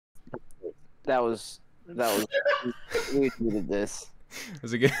That was we needed this. It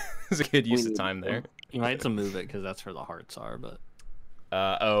was a good use of time there. You might have to move it because that's where the hearts are, but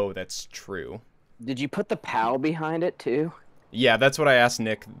Oh, that's true. Did you put the POW behind it too? Yeah, that's what I asked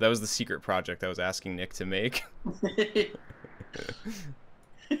Nick. That was the secret project I was asking Nick to make.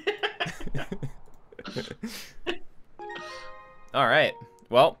 All right.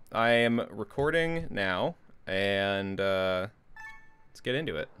 Well, I am recording now, and let's get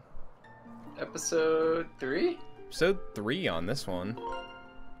into it. Episode 3? Episode 3 on this one.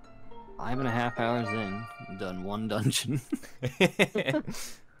 5.5 hours in, done one dungeon.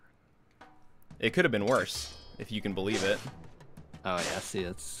 It could have been worse, if you can believe it. Oh yeah, see,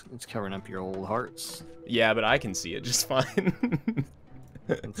 it's covering up your old hearts. Yeah, but I can see it just fine.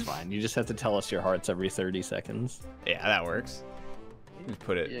 It's fine. You just have to tell us your hearts every 30 seconds. Yeah, that works. Just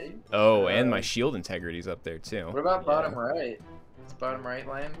put it. Yeah. Oh, and my shield integrity's up there too. What about bottom right? Is bottom right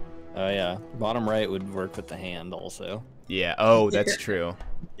line? Oh yeah, bottom right would work with the hand also. Yeah. Oh, that's true.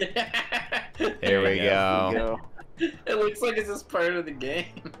 There we go. It looks like it's just part of the game.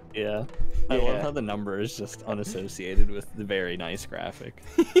 Yeah. I love how the number is just unassociated with the very nice graphic.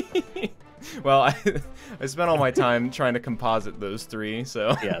 Well, I spent all my time trying to composite those three,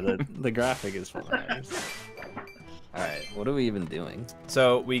 so. Yeah, the graphic is hilarious. Alright, what are we even doing?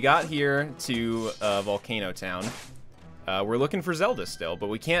 So, we got here to Volcano Town. We're looking for Zelda still, but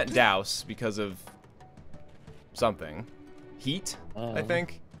we can't douse because of something. Heat, I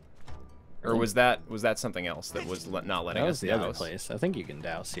think? Or was that something else that was not letting us douse? That was the other place. I think you can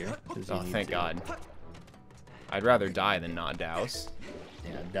douse here. Oh, thank God. I'd rather die than not douse.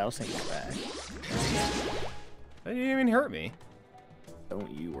 Yeah, dousing is bad. That didn't even hurt me.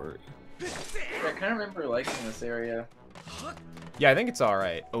 Don't you worry. I kind of remember liking this area. Yeah, I think it's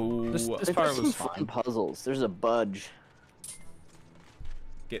alright. Oh, This There's part some was fun fine. puzzles. There's a budge.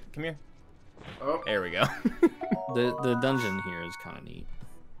 come here. Oh, There we go. The dungeon here is kind of neat.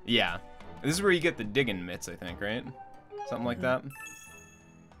 Yeah. This is where you get the digging mitts, I think, right? Something like that.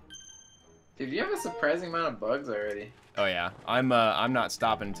 dude, you have a surprising amount of bugs already. Oh yeah, I'm not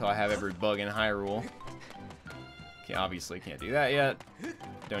stopping until I have every bug in Hyrule. Obviously can't do that yet.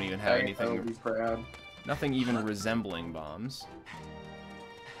 Don't even have I would anything. be proud. Nothing even resembling bombs.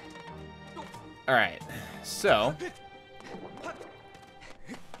 All right, so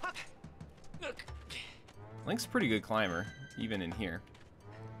Link's a pretty good climber, even in here.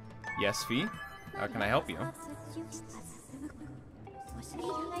 Yes, Fee. How can I help you?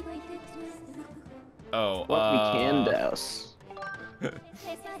 Oh, What we can douse.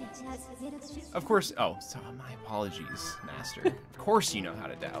 Of course. Oh, so my apologies, Master. Of course you know how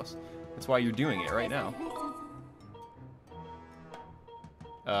to douse. That's why you're doing it right now.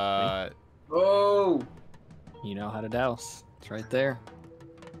 Oh! You know how to douse. It's right there.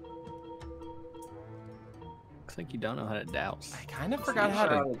 Looks like you don't know how to douse. I kind of forgot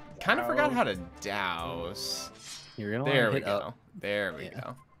how to douse. You're gonna There wanna we hit go. up. There we Yeah.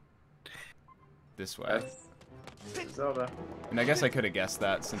 go. This way. That's Zelda. And I guess I could have guessed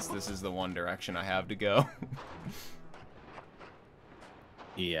that since this is the one direction I have to go.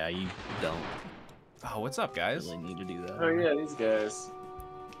 Yeah, you don't Oh, what's up, guys? really need to do that. Oh yeah, these guys.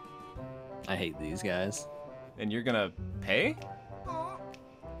 I hate these guys. And you're gonna pay?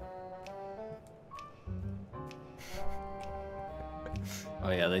 Oh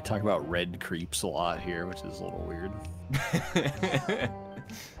yeah, they talk about red creeps a lot here, which is a little weird.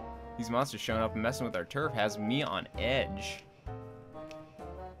 These monsters showing up and messing with our turf has me on edge.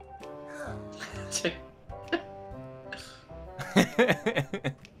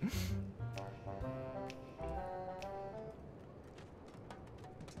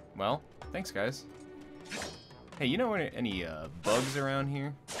 Well, thanks, guys. Hey, you know any bugs around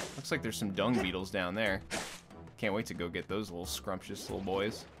here? Looks like there's some dung beetles down there. Can't wait to go get those little scrumptious little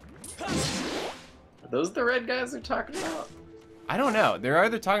boys. Are those the red guys they're talking about? I don't know. They're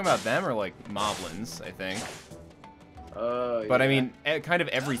either talking about them or like moblins, I think. Oh, But yeah. I mean, kind of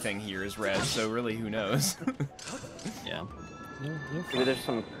everything here is red, so really, who knows? Yeah. Maybe there's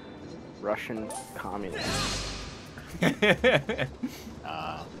some Russian communists.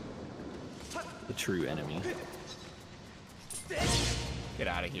 Ah. The true enemy. Get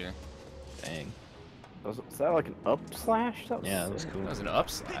out of here. Dang. Was that like an up slash? That was Yeah, that was cool. That was an up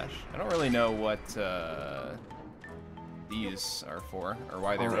slash. I don't really know what these are for, or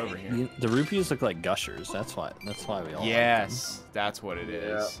why they were over here. The rupees look like gushers. That's why we all Yes, that's what it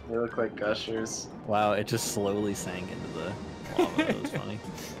Yeah, is. they look like gushers. like them. Wow, it just slowly sank into the lava. That was funny.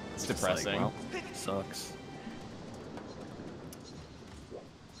 It's Just like, depressing. well, sucks.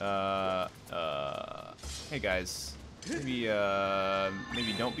 Hey guys,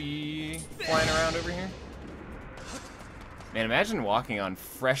 Maybe don't be flying around over here. Man, imagine walking on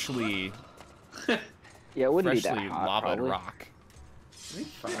freshly Yeah, it wouldn't be that freshly hot, lavaed probably. rock.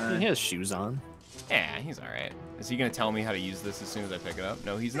 He has shoes on. Yeah, he's alright. Is he gonna tell me how to use this as soon as I pick it up?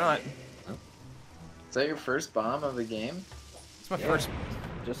 No, he's not. Is that your first bomb of the game? It's my first.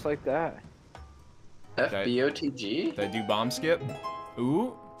 Just like that. FBOTG? Did I do bomb skip?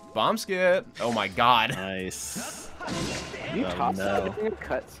 Ooh, bomb skip. Oh my god. Nice. You Oh, tossed no. that in a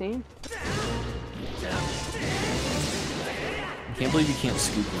cutscene? I can't believe you can't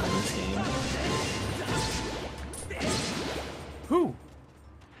scoop him in this game. Whew.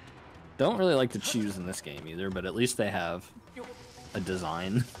 Don't really like to choose in this game either, but at least they have a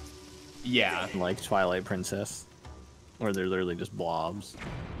design, Yeah. like Twilight Princess, where they're literally just blobs.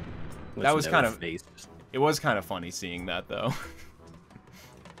 with That was no kind of- faces. It was kind of funny seeing that though.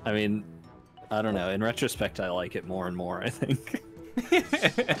 I mean, I don't know. In retrospect, I like it more and more, I think.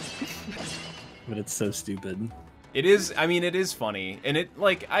 But it's so stupid. It is. I mean, it is funny, and it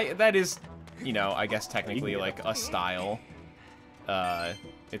like that is, you know, I guess technically like a style.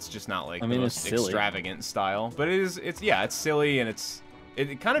 It's just not like I the mean, most it's silly. extravagant style, but it is. It's yeah, it's silly, and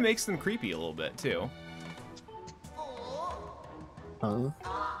it kind of makes them creepy a little bit too. Huh?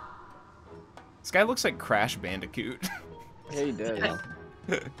 This guy looks like Crash Bandicoot. Yeah, he does.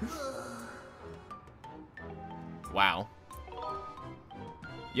 Yeah. Wow.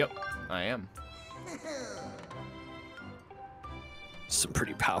 Yep, I am. Some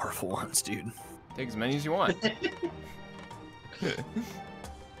pretty powerful ones, dude. Take as many as you want.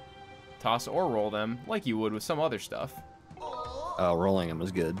 Toss or roll them like you would with some other stuff. Oh, rolling them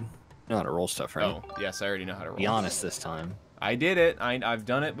is good. You know how to roll stuff, right? Oh, yes, I already know how to roll. Be honest this time. I did it. I've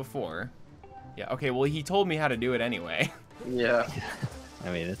done it before. Yeah, okay, well, he told me how to do it anyway. Yeah. I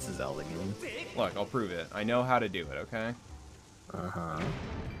mean, it's a Zelda game. Look, I'll prove it. I know how to do it, okay? Uh-huh.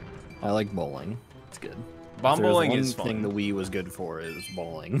 I like bowling. It's good. Bomb If there was bowling one is thing fun. the Wii was good for, it was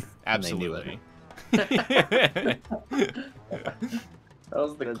bowling. And they knew it. Absolutely. That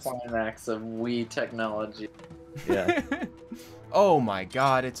was the That's- climax of Wii technology. Yeah. Oh my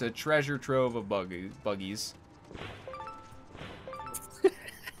god, it's a treasure trove of buggies.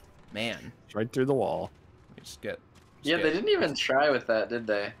 Man, Right through the wall. just get... Yeah, they didn't even try with that, did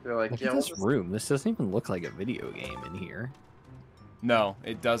they? They're like, Look yeah, at we'll this just... room. This doesn't even look like a video game in here. No,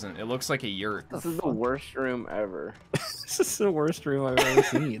 it doesn't. It looks like a yurt. This is the worst room ever. This is the worst room I've ever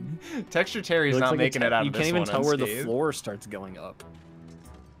seen. Texture Terry's Looks not like a making it out you of this can't even one tell where the unscathed. floor starts going up.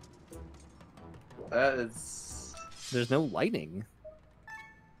 That is... There's no lighting.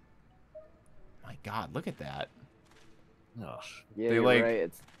 My god, look at that. Ugh. Yeah, They, you're like- right.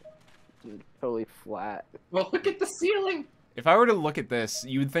 It's totally flat. Well, look at the ceiling! If I were to look at this,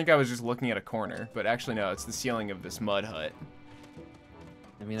 you would think I was just looking at a corner, but actually no, it's the ceiling of this mud hut.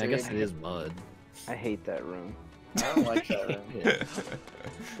 I mean, I guess it is mud. I hate that room. I don't like that room. Yeah.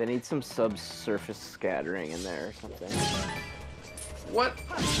 They need some subsurface scattering in there or something. What?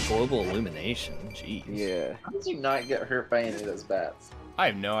 Global illumination. Jeez. Yeah. How did you not get hurt by any of those bats? I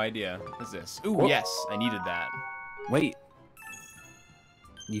have no idea. What's this? Ooh, Whoa. yes, I needed that. Wait.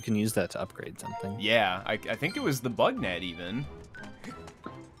 You can use that to upgrade something. Yeah, I think it was the bug net even.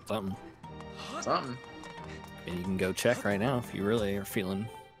 Something. Something. And you can go check right now if you really are feeling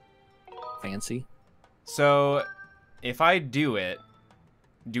fancy. So, if I do it,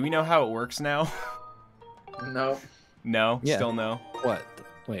 do we know how it works now? Nope. No, Yeah. still no. What?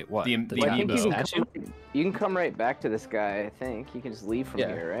 Wait, what? The Well, I think amiibo. you can come right back to this guy, I think. You can just leave from Yeah.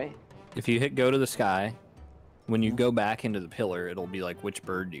 here, right? If you hit go to the sky, when you go back into the pillar, it'll be like, which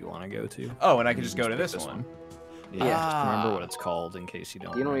bird do you want to go to? Oh, and I can You just go to pick this one. Yeah, just remember Ah. what it's called in case you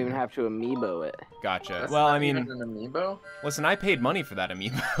don't. You don't even remember. have to amiibo it. Gotcha. That's Well, not I mean, even an amiibo? listen, I paid money for that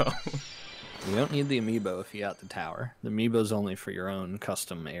amiibo. You don't need the amiibo if you got the tower. The amiibo's only for your own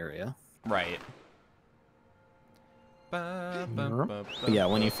custom area. Right. But yeah,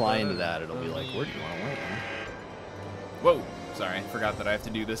 when you fly into that, it'll be like, where do you want to land? Whoa, sorry, I forgot that I have to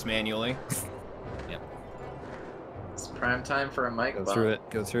do this manually. Yep. It's prime time for a mic Go bump. through it.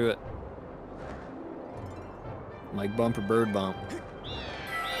 Go through it. Mic bump or bird bump?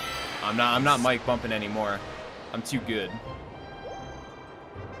 I'm not mic bumping anymore. I'm too good.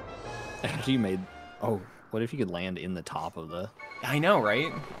 After you made. Oh, what if you could land in the top of the? I know,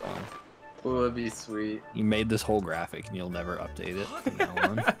 right? Ooh, it'd be sweet. You made this whole graphic and you'll never update it from now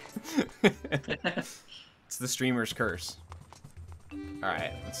on. It's the streamer's curse.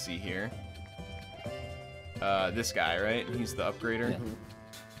 Alright, let's see here. This guy, right? He's the upgrader.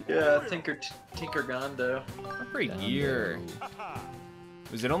 Yeah. Yeah, Tinker Gondo. Upgrade Down gear. low.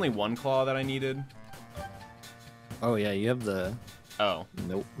 Was it only one claw that I needed? Oh yeah, you have the. Oh.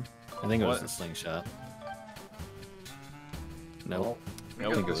 Nope. I think it was What? the slingshot. Nope. I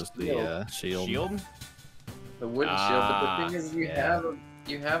Nope. think it was the shield. Shield? The wooden shield, but the thing is, you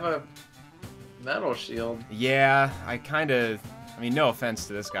yeah. have a metal shield. Yeah, I kind of... I mean, no offense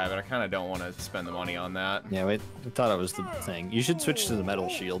to this guy, but I kind of don't want to spend the money on that. Yeah, wait. I thought it was the thing. You should switch to the metal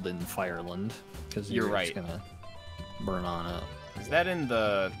shield in Fireland, because You're you're right. just gonna burn on up. Is that in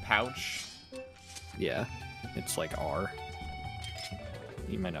the pouch? Yeah, it's like R.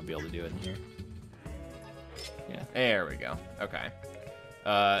 You might not be able to do it in here. Yeah. There we go. Okay.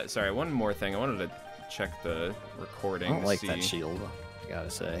 Sorry, one more thing. I wanted to check the recording. I don't like see. that shield, I gotta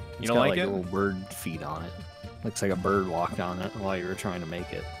say. It's don't got like it? little bird feet on it. Looks like a bird walked on it while you were trying to make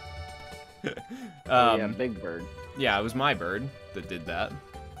it. Yeah, Big Bird. Yeah, it was my bird that did that.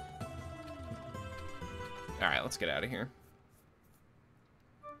 Alright, let's get out of here.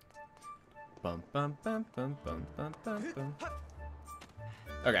 Bum, bum, bum, bum, bum, bum, bum, bum.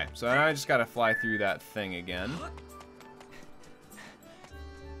 Okay, so now I just gotta fly through that thing again.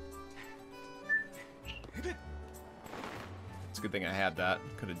 It's a good thing I had that.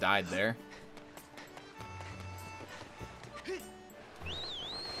 Could have died there.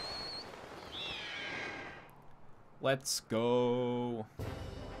 Let's go.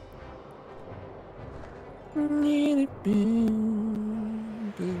 How do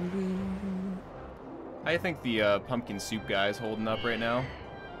you think the pumpkin soup guy is holding up right now?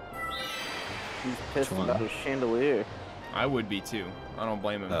 He's pissed Which one? about his chandelier. I would be too. I don't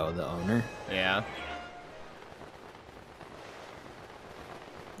blame him. Oh, the owner? Yeah.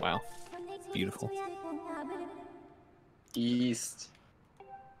 Wow. Beautiful. East.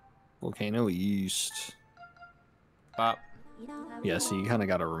 Volcano East. Pop. Yeah, so you kind of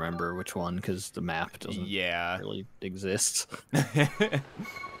got to remember which one, because the map doesn't Yeah. really exist. But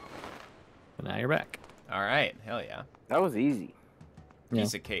now you're back. All right. Hell yeah. That was easy. Yeah,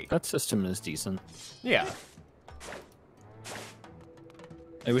 Piece of cake. that system is decent. Yeah.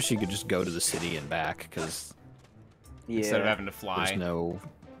 I wish you could just go to the city and back, because Yeah. Instead of having to fly. there's no...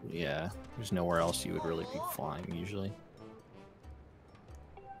 Yeah, there's nowhere else you would really be flying, usually.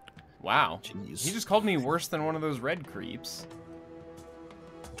 Wow. Jeez. He just called me worse than one of those red creeps.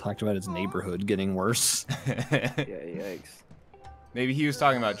 Talked about his neighborhood getting worse. Yeah, yikes. Maybe he was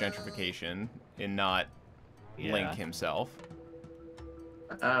talking about gentrification and not Yeah. Link himself.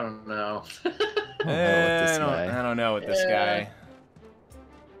 I don't know. I don't know with this Yeah. guy.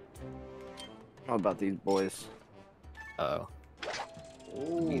 How about these boys? Uh-oh.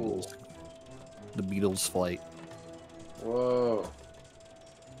 Ooh. Beatles. The Beatles flight. Whoa.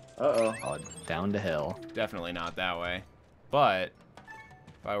 Uh-oh. Oh, down to hell. Definitely not that way. But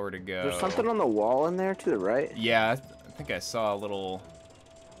if I were to go... There's something on the wall in there to the right. Yeah, I think I saw a little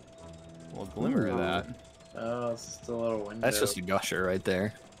glimmer of Ooh. that. Oh, it's just a little window. That's just a gusher right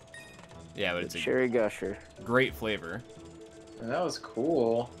there. Yeah, but it's a Cherry gusher. great flavor. And that was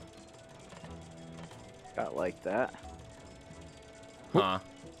cool. Got like that. Huh.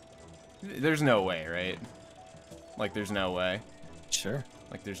 There's no way, right? Like, there's no way. Sure.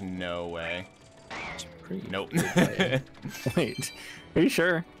 Like, there's no way. It's pretty Nope. good way. Wait, are you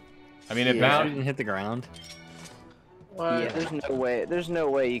sure? I mean, it Yeah. It bound... didn't hit the ground? What? Yeah, there's no way. There's no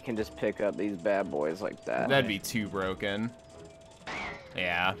way you can just pick up these bad boys like that. That'd be too broken.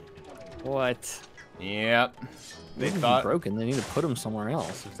 Yeah. What? Yep. They They thought... broken. They need to put them somewhere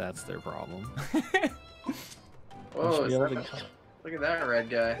else if that's their problem. Whoa, should be is able that to- look at that red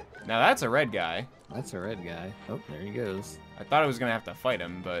guy. Now, that's a red guy. That's a red guy. Oh, there he goes. I thought I was gonna have to fight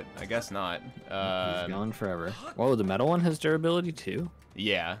him, but I guess not. He's gone forever. Whoa, the metal one has durability too?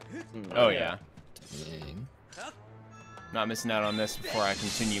 Yeah. Mm. Oh, yeah. Dang. Not missing out on this before I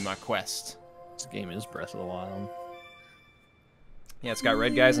continue my quest. This game is Breath of the Wild. Yeah, it's got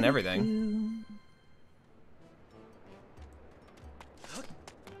red guys and everything.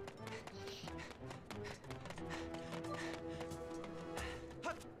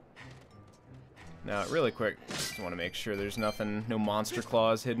 Now, really quick, just want to make sure there's nothing, no monster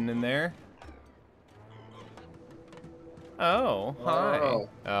claws hidden in there. Oh, hi. Oh.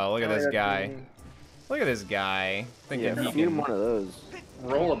 Oh, look at this guy. Look at this guy. Thinking Yeah, he feed him can... one of those.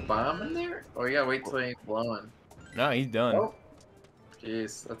 Roll a bomb in there? Oh, yeah, wait till he's blowing. No, he's done. Oh.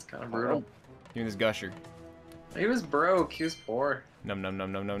 Jeez, that's kind of brutal. Give me this gusher. He was broke. He was poor. Num num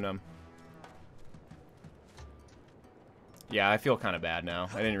num num num num. Yeah, I feel kind of bad now.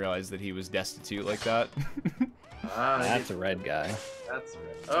 I didn't realize that he was destitute like that. Ah, That's a red guy. that's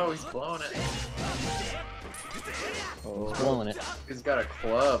oh, he's blowing it. He's blowing it. He's got a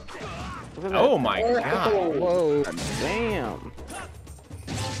club. Look at that. Oh my god. Whoa. Damn.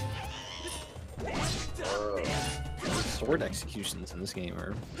 Whoa. sword executions in this game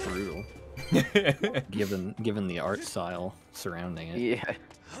are brutal. given the art style surrounding it. Yeah.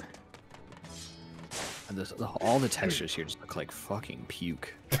 And all the textures here just look like fucking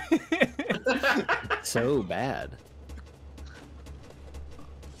puke. So bad.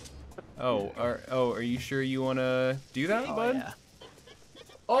 Are you sure you wanna do that, bud? Yeah.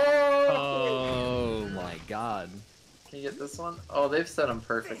 Oh! Oh my god. Can you get this one? Oh, they've set them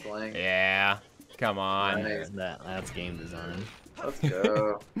perfect length. Yeah. Come on. Nice. That's game design. Let's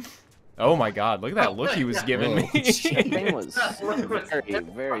go. Oh my god, look at that look he was giving me. That thing was very,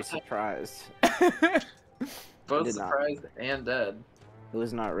 very surprised. Both Did not. surprised and dead. It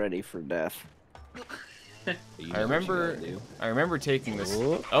was not ready for death. You I know what you remember gotta do. I remember taking this.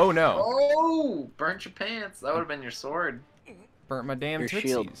 Whoop. Oh no. Oh! Burnt your pants. That would have been your sword. Burnt my damn Your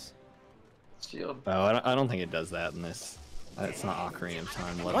tootsies. shield. Shield. Oh, I don't think it does that in this. It's not Ocarina of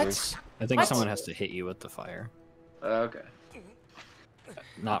Time levers. I think What? someone has to hit you with the fire. Okay.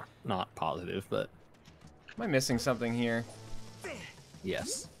 Not positive, but Am I missing something here?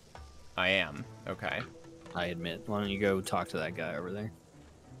 yes, I am. Okay. I admit. Why don't you go talk to that guy over there?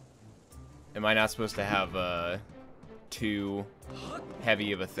 Am I not supposed to have too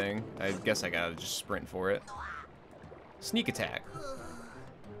heavy of a thing? I guess I gotta just sprint for it. Sneak attack.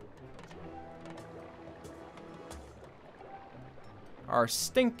 Our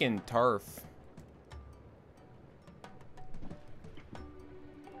stinking turf.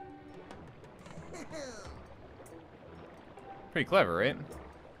 Pretty clever, right?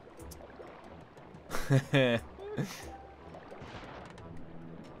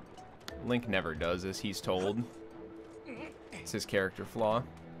 Link never does as he's told. It's his character flaw.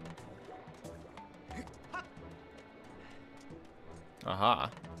 Aha.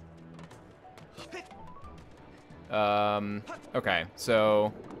 Okay,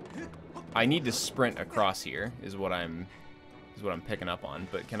 so I need to sprint across here is what I'm picking up on,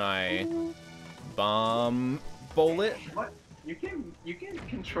 but can I bomb bowl it? What? You can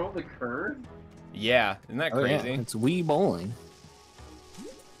control the curve? Yeah, isn't that Oh, yeah, crazy? it's Wii bowling.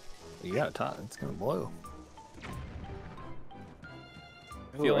 You gotta talk. It's gonna blow.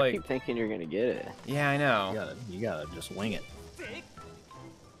 I feel Ooh, I like keep thinking you're gonna get it. yeah, I know. You gotta just wing it. There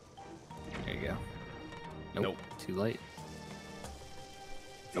you go. Nope. Too late.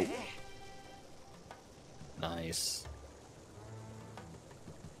 Nope. Nice.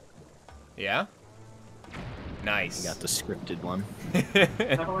 Yeah? Nice. You got the scripted one.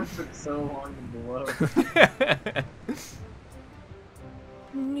 That one took so long to blow.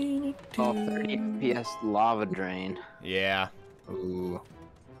 Oh, 30 FPS lava drain. Yeah. Ooh.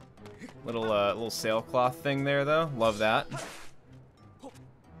 Little sailcloth thing there though. Love that.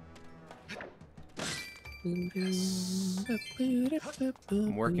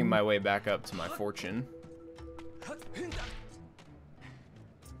 I'm working my way back up to my fortune.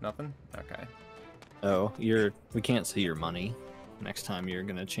 Nothing? Okay. Oh, we can't see your money. Next time you're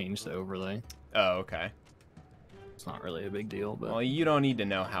gonna change the overlay. Oh, okay. It's not really a big deal, but Well, you don't need to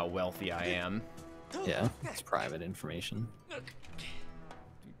know how wealthy I am. yeah, it's private information. Let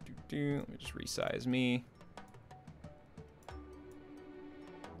me just resize me.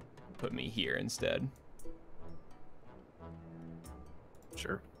 Put me here instead.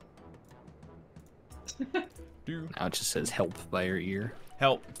 Sure. Do Now it just says help by your ear.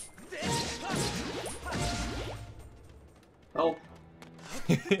 help. Oh,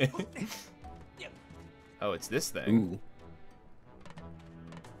 Oh, it's this thing. Ooh.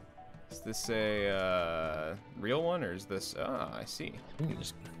 Is this a real one or is this? Ah, I see. You can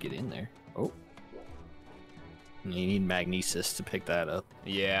just get in there. Oh. And you need magnesis to pick that up.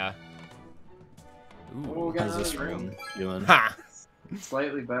 Yeah. Ooh. Oh, How's God, this room doing? Ha!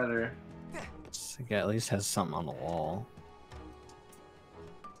 slightly better. Yeah, at least has something on the wall.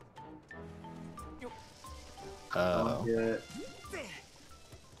 Oh. Yeah.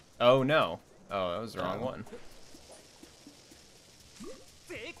 Oh no. Oh, that was the wrong one.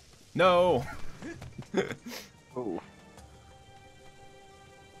 No. Ooh.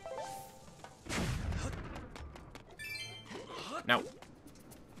 No.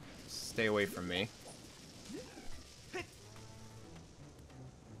 Stay away from me.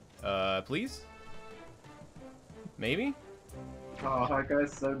 Please? Maybe? Oh, that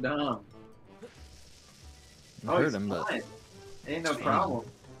guy's so dumb. I heard he's him, but fine. Ain't no problem.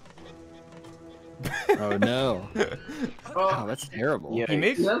 oh no. Oh, Oh, that's terrible. Yeah. He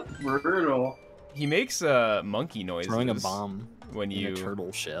makes that's brutal. monkey noises Throwing a bomb when in you a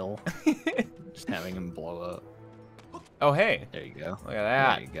turtle shell. Just having him blow up. Oh hey, There you go. look at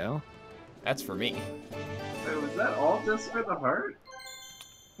that. There you go. That's for me. Wait, was that all just for the heart?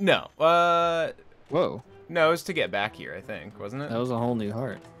 No. Whoa. No, it was to get back here, I think, wasn't it? That was a whole new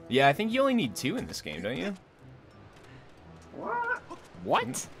heart. Yeah, I think you only need 2 in this game, don't you? What?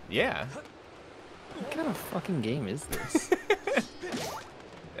 What? Yeah. What kind of fucking game is this?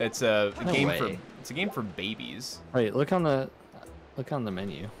 It's a No game way. for babies. Wait, look on the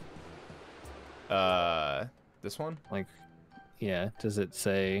menu. This one? Like, yeah, does it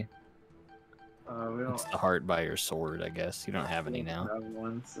say We don't it's the heart by your sword, I guess. You don't have any now. have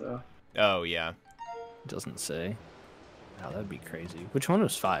one, so. Oh, yeah. It doesn't say. Wow, that'd be crazy. Which one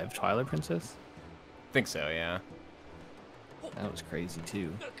was 5? Twilight Princess? Think so, yeah. That was crazy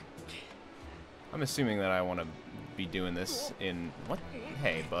too. I'm assuming that I want to be doing this in... What?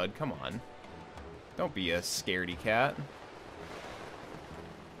 Hey, bud, come on. Don't be a scaredy cat.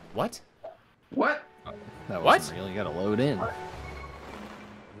 What? What? That What? wasn't real. You gotta load in.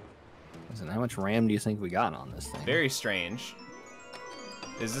 Listen, how much RAM do you think we got on this thing? Very strange.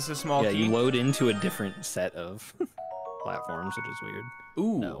 Is this a small Yeah, key? you load into a different set of platforms, which is weird.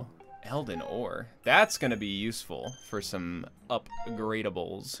 Ooh, No. Elden Ore. That's gonna be useful for some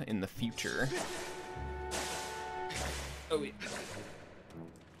upgradables in the future. Oh,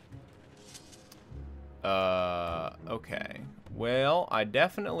 yeah. Okay. Well, I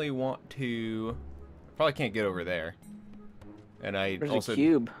definitely want to... Probably can't get over there. And I There's also... a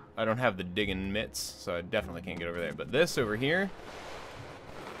cube. I don't have the digging mitts, so I definitely can't get over there. But this over here,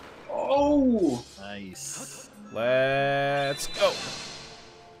 Oh! Nice. let's go.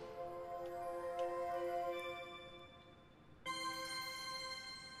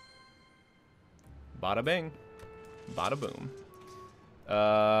 Bada bing. Bada boom.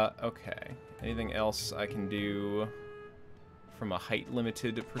 Okay. Anything else I can do from a height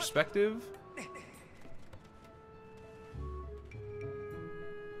limited perspective?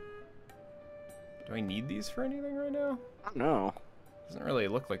 Do I need these for anything right now? I don't know. Doesn't really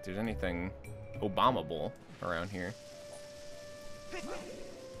look like there's anything Obama-able around here.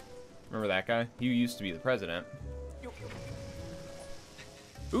 Remember that guy? He used to be the president.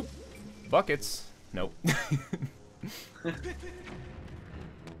 Oop. Buckets. Nope. Let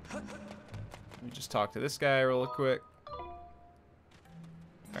me just talk to this guy real quick.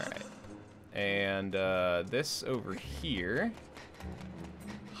 Alright. And this over here.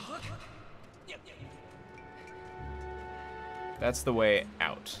 That's the way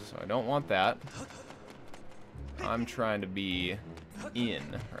out, so I don't want that. I'm trying to be in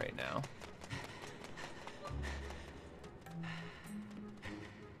right now.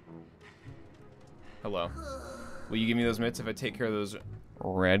 Hello. Will you give me those mitts if I take care of those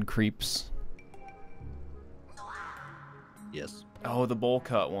red creeps? Yes. Oh, the bowl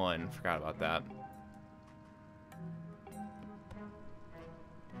cut one. Forgot about that.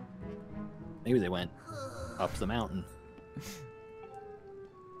 Maybe they went up the mountain.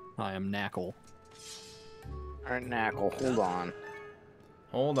 I am Knackle. Alright, Knackle, hold on.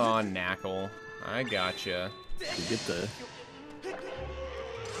 Hold on, Knackle. I gotcha. You get the...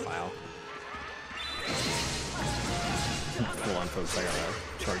 Wow. Hold on, folks. I gotta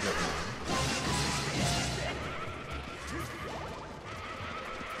charge up now.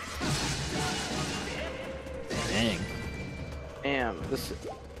 Dang. Damn, this...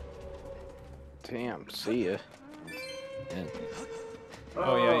 Damn, see ya. Yeah.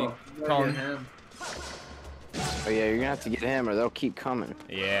 Oh, yeah, you gotta call get him. Oh yeah, you're gonna have to get him or they'll keep coming.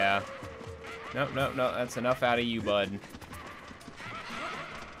 Yeah. Nope, nope, nope. That's enough out of you, bud.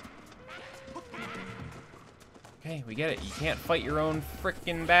 Okay, we get it. You can't fight your own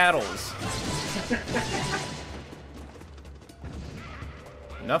frickin' battles.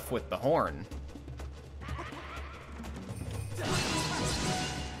 Enough with the horn.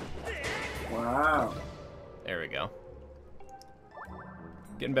 Wow. There we go.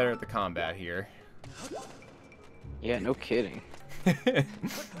 Getting better at the combat here. Yeah, no kidding.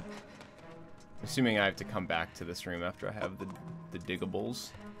 Assuming I have to come back to this room after I have the diggables.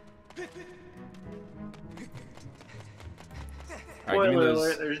 Alright, give me Spoiler those.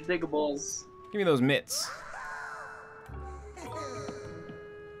 alert, there's diggables. Give me those mitts.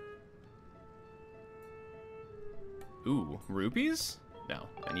 Ooh, rupees? No,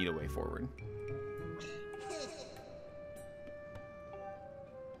 I need a way forward.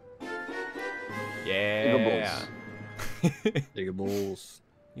 Yeah. Diggables.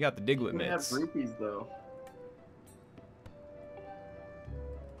 You got the diglet We have mitts. rupees though.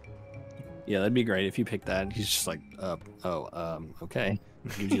 Yeah, that'd be great if you picked that. He's just like, okay.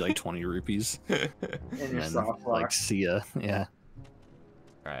 Gives you like 20 rupees. And your And soft like, lock. see ya. Yeah.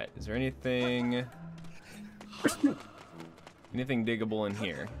 Alright, is there anything diggable in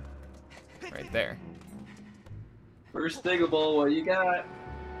here? Right there. First diggable, what you got?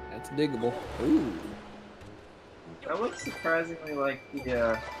 That's diggable. Ooh. That looks surprisingly like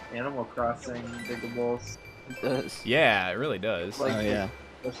the Animal Crossing diggables. It does. Yeah, it really does. Like, Oh yeah,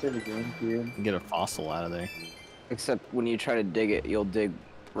 especially the GameCube. you get a fossil out of there. Except when you try to dig it, you'll dig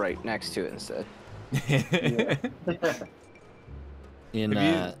right next to it instead. In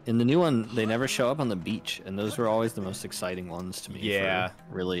in the new one, they never show up on the beach, and those were always the most exciting ones to me. Yeah.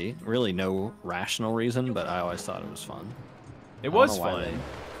 For really no rational reason, but I always thought it was fun. It I don't was know why fun.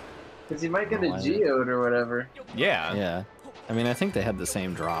 Because you might get a Oh, I- geode or whatever. Yeah. Yeah, I mean, I think they had the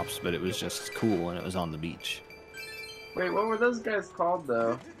same drops, but it was just cool, and it was on the beach. Wait, what were those guys called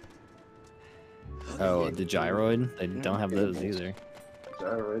though? Oh, the gyroid? They don't have those either.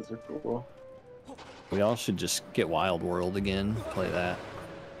 Gyroids are cool. We all should just get Wild World again, play that.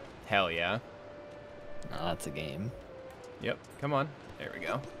 Hell yeah. No, that's a game. Yep. Come on. There we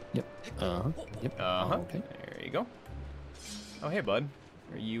go. Yep. Yep. Uh-huh. Okay. There you go. Oh, hey, bud.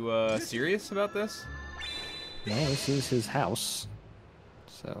 Are you serious about this? No, this is his house,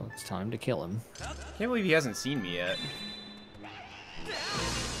 so it's time to kill him. Can't believe he hasn't seen me yet.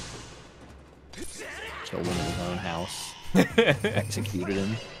 Killed him in his own house. Executed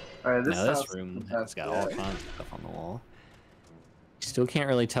him. Alright, this Now this house room is has got all fantastic. kinds of stuff on the wall. Still can't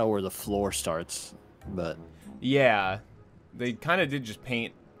really tell where the floor starts, but Yeah. They kind of did just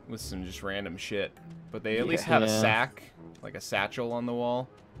paint with some just random shit. But they at least have a Yeah. sack, like a satchel on the wall.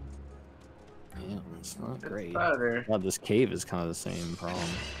 yeah, it's not It's great. better. Well, this cave is kind of the same problem.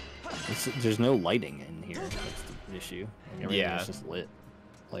 There's no lighting in here. That's the issue. Like, everything Yeah. is just lit,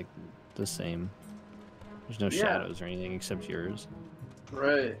 like the same. There's no Yeah. shadows or anything except yours.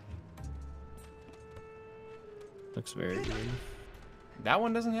 Right. Looks very weird. That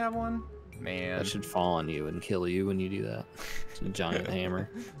one doesn't have one? Man. That should fall on you and kill you when you do that. It's a giant hammer.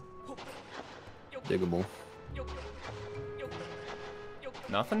 Diggable.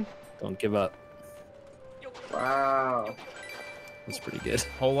 Nothing? Don't give up. Wow. That's pretty good.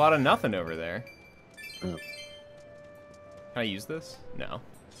 Whole lot of nothing over there. Oh. Can I use this? No.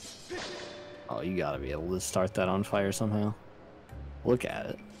 Oh, you gotta be able to start that on fire somehow. Look at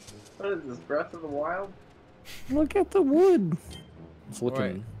it. What is this, Breath of the Wild? Look at the wood. It's looking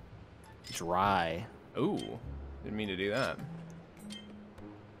Right. dry. Ooh. Didn't mean to do that.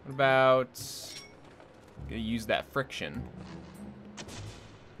 What about... Gonna use that friction.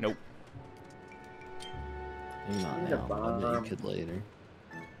 Nope. Maybe not Need a now, but I bet bomb. you could later.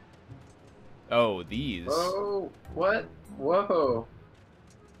 Oh, these. Oh, what? Whoa.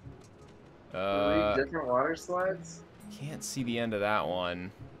 3 different water slides? Can't see the end of that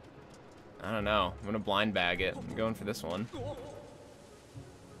one. I don't know. I'm gonna blind bag it. I'm going for this one.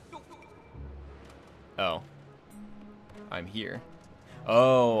 Oh. I'm here.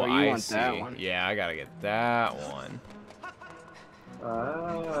 Oh, Oh, you I want see. that one. Yeah, I gotta get that one.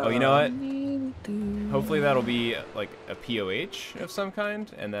 Oh, Oh, you know what? Hopefully that'll be like a POH of some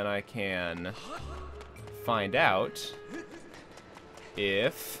kind, and then I can find out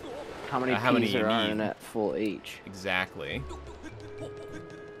if How many how many P's you are on need. at full H? exactly.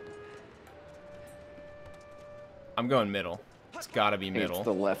 I'm going middle. It's gotta be I think middle. it's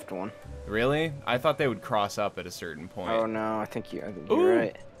the left one. Really? I thought they would cross up at a certain point. Oh no, I think you're Ooh.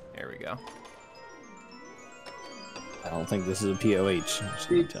 right. There we go. I don't think this is a POH. I'm just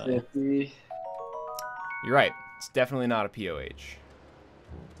gonna tell you. 50. You're right. It's definitely not a POH.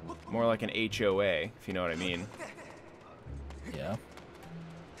 More like an HOA, if you know what I mean. Yeah.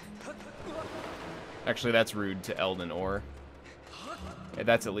 Actually, that's rude to Elden Or. Yeah,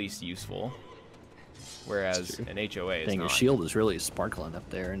 that's at least useful. Whereas true. an HOA is Dang, your not. shield is really sparkling up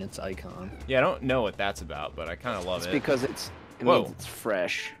there in its icon. Yeah, I don't know what that's about, but I kind of love It's it. because it Whoa. means it's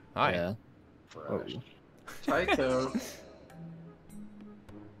fresh. Hi. Yeah. Fresh. Taito.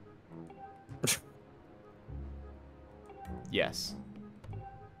 Yes.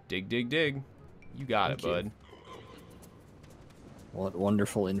 Dig, dig, dig. You got Thank it, you. bud. What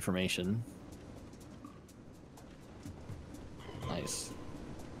wonderful information. Nice.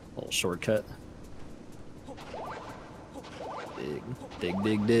 Little shortcut. Dig, dig,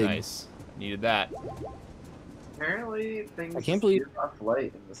 dig, dig. Nice. Needed that. Apparently, things I can't believe- give off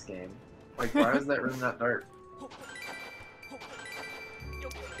light in this game. Like, why is that room not dark?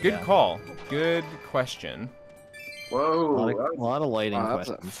 Good Yeah. call. Good question. Whoa. A that was- lot of lighting Wow, that's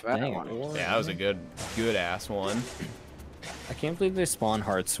a questions. fat Dang, one. or- Yeah, that was a good ass one. I can't believe they spawn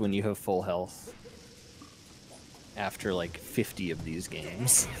hearts when you have full health. After like 50 of these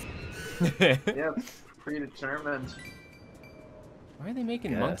games. Yep, predetermined. Why are they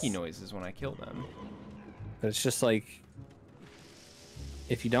making Yes. monkey noises when I kill them? But it's just like,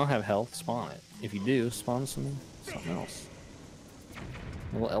 if you don't have health, spawn it. If you do, spawn something else.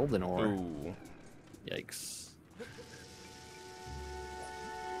 Little Elden Or. Ooh. Yikes.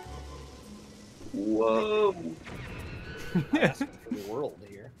 Whoa! Asking for the world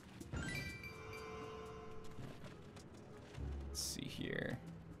here. Let's see here.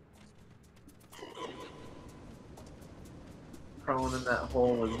 Prone in that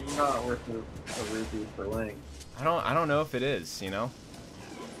hole is not worth a rupee per link. I don't know if it is, you know?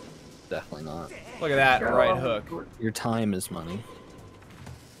 Definitely not. Look at that Go right on. hook. Your time is money.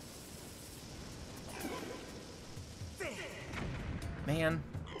 Man.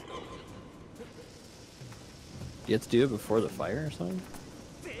 You have to do it before the fire or something?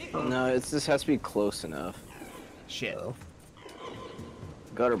 No, this has to be close enough. Shit. Oh.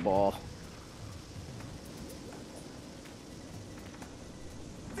 Gutter ball.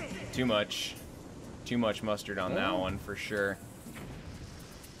 Too much. Too much mustard on that one for sure.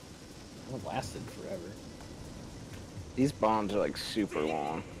 It lasted forever. These bombs are like super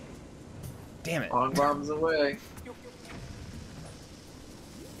long. Damn it. Long bombs away.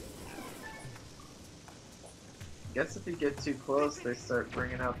 Guess if you get too close, they start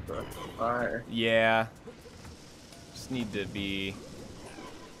bringing out the fire. Yeah. Just need to be...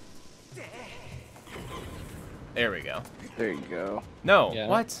 There we go. There you go. No, Yeah.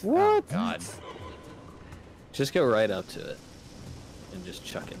 what? What? Oh, God. Just go right up to it and just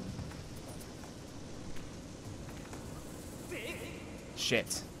chuck it.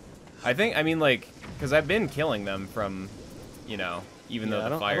 Shit. I mean, like, because I've been killing them from, you know, even though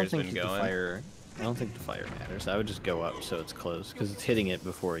the fire's been going. I don't think the fire matters. I would just go up so it's close, because it's hitting it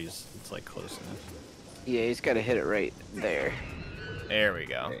before it's like close enough. Yeah, he's got to hit it right there. There we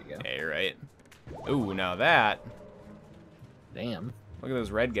go. There you go. Yeah, you're right. Ooh, now that. Damn. Look at those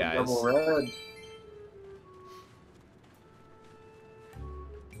red guys. Double red.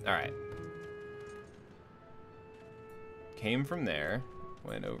 Alright. Came from there.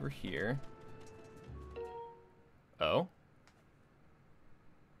 Went over here. Oh?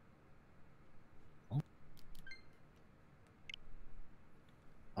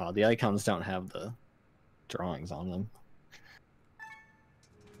 Oh, the icons don't have the drawings on them.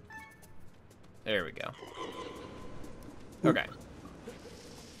 There we go. Okay.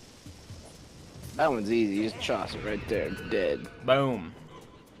 That one's easy. You just toss it right there. Dead. Boom.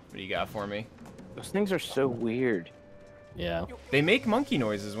 What do you got for me? Those things are so weird. Yeah. They make monkey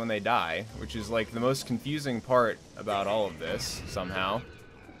noises when they die, which is like the most confusing part about all of this, somehow.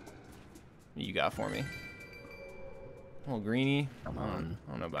 What you got for me? Oh, greenie. Come on.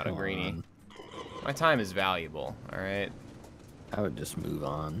 I don't know about Come a greenie. on. My time is valuable, alright? I would just move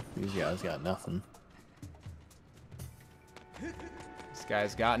on. These guys got nothing. This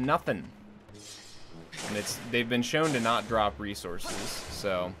guy's got nothing. And they've been shown to not drop resources,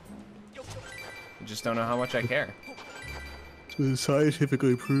 so I just don't know how much I care. It's been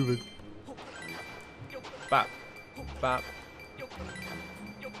scientifically proven. Bop. Bop.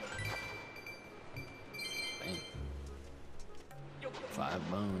 Bang.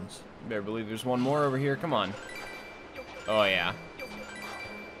 5 bones. Better believe there's one more over here. Come on. Oh, yeah.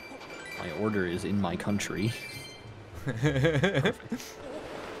 My order is in my country. It's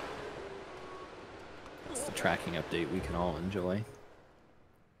the tracking update we can all enjoy.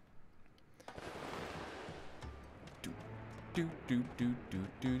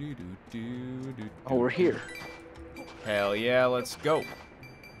 Oh, we're here. Hell yeah, let's go.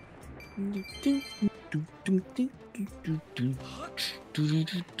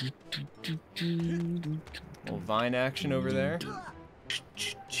 Little vine action over there.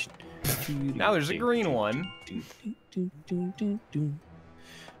 Now there's a green one.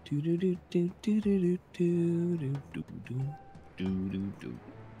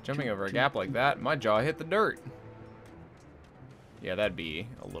 Jumping over a gap like that, my jaw hit the dirt. Yeah, that'd be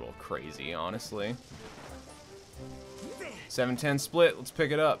a little crazy, honestly. 7-10 split, let's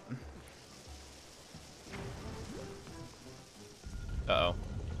pick it up. Uh-oh.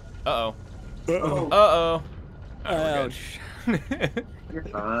 Uh-oh. Oh, Uh-oh. Alright, Ouch. we're good. you're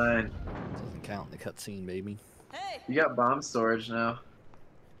fine. Doesn't count in the cutscene, baby. You got bomb storage now.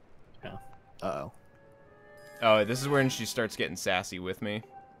 Yeah. Uh-oh. Oh, this is when she starts getting sassy with me.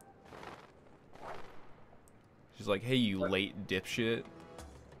 She's like, hey, you late dipshit.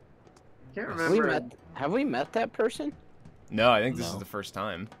 Can't Have we remember. have we met that person? No, I think this is No. the first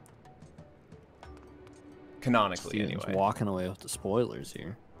time. Canonically, Steven's anyway. walking away with the spoilers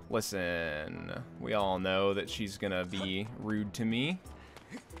here. Listen, we all know that she's gonna be rude to me.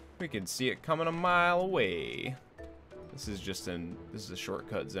 We can see it coming a mile away. This is just this is a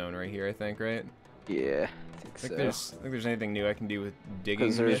shortcut zone right here, I think, right? Yeah, I I think think so. there's anything new I can do with digging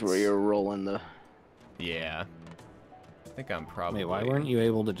Because there's bits. where you're rolling the. Yeah. I think I'm probably... Wait, why weren't you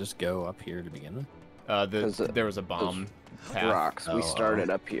able to just go up here to begin with? 'Cause, there was a bomb path. Rocks. We Oh, started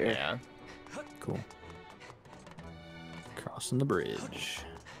up here. Yeah. cool. Crossing the bridge.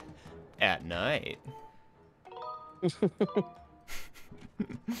 At night. Let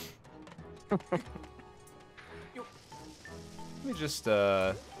me just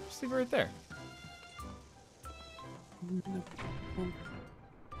leave it right there.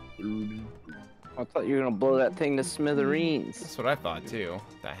 I thought you were gonna blow that thing to smithereens. That's what I thought too.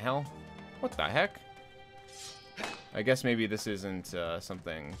 The hell? What the heck? I guess maybe this isn't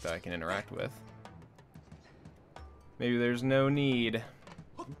something that I can interact with. Maybe there's no need.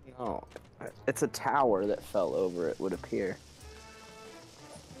 No, it's a tower that fell over, it would appear.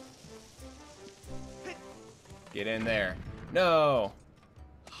 Get in there. No!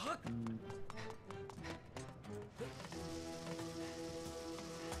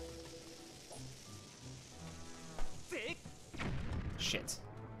 Shit.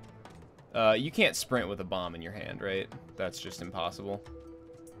 You can't sprint with a bomb in your hand, right? That's just impossible.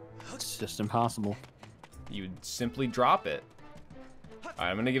 It's just impossible. You would simply drop it.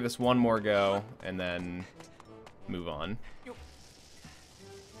 Alright, I'm gonna give this one more go, and then move on.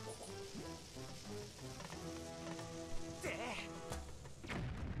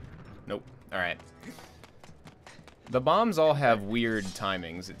 Nope. Alright. The bombs all have weird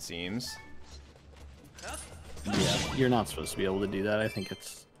timings, it seems. Yeah, you're not supposed to be able to do that. I think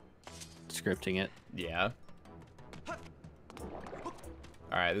it's scripting it. Yeah.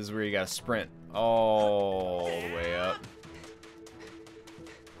 Alright, this is where you gotta sprint all the way up.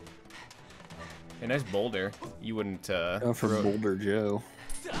 Hey, nice boulder. You wouldn't, Go for Boulder Joe.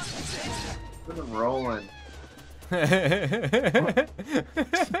 Look at him rolling.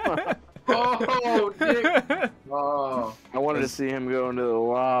 Oh, Dick! Oh. I wanted to see him go into the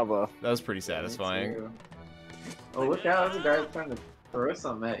lava. That was pretty satisfying. Oh, look out, there's a guy that's trying to throw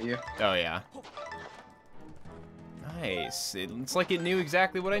something at you. Oh, yeah. Nice. It's like it knew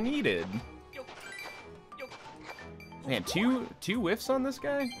exactly what I needed. Man, two whiffs on this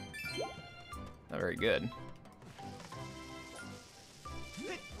guy? Not very good.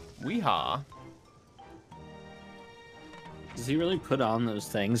 Weehaw. Does he really put on those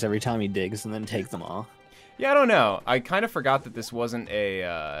things every time he digs and then take them off? Yeah, I don't know. I kind of forgot that this wasn't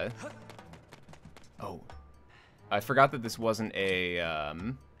a, Oh. I forgot that this wasn't a, A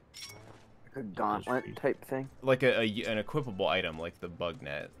gauntlet type thing. like an equipable item, like the bug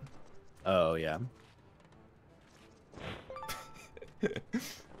net. Oh, yeah.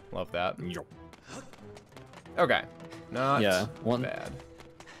 Love that. Okay. Not bad.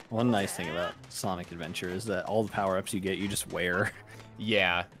 One nice thing about Sonic Adventure is that all the power-ups you get, you just wear.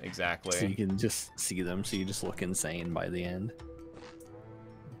 Yeah, exactly. So you can just see them, so you just look insane by the end.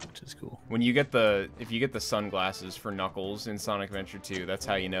 Which is cool. When you get if you get the sunglasses for Knuckles in Sonic Adventure 2, that's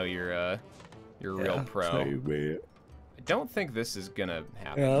how you know you're a real pro. I don't think this is gonna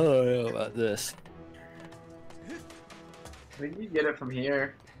happen. I don't know about this. I think you get it from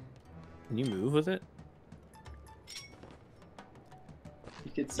here. Can you move with it?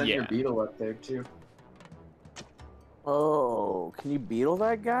 You could send your beetle up there too. Oh, can you beetle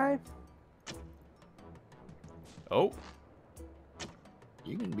that guy? Oh.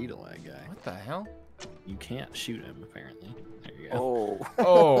 You can beetle that guy. What the hell? You can't shoot him, apparently. There you go. Oh.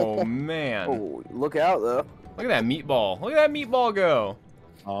 Oh, man. Oh, look out, though. Look at that meatball. Look at that meatball go.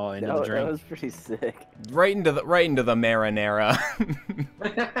 Oh, into the drink. That was pretty sick. Right into the marinara.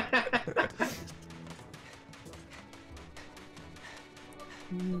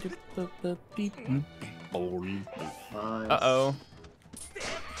 Nice. Uh-oh.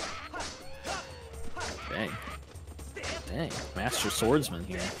 Dang. Dang. Master swordsman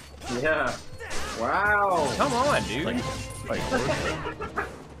here. Yeah. Wow. Come on, dude.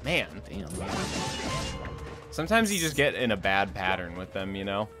 Man. Damn. Sometimes you just get in a bad pattern with them, you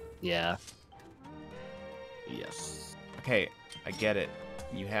know? Yeah. Yes. Okay, I get it.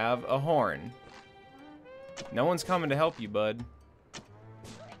 You have a horn. No one's coming to help you, bud.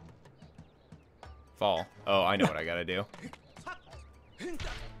 Fall. Oh, I know what I gotta do.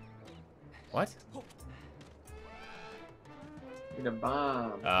 What? Get a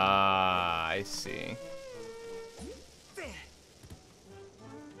bomb. Ah, I see.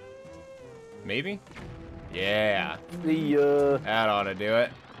 Maybe? Yeah. That ought to do it.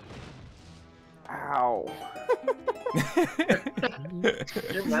 Ow.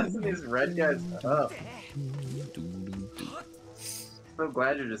 You're messing these red guys up. So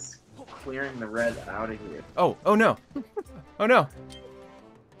glad you're just clearing the red out of here. Oh, oh no. Oh no.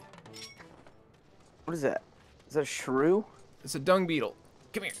 What is that? Is that a shrew? It's a dung beetle.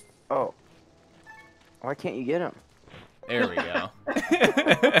 Come here. Oh. Why can't you get him? There we go.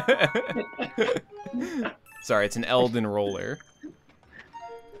 Sorry, it's an Elden roller.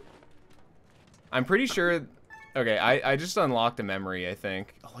 I'm pretty sure... Okay, I just unlocked a memory, I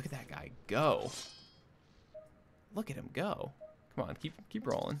think. Oh, look at that guy go. Look at him go. Come on, keep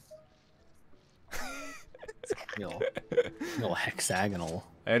rolling. Little hexagonal.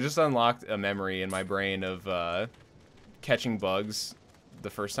 I just unlocked a memory in my brain of catching bugs the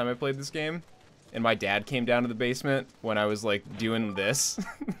first time I played this game. And my dad came down to the basement when I was like doing this,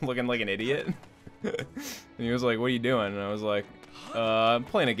 looking like an idiot. And he was like, "What are you doing?" And I was like, "I'm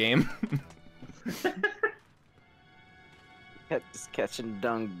playing a game." Just catching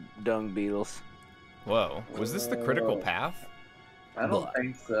dung beetles. Whoa, was this the critical path? I don't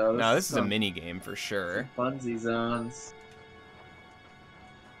think so. No, this is a mini game for sure. Funsy zones.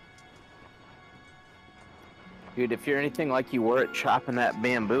 Dude, if you're anything like you were at chopping that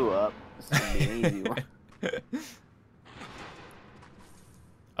bamboo up, this would be an easy one.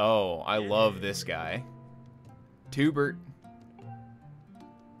 Oh, I love this guy. Tubert.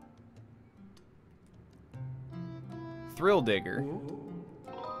 Thrill Digger.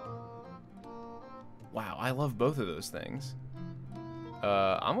 Wow, I love both of those things.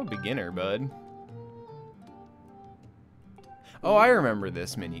 I'm a beginner, bud. Oh, I remember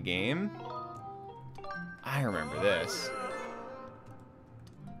this mini game. I remember this.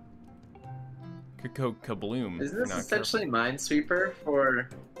 Kabloom. Is this essentially Minesweeper for...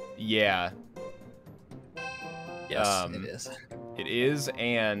 Yeah. Yes, it is. It is,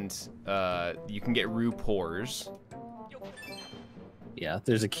 and you can get rue pores. Yeah,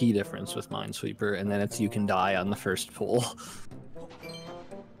 there's a key difference with Minesweeper, and then it's you can die on the first pull.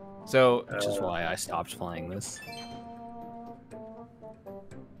 So, which is why I stopped playing this.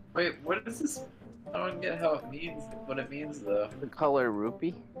 Wait, what is this? I don't get how it means, what it means though. The color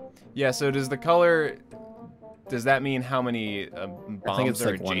rupee? yeah, so does the color... Does that mean how many bombs I think it's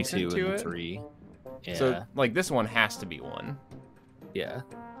are like 1, adjacent 2, to and it? 3. Yeah. So, like, this one has to be 1. Yeah.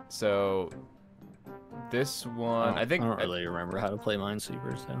 So, this one... I think... I don't really remember how to play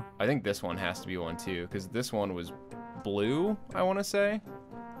Minesweeper, so... I think this one has to be 1, too, because this one was blue, I want to say.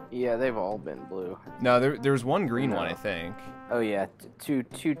 Yeah, they've all been blue. No, there's one green one, I think. Oh yeah, two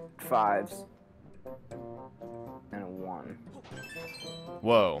 5s. And a 1.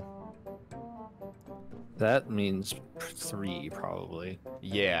 Whoa. That means 3, probably.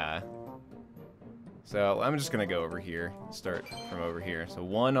 Yeah. So I'm just gonna go over here. Start from over here. So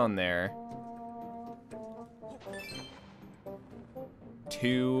 1 on there.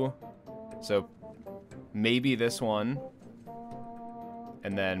 2. So maybe this one.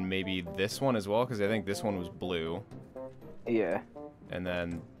 And then maybe this one as well, because I think this one was blue. Yeah. And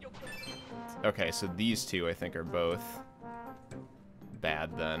then... Okay, so these 2 I think are both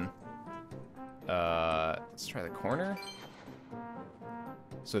bad then. Let's try the corner.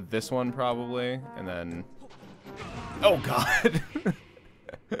 So this one probably, and then... Oh god!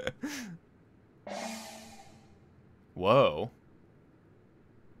 Whoa.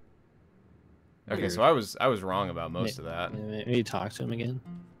 Okay, so I was wrong about most of that. Maybe talk to him again.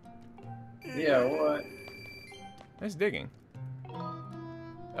 Yeah, what? Nice digging.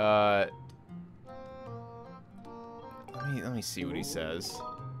 Let me see what he says.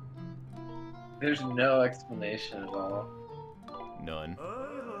 There's no explanation at all. None.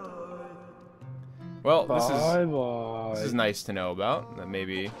 Well, this is nice to know about. That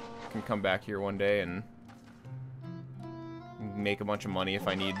maybe I can come back here one day and make a bunch of money if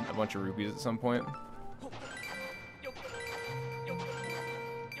I need a bunch of rupees at some point.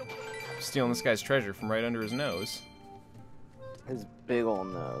 Stealing this guy's treasure from right under his nose. His big ol'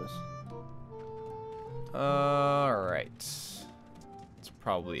 nose. Alright. That's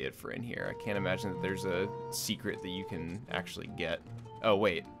probably it for in here. I can't imagine that there's a secret that you can actually get. Oh,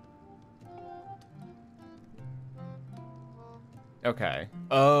 wait. Okay.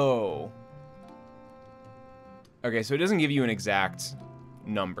 Oh. Okay, so it doesn't give you an exact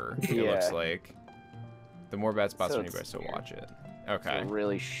number, it looks like. The more bad spots on you, but still watch it. Okay. It's a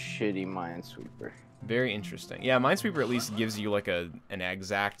really shitty Minesweeper. Very interesting. Yeah, Minesweeper at least gives you like an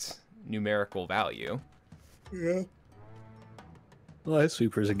exact numerical value. Yeah.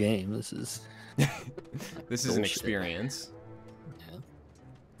 Minesweeper's a game. This is this is an experience.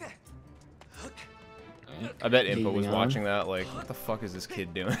 Yeah. I bet Impa was Moving on. watching that like, what the fuck is this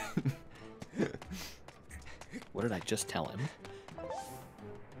kid doing? What did I just tell him?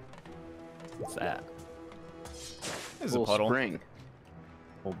 What's that? There's a puddle. Spring.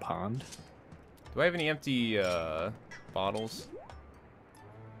 Old pond? Do I have any empty bottles?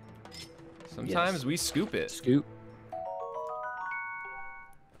 Sometimes Yes. we scoop it. Scoop.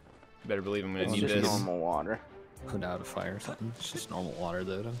 Better believe I'm gonna It's need just this. normal water. Put out a fire or something. It's just normal water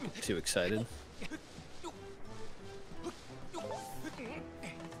though. Don't get too excited.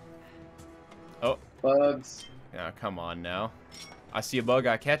 Oh, Bugs. Yeah, come on now. I see a bug,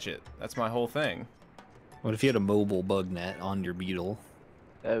 I catch it. That's my whole thing. What if you had a mobile bug net on your beetle?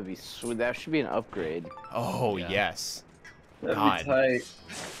 That would be sweet. That should be an upgrade. Oh, Yeah. yes. That'd God. be tight.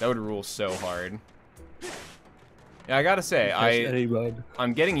 That would rule so hard. Yeah, I gotta say,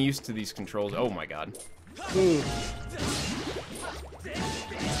 I'm getting used to these controls. Oh my god.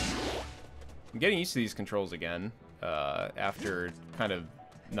 I'm getting used to these controls again, after kind of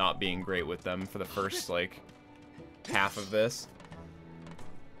not being great with them for the first, like, half of this.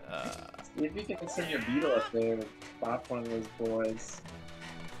 See if you can send your beetle up there to pop one of those boys.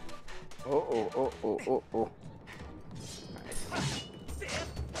 Oh. Nice.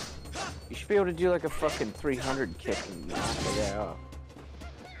 You should be able to do like a fucking 300 kick and knock it out.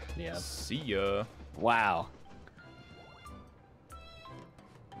 Yeah. See ya. Wow.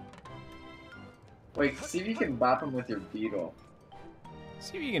 Wait, see if you can bop him with your beetle.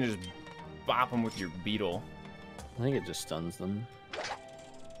 See if you can just bop them with your beetle. I think it just stuns them.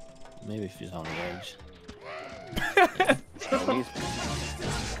 Maybe if he's on the edge. Oh, he's...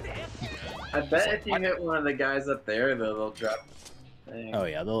 I bet if you hit one of the guys up there, though, they'll drop the thing. Oh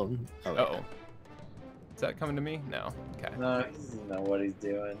yeah, they'll. Oh, yeah. Uh-oh. Is that coming to me? No. Okay. No, he doesn't know what he's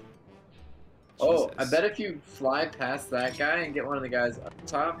doing. Oh, I Jesus. bet if you fly past that guy and get one of the guys up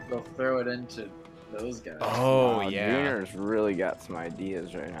top, they'll throw it into those guys. Oh, Wow, yeah. Junior's really got some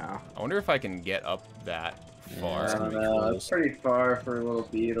ideas right now. I wonder if I can get up that far. it's I gonna don't be know, close. it's pretty far for a little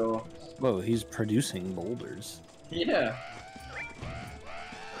beetle. Whoa, he's producing boulders. Yeah.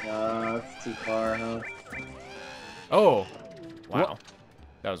 No, it's too far, huh? Oh! Wow. What?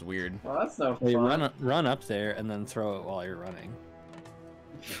 That was weird. Well, that's no Well, you fun. run up there and then throw it while you're running.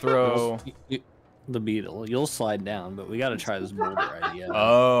 Throw... The beetle. You'll slide down, but we gotta try this boulder idea.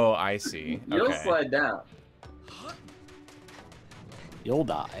 Oh, I see. You'll Okay. slide down. You'll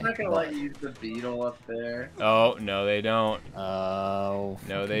die. I'm not gonna but- let you use the beetle up there. Oh, no they don't. Oh.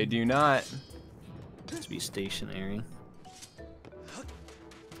 No they do not. Let's be stationary.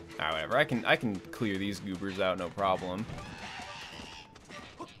 Ah, whatever. I can clear these goobers out, no problem.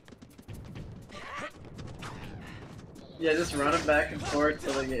 Yeah, just run them back and forth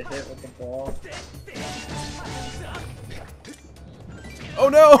till they get hit with the ball. Oh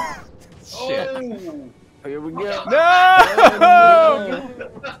no! Shit. Oh! Here we go. No!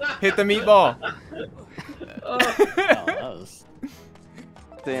 Hit the meatball. Oh, that was...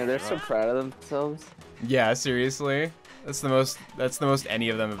 Damn, they're so proud of themselves. Yeah, seriously. That's the most any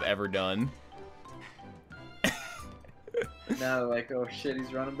of them have ever done. Now they're like, oh shit,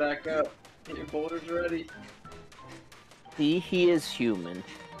 he's running back up. Get your boulders ready. See, he is human.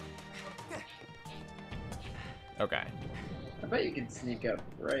 Okay. I bet you can sneak up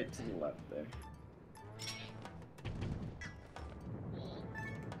right to the left there.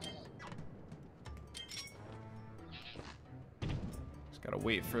 Just gotta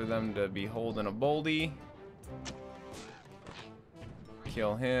wait for them to be holding a boldy.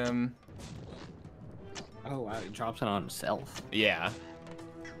 Kill him. Oh wow, he drops it on himself. Yeah.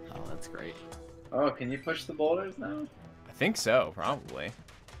 Oh, that's great. Oh, can you push the boulders now? I think so, probably.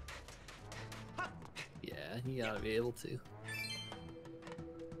 Yeah, you gotta be able to.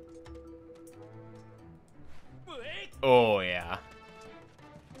 Oh, yeah.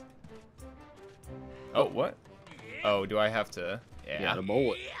 Oh, what? Oh, do I have to? You Yeah. gotta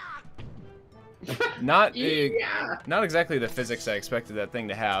bowl it. Not Yeah! not exactly the physics I expected that thing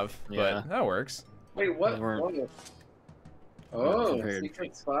to have, Yeah. but that works. Wait, what? They weren't- What? Oh, prepared.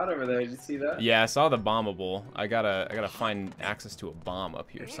 secret spot over there. Did you see that? Yeah, I saw the bombable. I gotta find access to a bomb up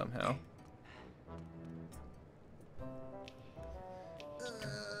here somehow.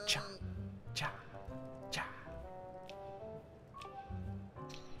 Cha, cha, cha.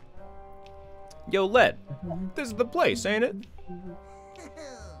 Yo, Led, this is the place, ain't it?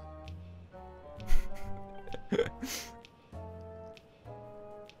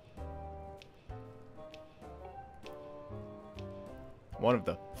 One of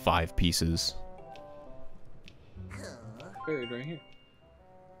the 5 pieces. Buried right here.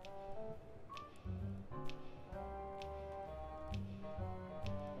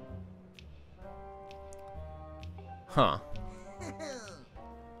 Huh.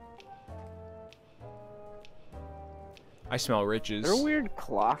 I smell riches. Is there a weird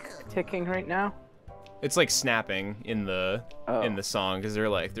clock ticking right now? It's like snapping in the Oh. song because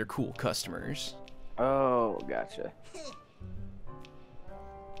they're cool customers. Oh, gotcha.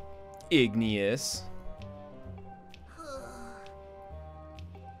 Igneous.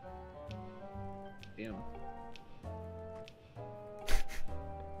 Damn.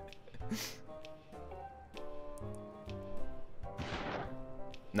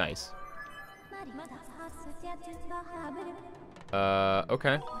 Nice.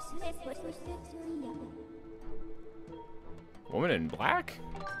 Okay. Woman in black?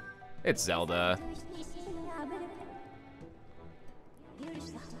 It's Zelda.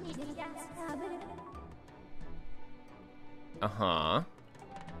 Uh-huh.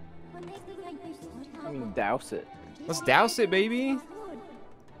 I'm gonna douse it. Let's douse it, baby.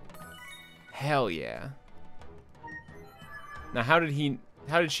 Hell yeah. Now, how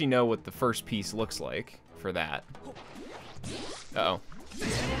did she know what the first piece looks like for that? Uh-oh.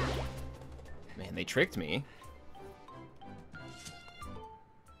 Man, they tricked me.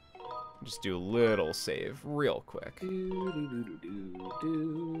 Just do a little save real quick.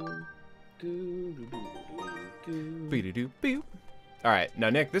 Alright,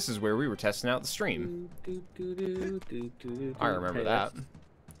 now Nick, this is where we were testing out the stream. I remember that.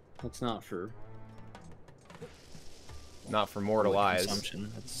 That's not for mortal eyes.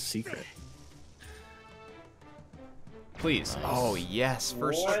 Consumption. That's a secret. Please. Nice. Oh yes,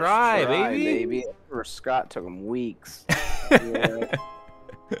 first Let's try, Try, baby. For Scott took him weeks. Yeah.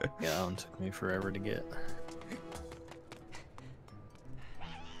 Yeah, that one took me forever to get.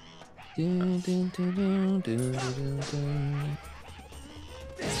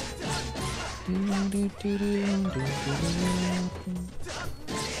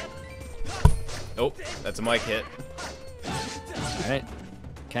 Oh, that's a mic hit. Alright,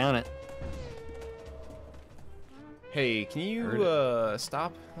 count it. Hey, can you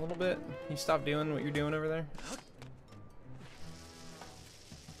stop a little bit? Can you stop doing what you're doing over there?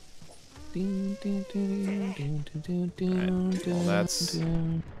 Alright, well,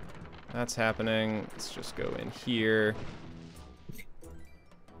 that's happening. Let's just go in here.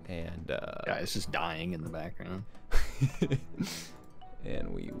 And Guys just dying in the background.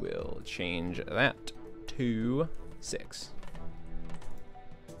 and we will change that to 6.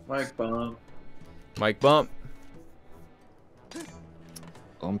 Mike Bomb. Mic bump.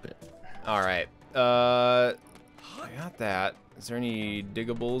 Bump it. All right. I got that. Is there any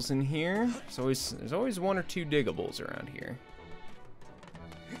diggables in here? There's always 1 or 2 diggables around here.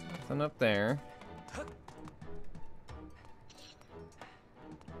 Nothing up there.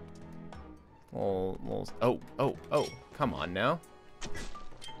 Oh, come on now.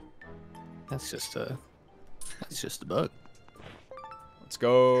 That's just a bug. Let's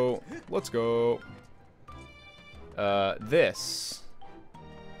go. Let's go. This.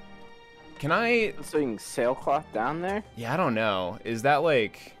 Can I? So you can sailcloth down there? Yeah, I don't know. Is that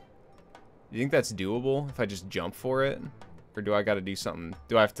like? Do you think that's doable if I just jump for it, or do I got to do something?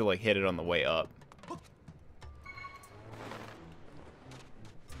 Do I have to like hit it on the way up?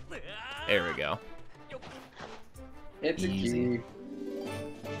 There we go. It's a Easy. key.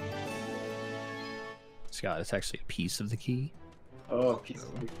 Scott, it's actually a piece of the key. Oh, piece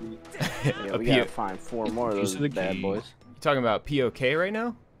of the key. Yeah, we gotta find 4 more of those bad boys. You talking about POK right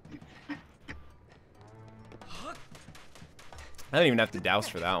now? I didn't even have to douse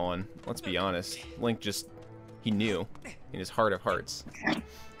for that one. Let's be honest. Link just, he knew in his heart of hearts. All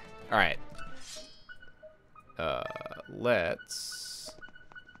right. Let's.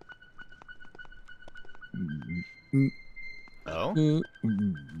 Oh.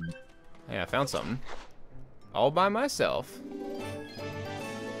 Hey, I found something. All by myself.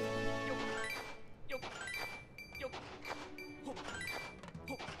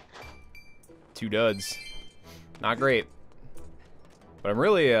 Two duds. Not great. But I'm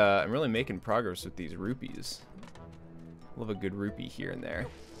really making progress with these rupees. Love a good rupee here and there.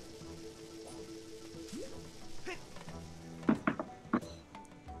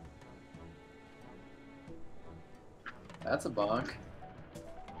 That's a bonk.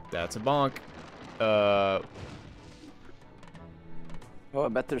 That's a bonk. Oh, I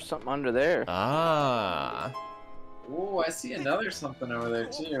bet there's something under there. Ah. Oh, I see another something over there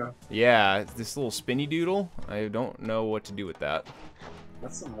too. Yeah, this little spinny doodle. I don't know what to do with that.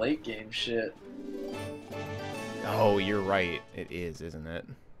 That's some late game shit. Oh, you're right. It is, isn't it?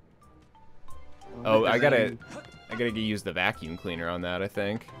 Oh, I gotta use the vacuum cleaner on that, I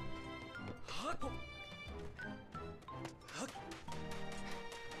think.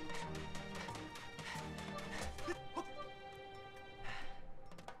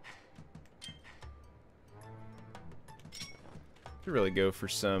 Should really go for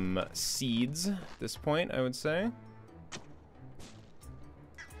some seeds at this point, I would say.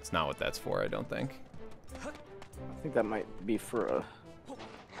 It's not what that's for, I don't think. I think that might be for a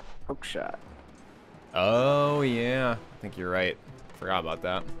hook shot. Oh, yeah. I think you're right. Forgot about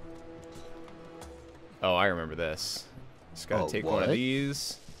that. Oh, I remember this. Just gotta take one of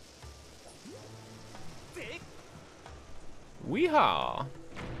these. Weehaw!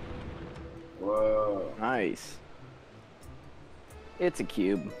 Whoa. Nice. It's a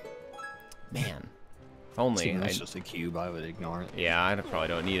cube. Man. If only. It's just a cube, I would ignore it. Yeah, I probably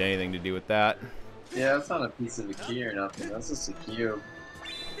don't need anything to do with that. Yeah, that's not a piece of a key or nothing. That's just a cube.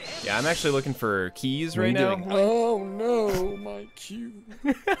 Yeah, I'm actually looking for keys right now. Oh no, my cube.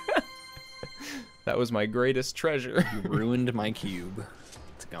 That was my greatest treasure. You ruined my cube.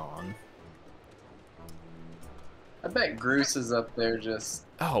 It's gone. I bet Groose is up there just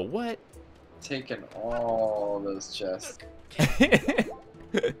Oh, what? taking all those chests.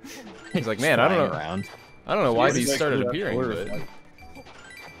 He's like, man, I don't know. Around. I don't know why He's these like, started "Yeah, appearing, order but.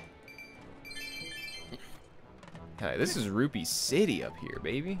 Hey, this is Rupee City up here,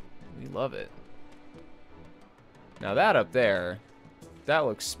 baby. We love it. Now that up there, that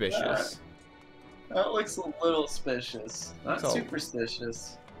looks suspicious. That looks a little suspicious. Not So-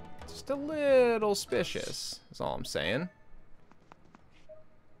 superstitious. Just a little suspicious, is all I'm saying.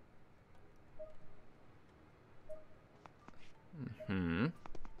 Hmm.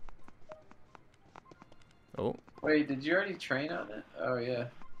 Oh, Wait, did you already train on it? Oh, yeah.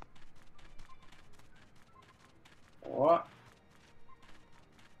 What?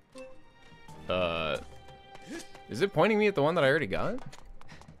 is it pointing me at the one that I already got?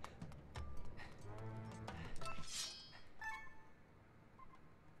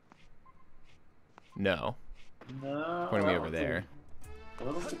 No, No. pointing me that over one's there. A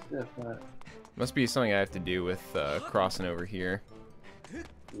little bit different. Must be something I have to do with crossing over here.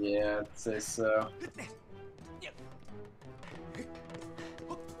 Yeah, I'd say so.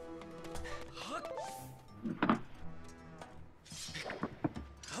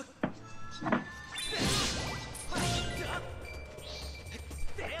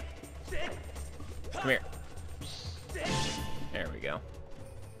 Come here. There we go.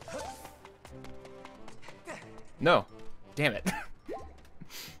 No. Damn it.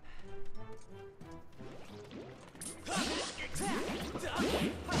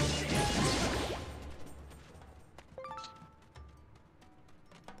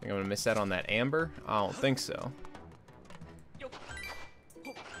 Think I'm gonna miss out on that amber? I don't think so.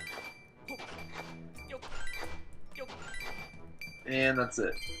 And that's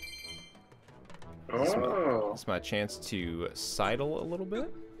it. Oh. That's my chance to sidle a little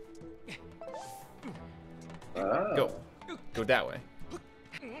bit. Oh. Go. Go that way.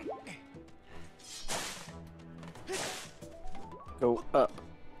 Go up.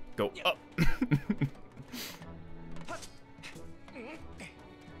 Go up.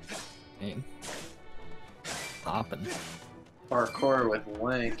 Dang. Hopping. Parkour with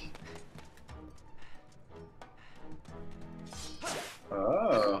Link.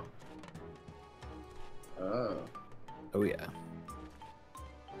 Oh. Oh. Oh yeah.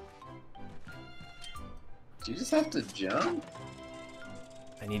 Do you just have to jump?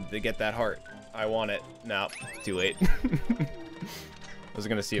 I need to get that heart. I want it. No, too late. I was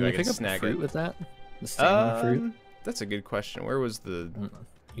gonna see if Can I you could pick up snag fruit it. with that? The stamina fruit? That's a good question. Where was the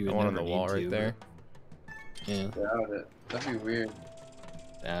You the would one on never the wall need right to, there? but- Yeah. Doubt it. That'd be weird.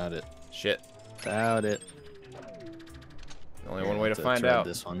 Doubt it. Shit. Doubt it. Only one way to Let's find try out.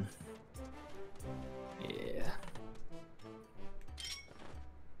 This one. Yeah.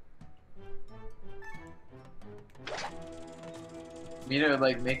 You know,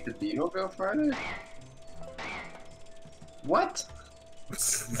 like make the beetle go farther? What?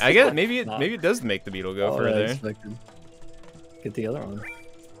 I guess maybe it Not- does make the beetle go Oh, I further. expected. Get the other one.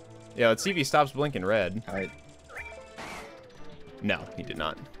 Yeah, let's see if he stops blinking red. Alright. No, he did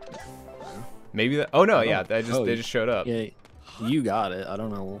not. Maybe that. Oh no, Oh. yeah, they Oh, just showed up. Yeah, you got it. I don't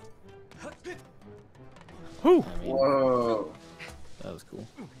know. Whew. I mean, Whoa. that was cool.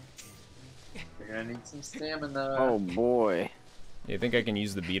 You're gonna need some stamina. Oh boy. You think I can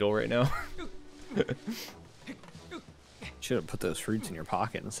use the beetle right now? Should have put those fruits in your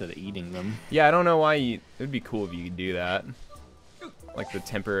pocket instead of eating them. Yeah, I don't know why you. It'd be cool if you could do that. Like the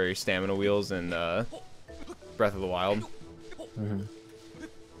temporary stamina wheels in Breath of the Wild.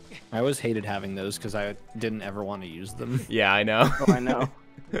 I always hated having those because I didn't ever want to use them. Yeah, I know. Oh, I know.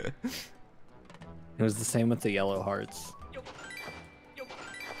 It was the same with the yellow hearts.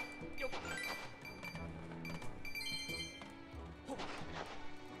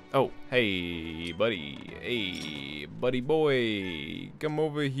 Oh, hey, buddy. Hey, buddy boy. Come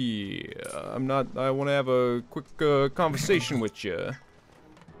over here. I want to have a quick conversation with you.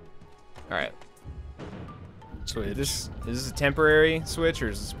 Alright. Switch. Is this a temporary switch or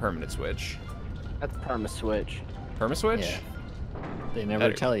is this a permanent switch? That's perma switch. Perma switch? Yeah. They never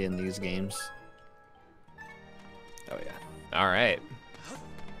Better. tell you in these games. Oh, yeah. Alright.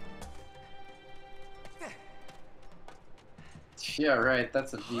 Yeah, right.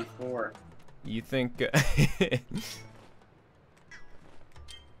 That's a V4. You think...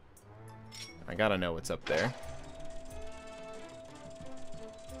 I gotta know what's up there.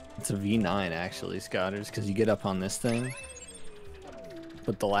 It's a V9 actually, Scotters, because you get up on this thing,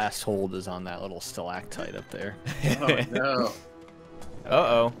 but the last hold is on that little stalactite up there. Oh no.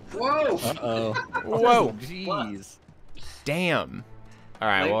 Uh-oh. Whoa! Uh-oh. Whoa! Jeez. Damn.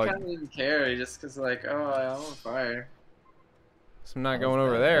 Alright, They well, kind of didn't care just because, like, oh, I'm on fire. so I'm not going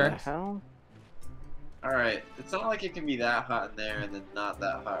over there. What the hell? Alright, it's not like it can be that hot in there and then not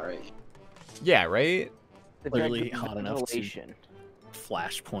that hot right here. Yeah, right? The Clearly judge- hot enough to- ventilation.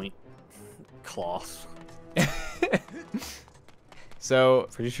 Flashpoint cloth. So,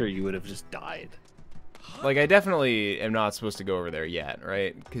 Pretty sure you would have just died. like, I definitely am not supposed to go over there yet,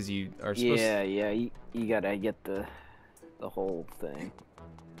 right? Because you are supposed Yeah, yeah, you gotta get the whole thing.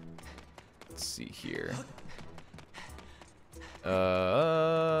 Let's see here.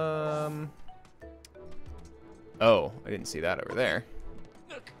 Oh, I didn't see that over there.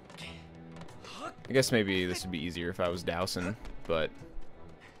 I guess maybe this would be easier if I was dousing, but...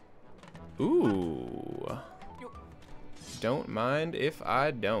 Ooh. Don't mind if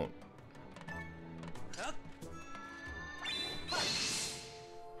I don't.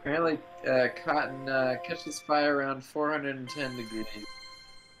 Apparently, cotton catches fire around 410 degrees,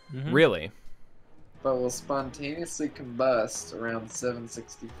 Really? but will spontaneously combust around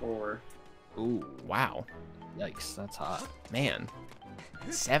 764. Ooh, wow. Yikes, that's hot. Man.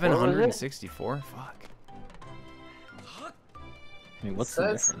 764? Fuck. I mean, what's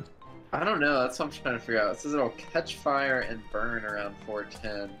the Says- difference? I don't know, that's what I'm trying to figure out. It says it'll catch fire and burn around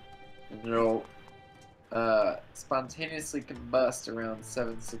 410, and it'll spontaneously combust around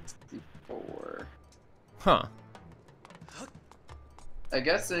 764. Huh. I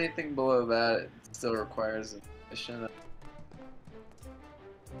guess anything below that it still requires ignition.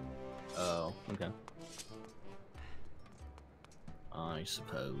 Oh, okay. I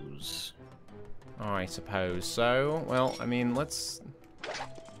suppose. I suppose so. Well, I mean, let's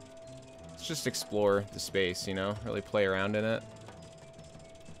just explore the space, you know? Really play around in it.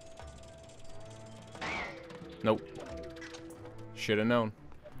 Nope. Shoulda known.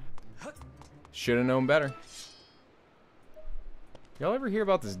 Shoulda known better. Y'all ever hear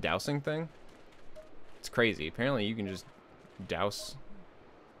about this dousing thing? It's crazy. Apparently you can just douse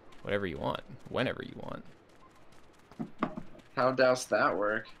whatever you want, whenever you want. How does that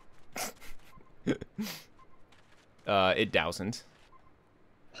work? It dousn't.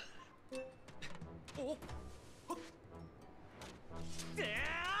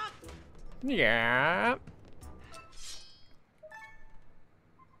 Yeah.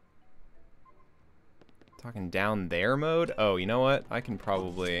 Talking down there mode? Oh, you know what? I can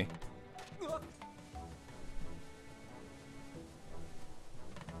probably...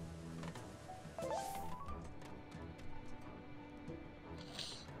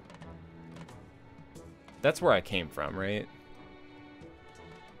 That's where I came from, right?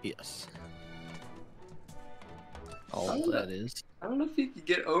 Yes. Oh, All that is. I don't know if you could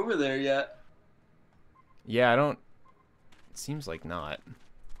get over there yet. Yeah, I don't... It seems like not.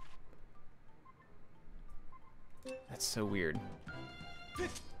 That's so weird. Let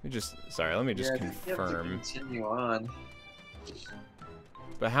me just... Sorry, let me just Yeah, I think you have to confirm. continue on.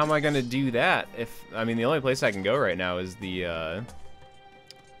 But how am I gonna do that if... I mean, the only place I can go right now is the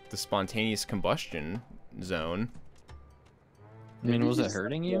spontaneous combustion zone. I mean, Maybe was it just-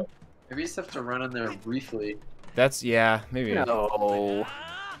 hurting you? Maybe you just have to run in there briefly. That's... Yeah, maybe. No.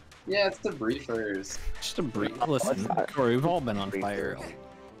 Yeah, it's the briefers. Just a brief. Listen, Corey, we've all been on fire.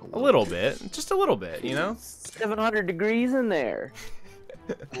 A little bit. Just a little bit, you know? 700 degrees in there.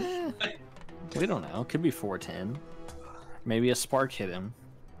 We don't know. Could be 410. Maybe a spark hit him.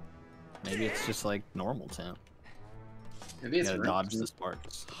 Maybe it's just like normal temp. Maybe You it's gotta room dodge the temp.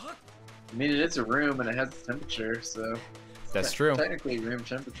 sparks. I mean, it is a room and it has temperature, so That's true. technically room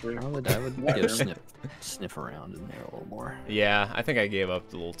temperature. I would Yeah, go room. sniff around in there a little more. Yeah, I think I gave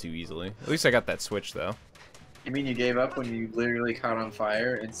up a little too easily. At least I got that switch, though. You mean you gave up when you literally caught on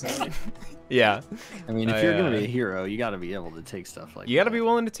fire instantly? Yeah. I mean, if you're gonna be a hero, you gotta be able to take stuff like You gotta that. be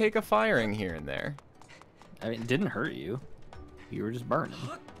willing to take a firing here and there. I mean, it didn't hurt you. You were just burning.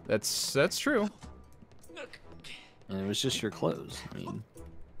 That's true. And it was just your clothes. I mean,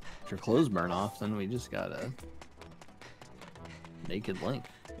 if your clothes burn off, then we just got a naked Link.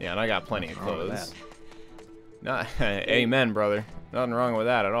 Yeah, and I got plenty of Nothing wrong with clothes. Not, amen, brother. Nothing wrong with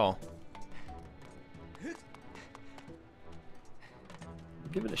that at all.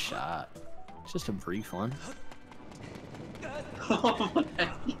 Give it a shot. It's just a brief one. Oh my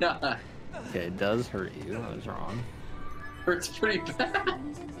god. Okay, it does hurt you. I was wrong. Hurts pretty bad.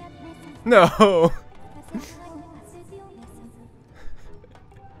 No.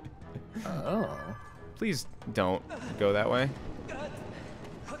 Oh. Please don't go that way.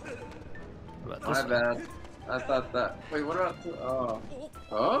 What about My this one? bad. I thought that. Wait, what about the? Oh.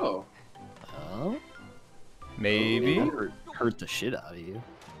 Oh. Oh. Maybe. That hurt the shit out of you.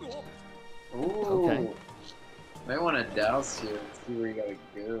 Ooh. Okay. Might want to douse you and see where you gotta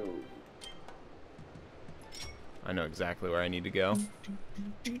go. I know exactly where I need to go.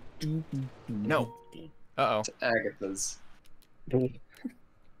 No. Uh-oh. To Agatha's.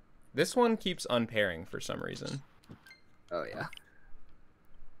 This one keeps unpairing for some reason. Oh yeah.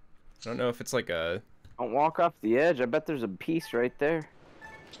 I don't know if it's like a... Don't walk off the edge. I bet there's a piece right there.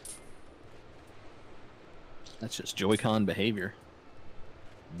 That's just Joy-Con behavior.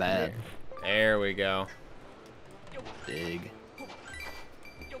 Bad. There we go. Big.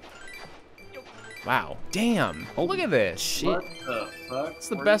 Wow. Damn. Oh, look at this. Shit. What the fuck? It's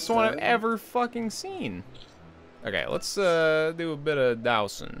the best one I've ever fucking seen. Okay, let's do a bit of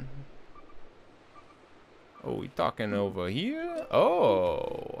dousing. Oh, we talking over here?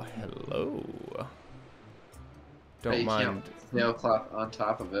 Oh, hello. Don't mind. Sailcloth on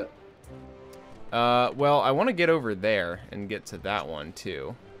top of it. Well, I want to get over there and get to that one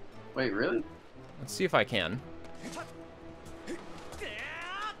too. Wait, really? Let's see if I can.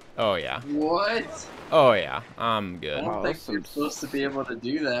 Oh yeah. What? Oh yeah. I'm I good. don't Wow, think that's you're supposed to be able to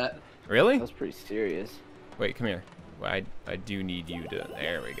do that. Really? That's pretty serious. Wait, come here. I do need you to.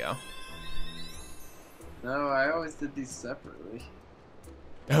 There we go. No, I always did these separately.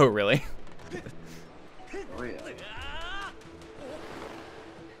 Oh really? Oh yeah.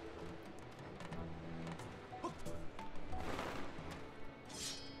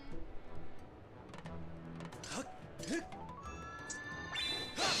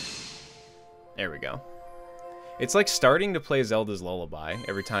 There we go. It's like starting to play Zelda's Lullaby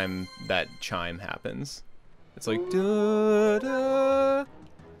every time that chime happens. It's like da da.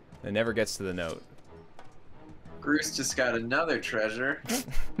 It never gets to the note. Bruce just got another treasure.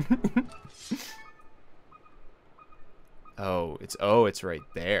 Oh, it's right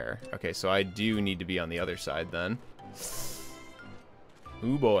there. Okay, so I do need to be on the other side then.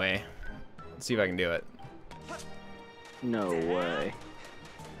 Ooh boy. Let's see if I can do it. No way.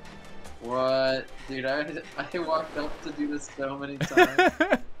 What? Dude, I walked up to do this so many times.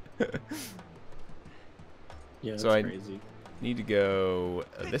 Yeah, that's So I- crazy. Need to go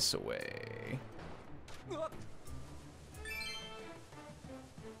this way.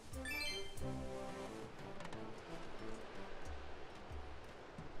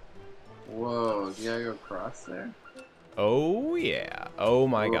 Whoa, you gotta go across there? Oh yeah. Oh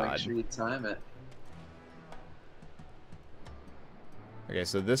my Make god. sure you time it. Okay,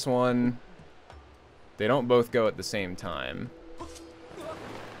 so this one, they don't both go at the same time.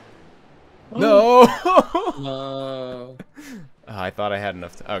 No! No. I thought I had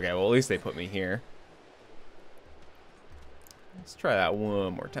enough. Okay, well at least they put me here. Let's try that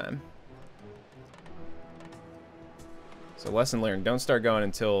one more time. So lesson learned: don't start going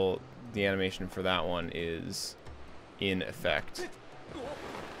until the animation for that one is in effect.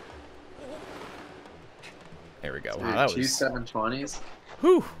 There we go. Dude, Wow, that two was. 720s.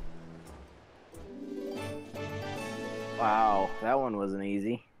 Whew. Wow, that one wasn't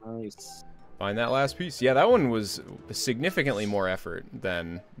easy. Nice. Find that last piece. Yeah, that one was significantly more effort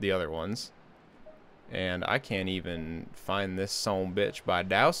than the other ones. And I can't even find this son bitch by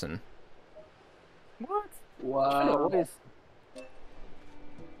dousing. What? Wow.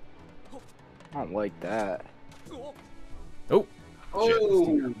 I don't like that. Oh, Oh,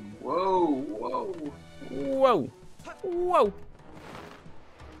 whoa, whoa. whoa, whoa.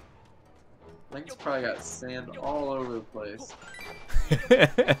 Link's probably got sand all over the place.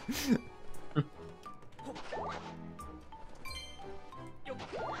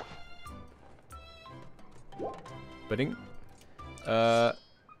 Bidding. Oh.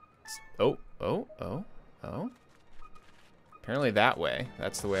 Apparently that way.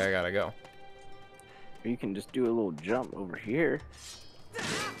 That's the way I gotta go. Or you can just do a little jump over here.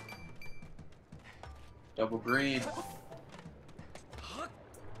 Double green.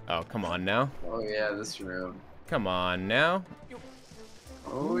 Oh, come on now. Oh yeah, this room. Come on now.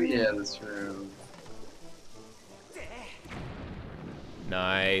 Oh yeah, this room.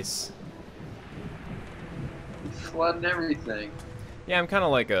 Nice. Flooding everything. Yeah, I'm kind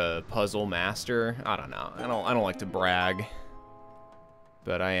of like a puzzle master. I don't know. I don't like to brag,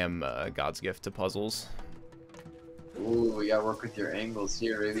 but I am God's gift to puzzles. Ooh, we gotta work with your angles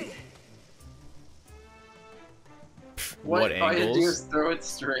here, baby. What All you do angles? is throw it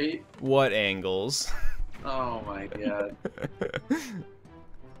straight. What angles? Oh my god.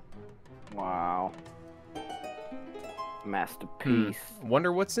 Wow. Masterpiece.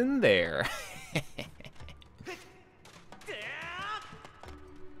 Wonder what's in there.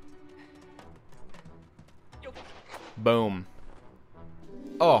 Boom.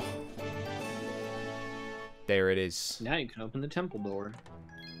 Oh. There it is. Now you can open the temple door.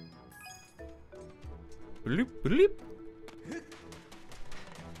 Bloop, bloop.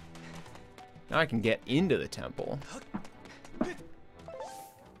 Now I can get into the temple.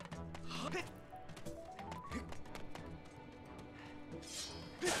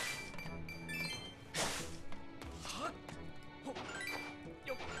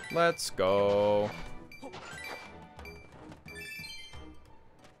 Let's go. I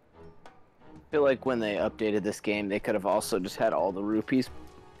feel like when they updated this game, they could have also just had all the rupees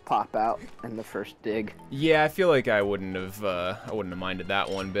pop out in the first dig. Yeah, I feel like I wouldn't have minded that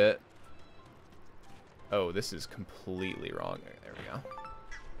one bit. Oh, this is completely wrong. There we go.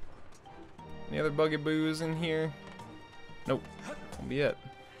 Any other bugaboos in here? Nope. Won't be it.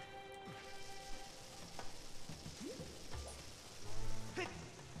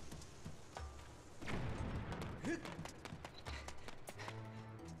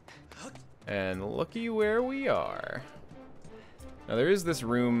 And looky where we are. Now there is this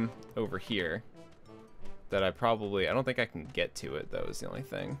room over here that I don't think I can get to it though, is the only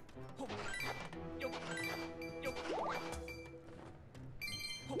thing.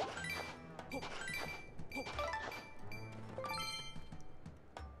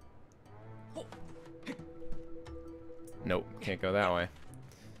 Nope, can't go that way.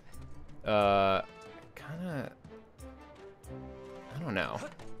 Kinda, I don't know.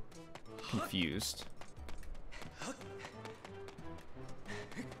 Confused.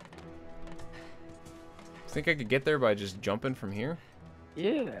 Think I could get there by just jumping from here?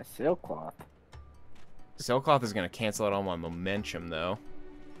 Yeah, sailcloth. Sailcloth is gonna cancel out all my momentum though.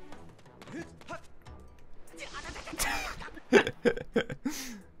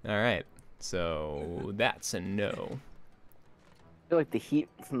 Alright, so that's a no. I feel like the heat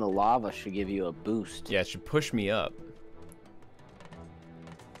from the lava should give you a boost. Yeah, it should push me up.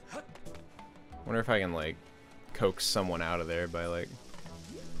 Wonder if I can like coax someone out of there by like...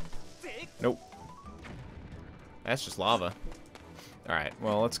 Nope. That's just lava. Alright,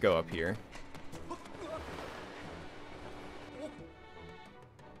 well let's go up here.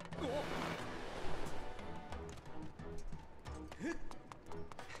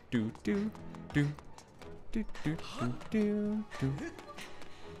 Do do do do do do do do.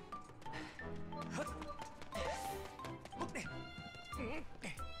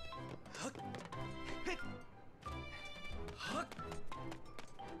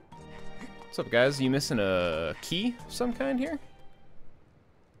 What's up, guys? You missing a key of some kind here?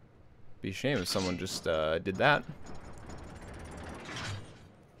 Be a shame if someone just did that.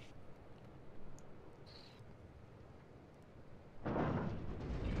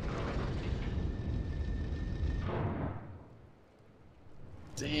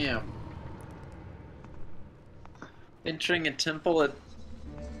 Damn. Entering a temple at...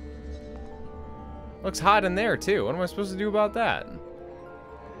 Looks hot in there too. What am I supposed to do about that?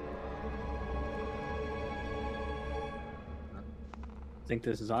 Think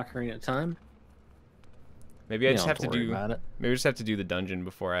this is Ocarina of Time? Maybe I You just don't have to worry do. about it. Maybe I just have to do the dungeon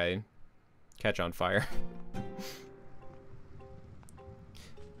before I catch on fire.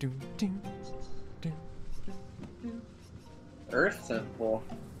 Do, do, do. Earth Temple.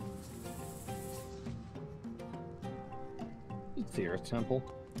 It's the Earth Temple.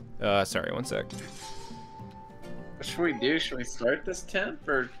 Sorry, one sec. What should we do? Should we start this temp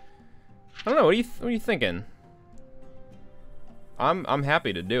or? I don't know. What are you thinking? I'm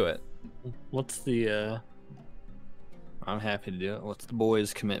happy to do it. What's the I'm happy to do it. What's the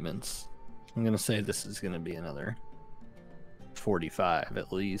boys' commitments? I'm gonna say this is gonna be another 45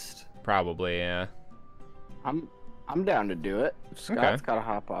 at least. Probably, yeah. I'm down to do it. If Scott's gotta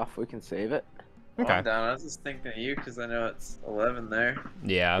hop off, we can save it. Okay. I'm down. I was just thinking of you because I know it's 11 there.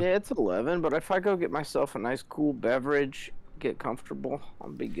 Yeah. Yeah, it's 11, but if I go get myself a nice cool beverage, get comfortable, I'll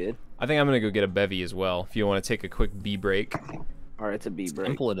be good. I think I'm gonna go get a bevy as well. If you want to take a quick bee break. Alright, it's a bee break.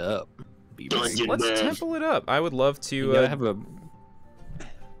 Temple it up. Let's temple it up. I would love to. You gotta have a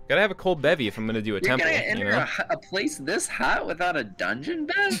gotta have a cold bevy if I'm gonna do a You're temple. gonna enter You know? a place this hot without a dungeon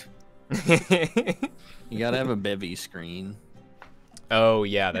bed? you gotta have a bevy screen. Oh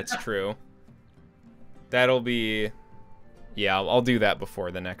yeah, that's true. That'll be. Yeah, I'll do that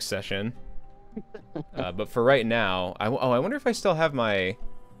before the next session. But for right now, I wonder if I still have my.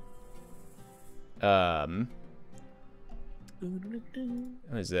 What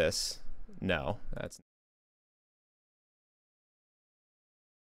is this? No, that's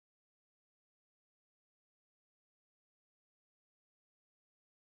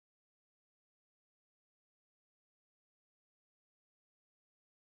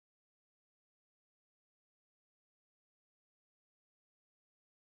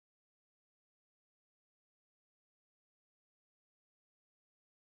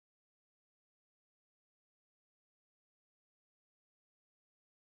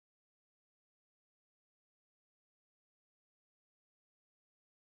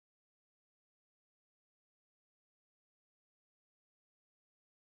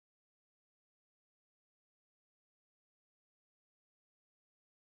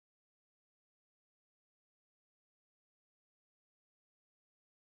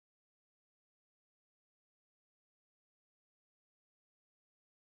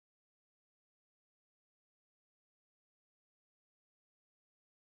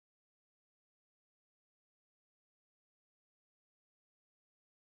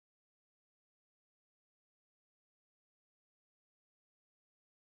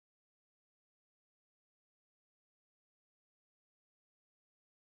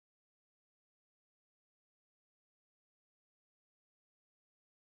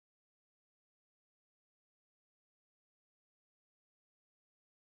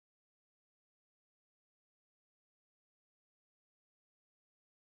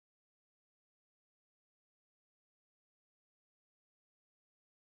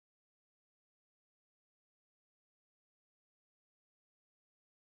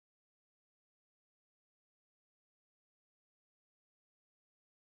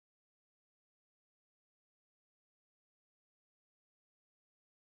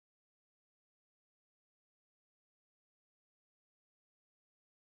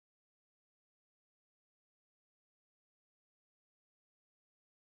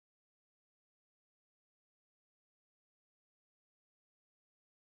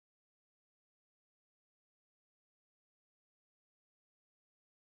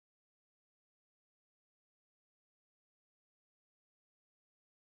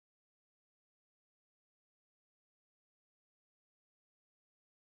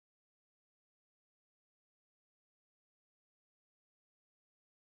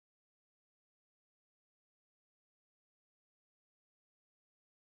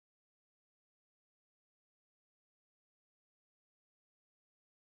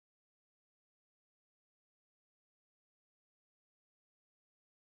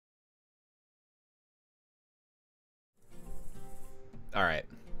Alright,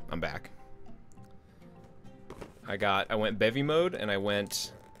 I'm back. I went bevy mode, and I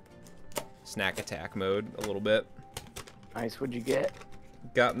went snack attack mode a little bit. Nice, what'd you get?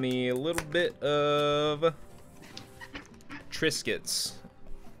 Got me a little bit of Triscuits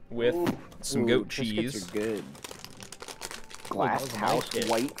with some goat cheese. Triscuits are good. Glass house,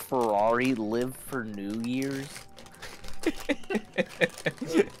 white Ferrari, live for New Year's.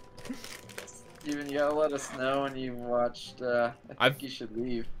 Steven, you gotta let us know when you've watched, I think you should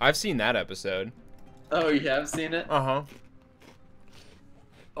leave. I've seen that episode. Oh, you have seen it? Uh-huh.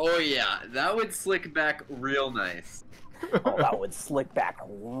 Oh yeah, that would slick back real nice. Oh, that would slick back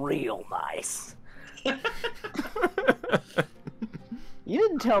real nice. You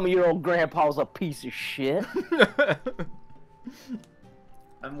didn't tell me your old grandpa's a piece of shit.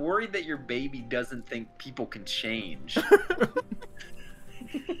 I'm worried that your baby doesn't think people can change.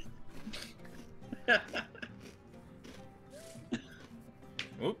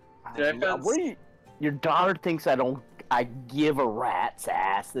 Your daughter thinks I give a rat's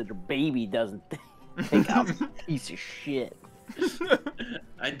ass that her baby doesn't think I'm a piece of shit.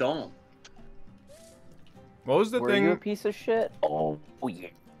 I don't. What was the Were thing? you a piece of shit? Oh yeah.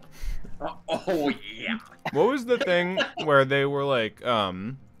 Oh yeah. What was the thing where they were like,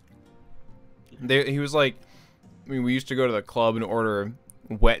 he was like, I mean, we used to go to the club and order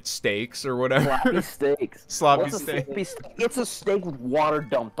wet steaks or whatever. Sloppy steaks. Sloppy What's a steak. sloppy steak? It's a steak with water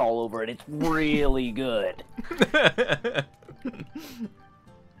dumped all over it. It's really good.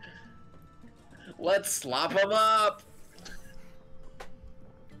 Let's slop them up.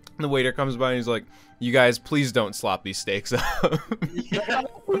 The waiter comes by and he's like, "You guys, please don't slop these steaks up." Yeah.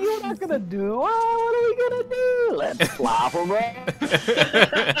 What are you not gonna do? Oh, what are we gonna do? Let's slop them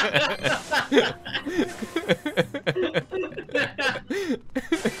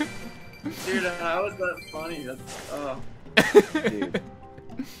Dude, how is that funny? That's, oh. Dude.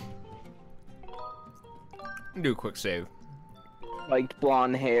 Do a quick save. Liked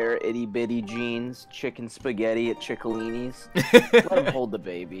blonde hair, itty bitty jeans, chicken spaghetti at Ciccolini's. Let him hold the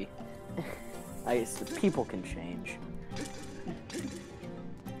baby. People can change.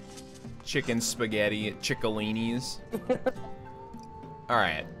 Chicken spaghetti at Ciccolini's.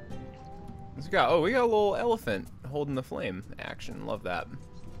 Alright. We got a little elephant holding the flame action. Love that.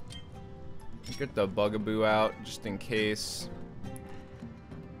 Let's get the bugaboo out just in case.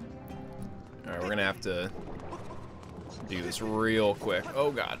 Alright, we're gonna have to do this real quick.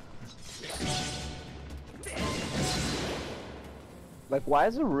 Oh god. Like, why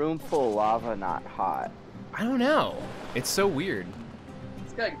is a room full of lava not hot? I don't know. It's so weird.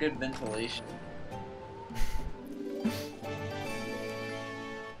 It's got good ventilation.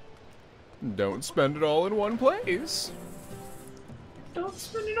 Don't spend it all in one place. Don't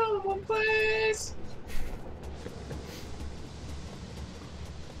spend it all in one place.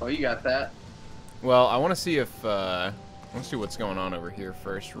 Oh, you got that. Well, I want to see if let's see what's going on over here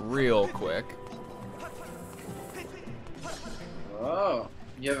first, real quick. Oh,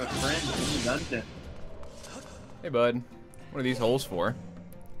 you have a friend in London. Hey, bud. What are these holes for?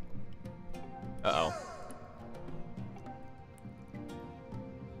 Uh-oh.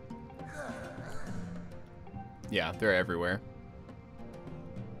 Yeah, they're everywhere.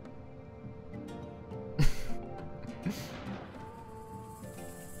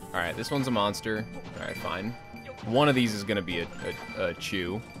 Alright, this one's a monster. Alright, fine. One of these is gonna be a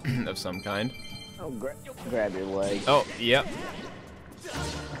chew of some kind. Oh, grab your leg. Oh, yep.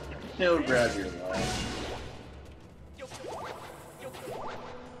 He'll grab your leg.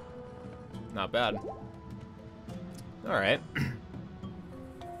 Not bad. Alright.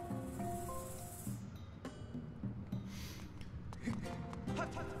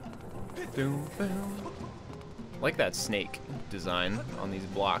 Like that snake design on these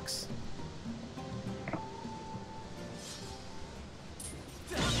blocks.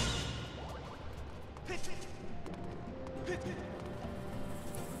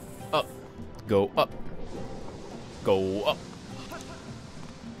 Up. Go up. Go up.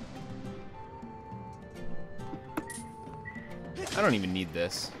 I don't even need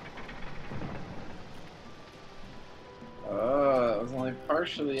this. Oh, that was only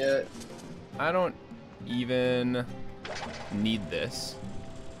partially it. I don't even need this.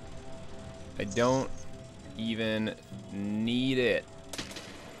 I don't even need it.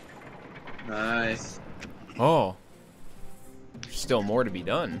 Nice. Oh. There's still more to be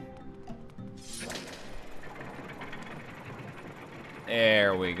done.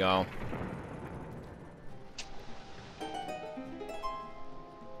 There we go.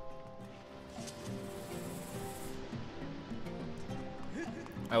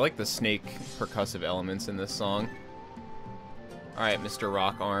 I like the snake percussive elements in this song. Alright, Mr.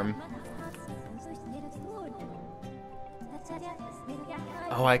 Rock Arm.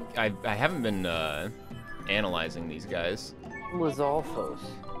 Oh, I haven't been analyzing these guys. Lizalfos.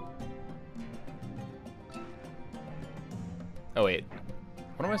 Oh wait,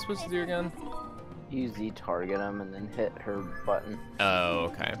 what am I supposed to do again? You Z target him and then hit her button.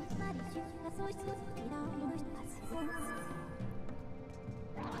 Oh, okay.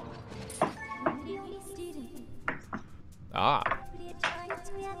 Ah.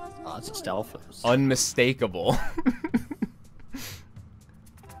 Oh, it's just Alphas. Unmistakable.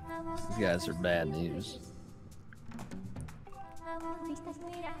 These guys are bad news.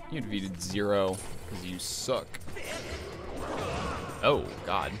 You defeated Zero because you suck. Oh,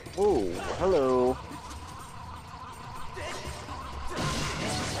 God. Oh, hello.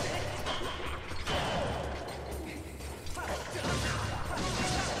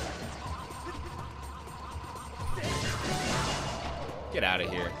 Get out of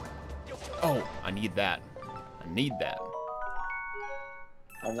here. Oh, I need that. I need that.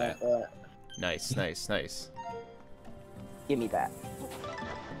 I want that. Nice, nice, nice. Give me that.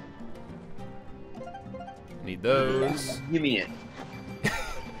 Need those. Give me it.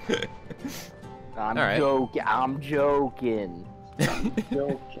 I'm All right. joking. I'm joking.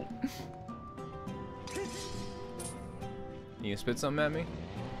 Joking. You gonna spit something at me?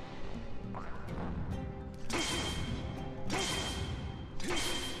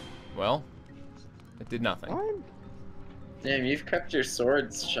 Well, it did nothing. What? Damn, you've kept your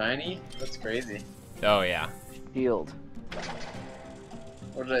swords shiny? That's crazy. Oh, yeah. Shield.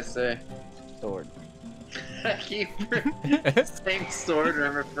 What did I say? Sword. I keep saying sword and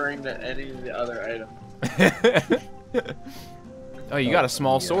I'm referring to any of the other items. Oh, you got a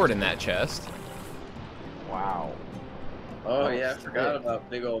small sword in that chest. Wow. Oh yeah, I forgot about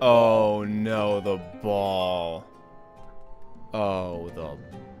big old Oh, no, the ball. Oh, the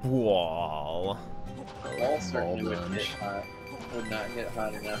ball. ball certainly Ball would get dunge. hot. Would not get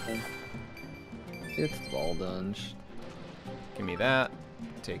hot or nothing. It's ball dunge. Give me that.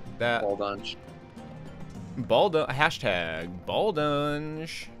 Take that. Ball dunge. Hashtag ball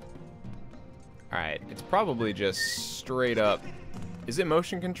dunge. Alright, it's probably just straight up. Is it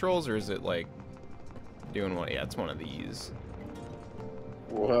motion controls or is it like doing what? Yeah, it's one of these.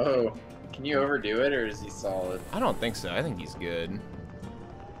 Whoa. Can you overdo it or is he solid? I don't think so. I think he's good.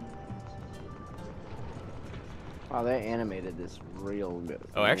 Wow, they animated this real good.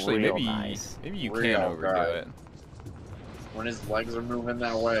 Oh, actually, real maybe nice. maybe you Real can overdo guy. it. When his legs are moving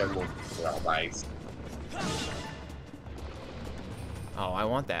that way, it looks real nice. Oh, I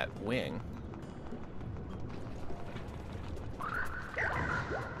want that wing.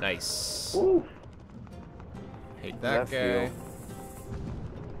 Nice. Ooh. Hate that That guy. feel?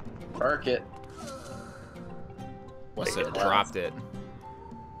 Park it. Must Make have it dropped it.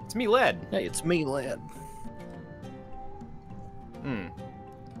 It's me, Lead. Hey, it's me, lad. Hmm.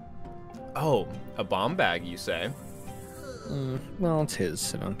 Oh, a bomb bag, you say? Well, it's his,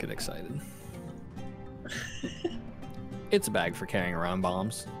 so don't get excited. It's a bag for carrying around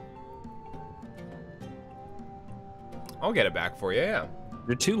bombs. I'll get it back for you, yeah.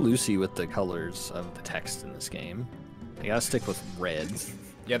 They're too loosey with the colors of the text in this game. They gotta stick with red,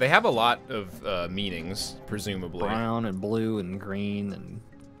 Yeah, they have a lot of meanings, presumably. brown, and blue, and green, and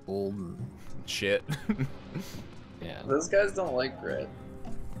gold. And, Shit. yeah. Those guys don't like red.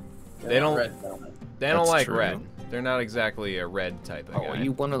 They don't- Red helmet. They don't That's like true. red. They're not exactly a red type of Oh, guy. are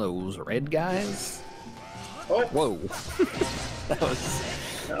you one of those red guys? Oh, Whoa.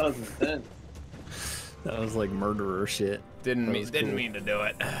 that was intense. That was like murderer shit. Didn't That mean was didn't cool. mean to do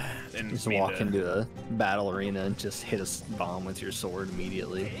it. Didn't Just mean walk to. into a battle arena and just hit a bomb with your sword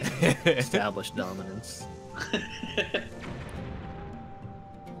immediately. Establish dominance.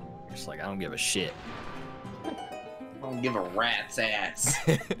 Just like, I don't give a shit. I don't give a rat's ass.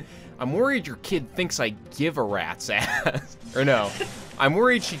 I'm worried your kid thinks I give a rat's ass. Or no, I'm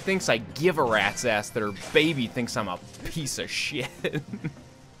worried she thinks I give a rat's ass that her baby thinks I'm a piece of shit.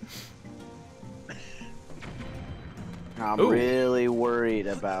 I'm Ooh. really worried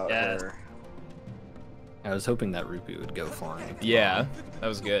about Yes. her. I was hoping that rupee would go flying. Yeah, that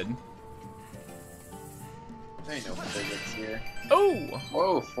was good. There ain't no physics here. Oh,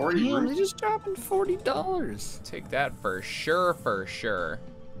 Whoa, 40 Damn, they rupees. just dropping $40. take that for sure, for sure.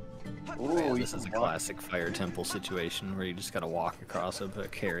 Ooh, Man, you this is a can walk- classic fire temple situation where you just gotta walk across a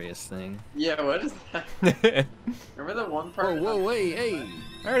precarious thing. Yeah, what is that? I Remember the one part? wait, hey,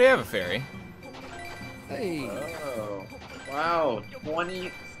 already have a fairy. hey. Oh, wow,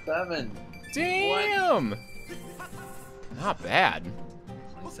 27. Damn! Not bad.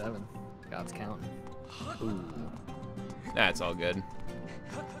 27. God's counting. Ooh. That's all good.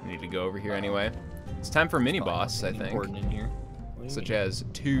 We need to go over here anyway. It's time for mini boss, I think. Important in here. Such as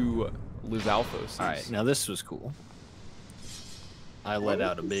 2 Luzalfos. All right, now this was cool. I let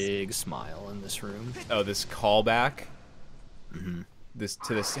out a big smile in this room. Oh, this callback. Mm-hmm. This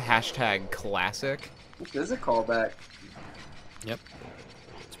hashtag classic. This is a callback. Yep.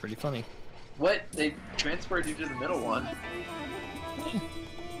 It's pretty funny. What? They transferred you to the middle one.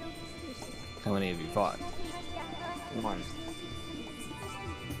 How many have you fought? 1.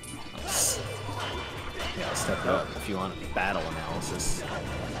 Nice. Yeah, I'll step it up if you want a battle analysis.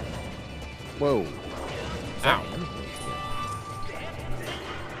 Whoa. Ow.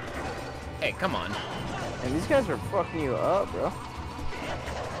 Hey, come on. And these guys are fucking you up, bro.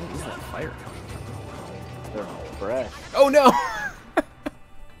 Where's that fire coming from? They're fresh. Oh no!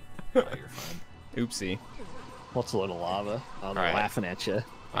 Oh, you're fine. Oopsie. What's a little lava? I'm Alright. laughing at you.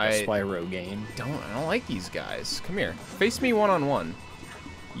 Like a Spyro game. I don't like these guys. Come here. Face me one-on-one.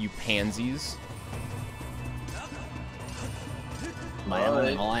 You pansies.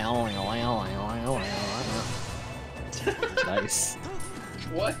 Nice.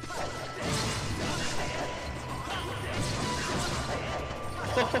 What?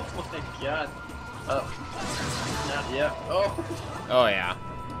 Oh my god. Not yet. Oh. Oh yeah.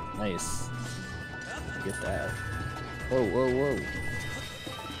 Nice. Get that. Whoa, whoa, whoa.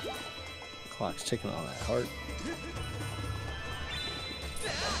 Clock's ticking on that heart.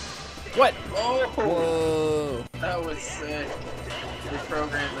 What? Oh. Whoa. That was sick. They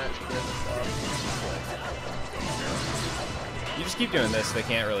programmed that shit. You just keep doing this. They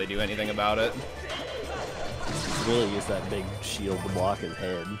can't really do anything about it. Really use that big shield to block his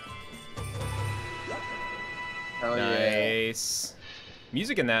head. Hell yeah. Nice.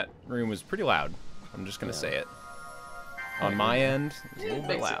 Music in that room was pretty loud. I'm just gonna say it. On my end, it was a little bit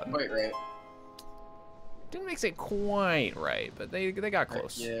Makes it loud. quite right. Didn't make it quite right, but they got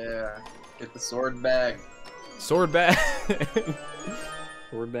close. Yeah. Get the sword back. Sword bag.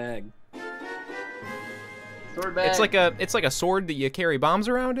 Sword bag. Sword back. It's like a sword that you carry bombs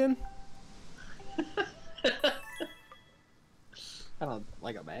around in. I don't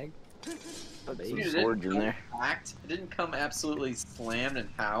like a bag. Put Dude, some it swords didn't in there. come packed. It didn't come absolutely slammed and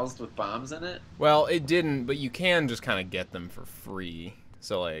housed with bombs in it. Well, it didn't, but you can just kind of get them for free.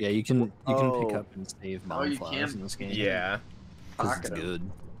 So like, Yeah, you can pick Oh. up and save bomb you flowers can? in this game. yeah. 'Cause it's Pocket 'em. good.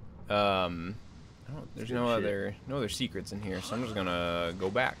 There's Good no shit. other secrets in here, so I'm just gonna go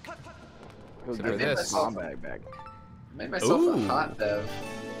back. Go Consider get this. this bomb bag back. I made myself Ooh. a hot dev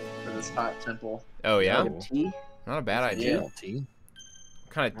for this hot temple. Oh yeah, Get a tea? not a bad idea. Yeah. Tea.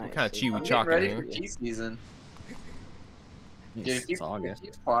 What kind of Nice. tea we I'm getting chalking ready here? for tea season. Dude, It's, if you, August. if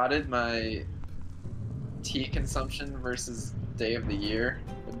you plotted my tea consumption versus day of the year,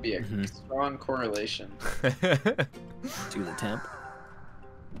 it would be a Mhm. strong correlation. To the temp.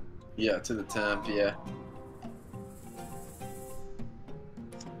 Yeah, to the temp, yeah.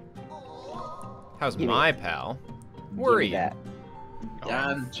 How's Give me my pal? Give me Worried. that.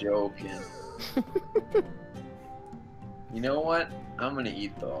 I'm joking. You know what? I'm gonna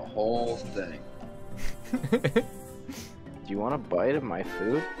eat the whole thing. Do you want a bite of my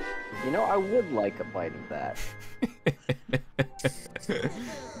food? You know, I would like a bite of that.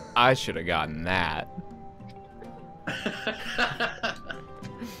 I should have gotten that.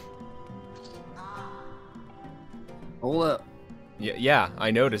 Hold up. Yeah,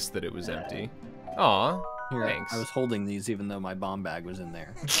 I noticed that it was empty. Aw, Here, thanks. I was holding these even though my bomb bag was in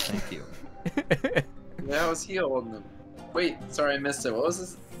there. Thank you. Yeah, was he holding them? Wait, sorry, I missed it. What was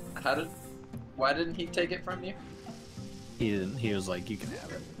this? Why didn't he take it from you? He didn't. He was like, "You can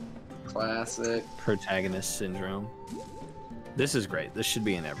have it." Classic. Protagonist syndrome. This is great. This should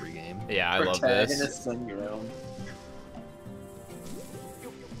be in every game. Yeah, I love this. Protagonist syndrome.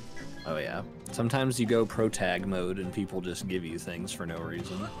 Oh yeah. Sometimes you go protag mode and people just give you things for no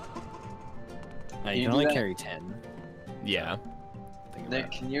reason. Now, you You can do only that? carry 10. Yeah. Think about Nick,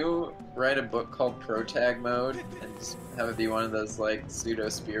 it. can you write a book called Protag Mode and just have it be one of those like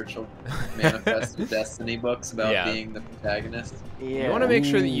pseudo-spiritual manifest of destiny books about Yeah. being the protagonist? Yeah. You want to make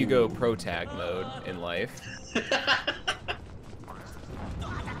sure that you go protag mode in life. I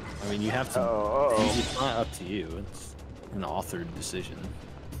mean, you have to. Oh, It's not up to you. It's an authored decision.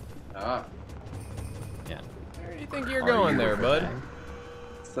 Ah, Where do you think you're Are going you a there, bud? protag?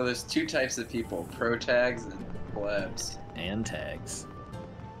 so there's two types of people: protags and plebs. And tags.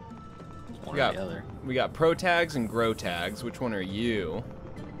 One We or got, the other. we got pro tags and grow tags. Which one are you?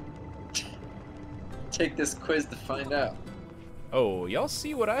 Take this quiz to find out. Oh, y'all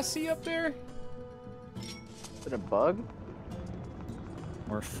see what I see up there? is it a bug?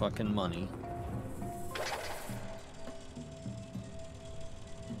 More fucking money.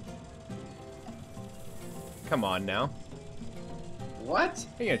 Come on now. What?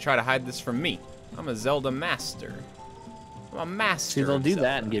 You're gonna try to hide this from me. I'm a Zelda master. I'm a master. See, they'll of do Zelda.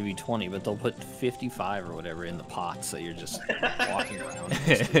 that and give you 20, but they'll put 55 or whatever in the pot, so you're just walking around.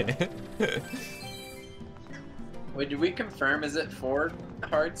 Wait, did we confirm? Is it 4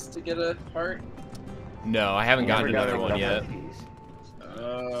 hearts to get a heart? No, I haven't gotten Never got another one yet. piece.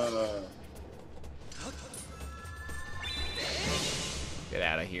 Get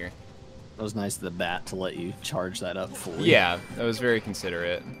out of here. It was nice of the bat to let you charge that up fully. Yeah, that was very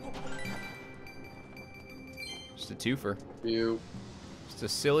considerate. Just a twofer. You. Just a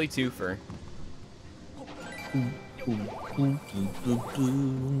silly twofer.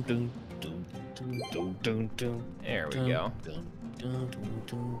 There we go.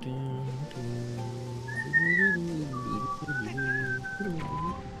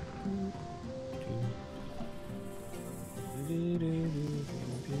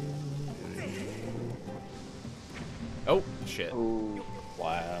 Oh, shit. Ooh.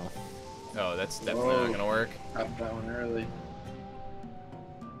 Wow. Oh, that's definitely not gonna work. Got that one early.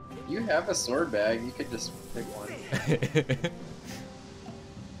 You have a sword bag. You could just pick one.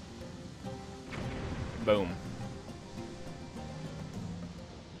 Boom.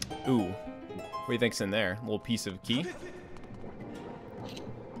 Ooh. What do you think's in there? A little piece of key?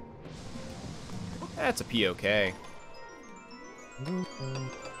 That's a POK.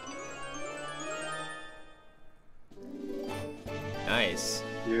 Nice.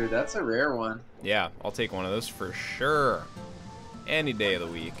 Dude, that's a rare one. Yeah, I'll take one of those for sure. Any day of the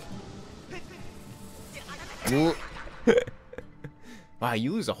week. Wow,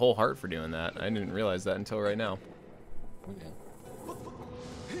 you lose a whole heart for doing that. I didn't realize that until right now.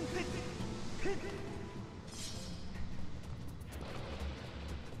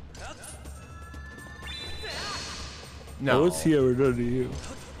 No. What's he ever done to you?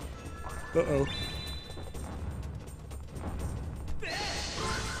 Uh-oh.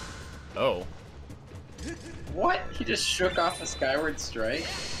 Oh. What? He just shook off a Skyward Strike?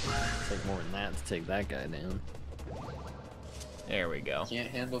 Take more than that to take that guy down. There we go. Can't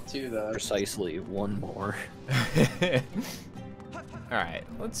handle 2 though. Precisely one more. Alright,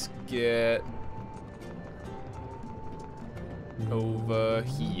 let's get over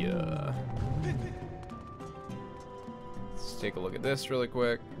here. Let's take a look at this really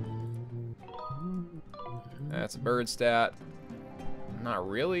quick. That's a bird stat. Not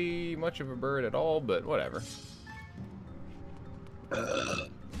really much of a bird at all, but whatever.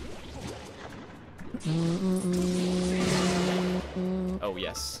 Oh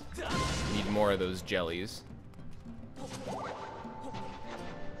yes. Need more of those jellies.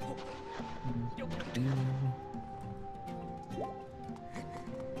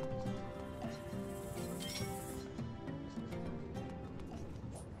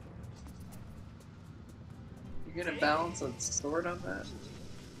 You gonna balance a sword on that?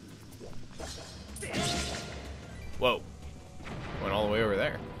 Whoa. Went all the way over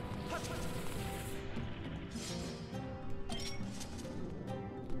there.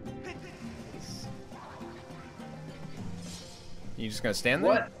 You just gonna stand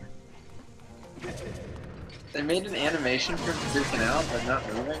there? What? They made an animation for freaking out, but not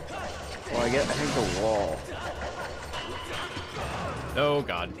moving. Well, I think the wall. Oh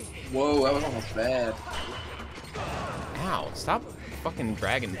god. Whoa, that was almost bad. Ow, stop fucking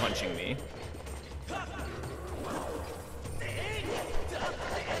dragon punching me.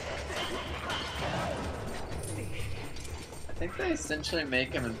 I think they essentially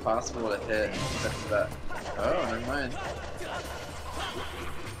make him impossible to hit. Except for that. Oh, never mind.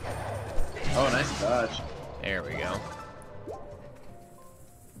 Oh, nice dodge. There we go.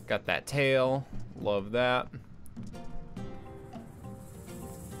 Got that tail. Love that.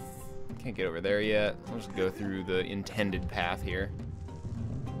 Can't get over there yet. I'll just go through the intended path here.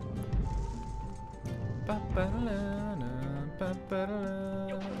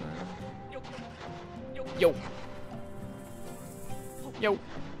 Yo. Yo.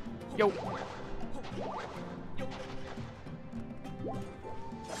 Yo.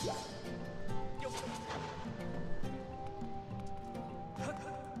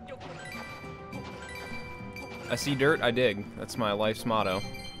 I see dirt, I dig. That's my life's motto.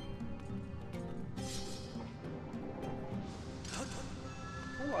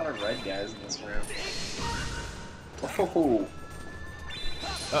 A lot of red guys in this room. Oh.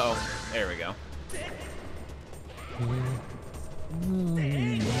 Uh-oh. There we go.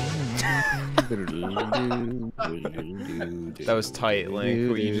 That was tight, Link,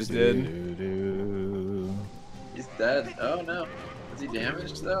 what you just did. He's dead. Oh no. Is he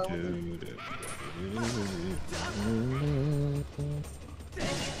damaged though?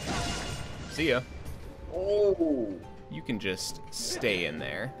 See ya. Oh. Oh. You can just stay in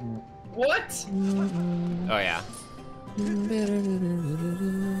there. What? Oh yeah.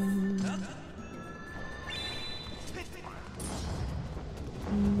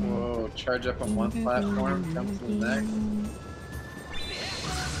 Whoa, charge up on one platform, come to the next.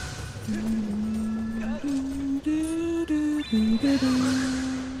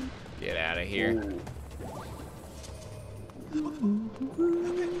 Get out of here.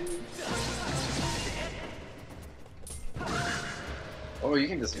 Oh, you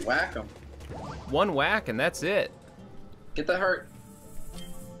can just whack them. One whack and that's it. Get that heart.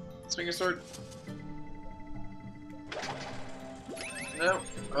 Swing your sword. No.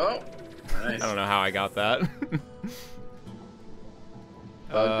 Oh. Nice. I don't know how I got that.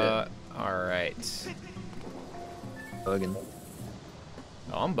 Alright. Bugging.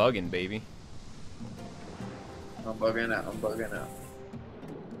 Oh, I'm bugging, baby. I'm bugging out. I'm bugging out.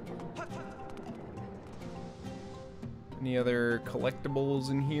 Any other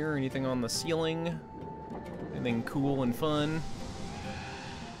collectibles in here? Anything on the ceiling? Anything cool and fun?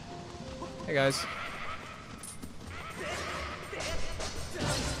 Hey guys.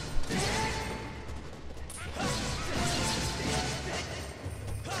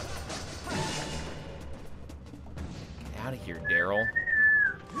 Get out of here, Daryl.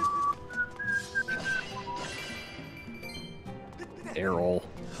 Daryl.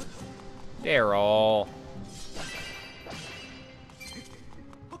 Daryl.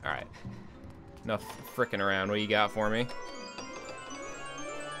 Alright. Enough frickin' around. What you got for me?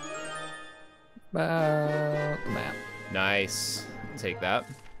 Map. Nice. I'll take that.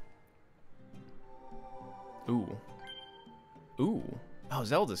 Ooh. Ooh. Oh,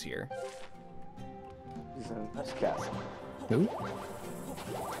 Zelda's here. He's in this castle. Who?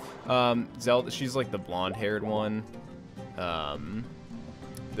 Zelda, she's like the blonde-haired one.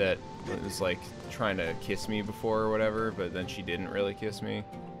 That was like trying to kiss me before or whatever, but then she didn't really kiss me.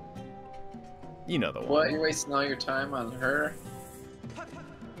 You know the one. What? You're wasting all your time on her?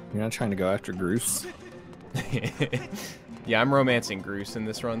 You're not trying to go after Groose? Yeah, I'm romancing Groose in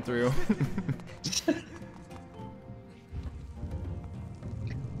this run through.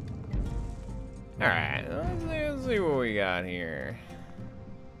 Alright, let's see what we got here.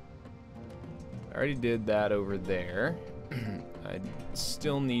 I already did that over there. I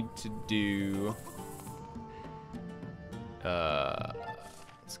still need to do...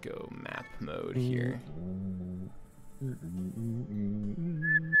 let's go map mode here.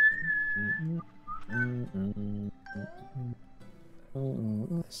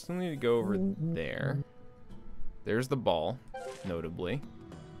 I still need to go over there. There's the ball, notably.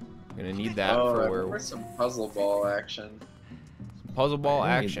 I'm gonna need that for where we're some puzzle ball action. puzzle ball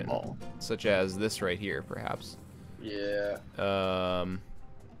I need action, ball. such as this right here, perhaps. Yeah,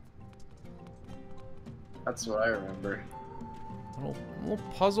 that's what I remember. Little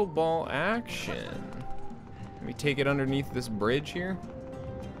puzzle ball action. Let me take it underneath this bridge here,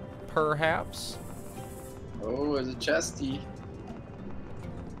 perhaps. Oh, there's a chesty.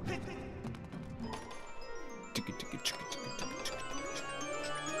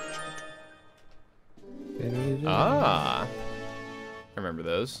 Ah, I remember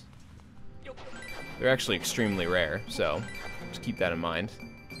those. They're actually extremely rare, so just keep that in mind.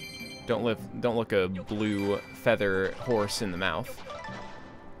 Don't look a blue feather horse in the mouth.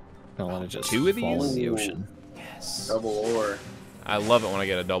 Don't want to just Two of fall in these? the ocean. Yes. Double ore. I love it when I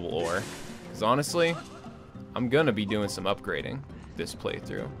get a double ore. Because honestly, I'm gonna be doing some upgrading this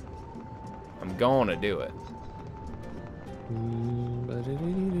playthrough. I'm gonna do it.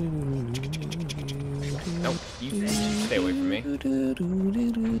 Nope, you stay away from me.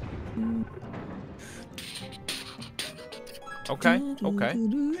 Okay, okay.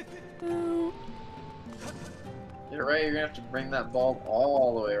 You're right, you're gonna have to bring that ball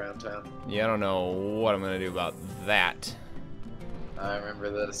all the way around town. Yeah, I don't know what I'm gonna do about that. I remember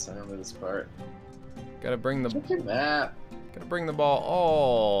this. I remember this part. Gotta bring the Check your map. ball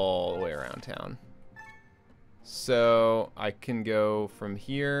all the way around town. So I can go from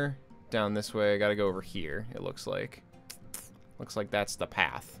here down this way. I gotta go over here, it looks like. Looks like that's the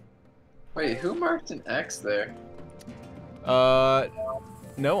path. Wait, who marked an X there?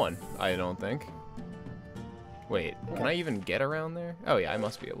 No one, I don't think. Wait, can I even get around there? Oh yeah, I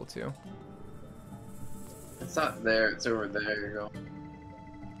must be able to. It's not there. It's over there. You go.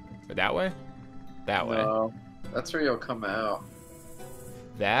 That way? That way. No, that's where you'll come out.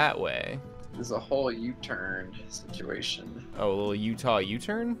 That way. There's a whole U-turn situation. Oh, a little Utah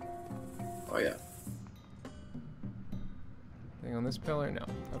U-turn? Oh yeah. Thing on this pillar? No.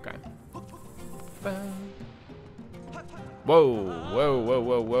 Okay. Whoa, whoa, whoa,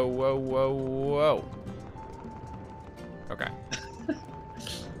 whoa, whoa, whoa, whoa, whoa. Okay.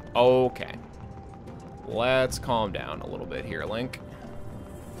 Okay. Let's calm down a little bit here, Link.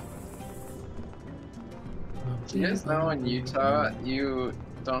 Do you guys know in Utah you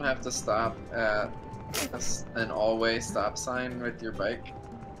don't have to stop at an all-way stop sign with your bike?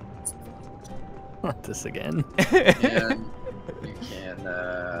 Not this again. And you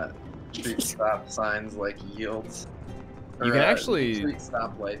can treat stop signs like yields. You can actually treat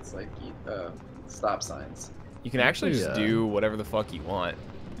stoplights like stop signs. You can actually just Yeah. do whatever the fuck you want.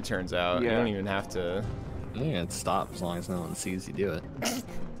 It turns out you Yeah. don't even have to. Yeah, it stops as long as no one sees you do it.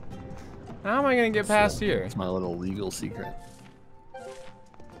 How am I gonna get past So, here? It's my little legal secret.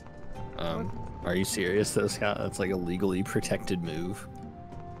 Are you serious though, Scott? That's like a legally protected move.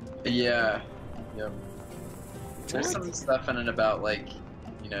 Yeah. Yep. There's some stuff in it about like,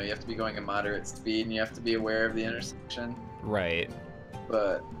 you know, you have to be going at moderate speed and you have to be aware of the intersection. Right.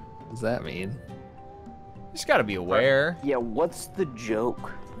 But What does that mean? You just gotta be aware. Yeah, what's the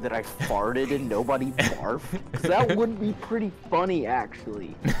joke? That I farted and nobody barfed? 'Cause that would be pretty funny,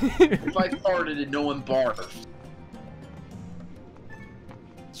 actually. if I farted and no one barfed,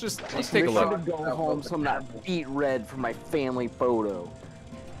 Let's take a Permission look. to go home so I'm not beat red for my family photo.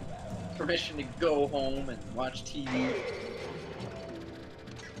 permission to go home and watch TV.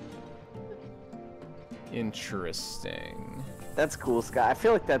 Interesting. That's cool, Scott. I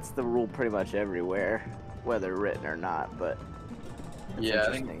feel like that's the rule pretty much everywhere, whether written or not, but it's Yeah,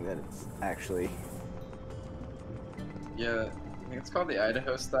 I think, interesting that it's actually... yeah, I think it's called the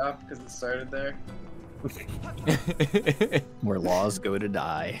Idaho stop because it started there. Where laws go to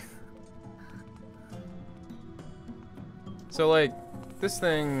die. So like, this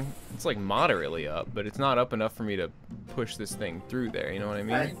thing, it's like moderately up, but it's not up enough for me to push this thing through there. You know what I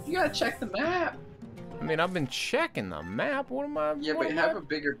mean? You gotta check the map. I mean, I've been checking the map. What am I? Yeah, what but am have I, a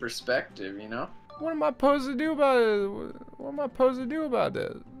bigger perspective, you know? what am I supposed to do about it? What am I supposed to do about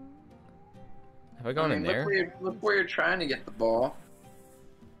this? Have I gone in there? Look where you're trying to get the ball.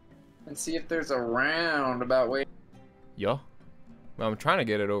 And see if there's a roundabout way. Yeah. Well, I'm trying to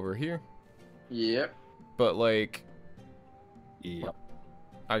get it over here, Yep. but like, Yep.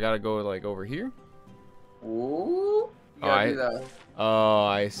 I gotta go like over here. Ooh. You gotta do that. Oh,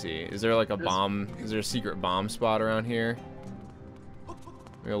 I see. Is there like a There's- bomb? Is there a secret bomb spot around here?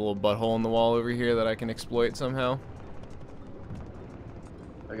 Maybe a little butthole in the wall over here that I can exploit somehow.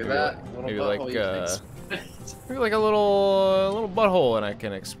 Look at Maybe that. like- Little maybe butthole like, you can uh, exploit. Maybe like a little butthole, and I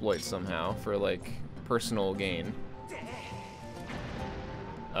can exploit somehow for like personal gain.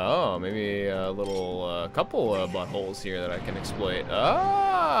 Oh, maybe a little couple of buttholes here that I can exploit.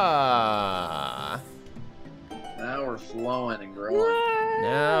 Ah! Now we're flowing and growing.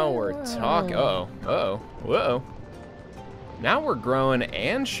 Now we're talking. Uh-oh. Uh-oh. Whoa. Now we're growing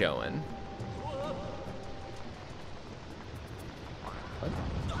and showing.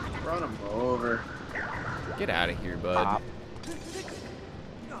 Run them over. Get out of here, bud.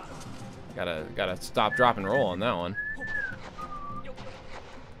 Gotta stop, drop, and roll on that one.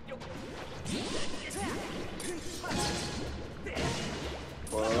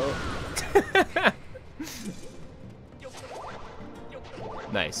 Whoa.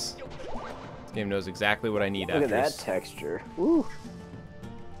 Nice. This game knows exactly what I need Look after at that this. texture. Woo.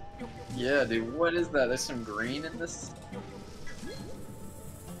 Yeah, dude, what is that? There's some green in this?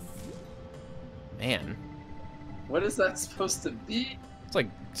 Man, What is that supposed to be? it's like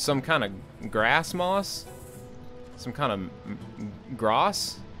some kind of grass moss, some kind of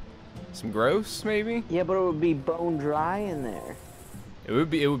gross, some gross maybe. Yeah, but it would be bone dry in there. It would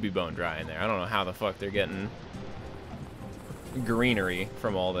be bone dry in there. I don't know how the fuck they're getting greenery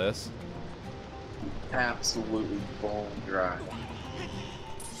from all this. Absolutely bone dry.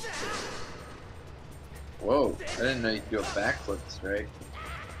 Whoa, I didn't know you could do a backflip strike.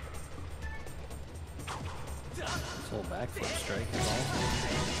 This whole backflip strike is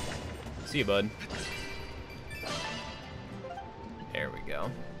awesome. See you, bud. There we go.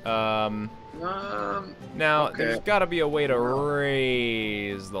 Now, Okay. there's got to be a way to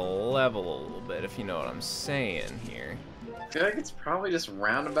raise the level a little bit, if you know what I'm saying here. I feel like it's probably just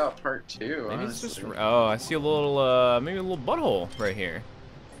roundabout part 2, Maybe it's just... honestly. Oh, I see a little, maybe a little butthole right here.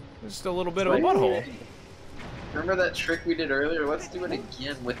 Just a little bit of a butthole. Remember that trick we did earlier? Let's do it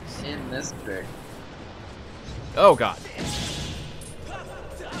again within this trick. Oh, God.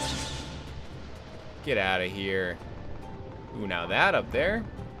 Get out of here. Ooh, now that up there.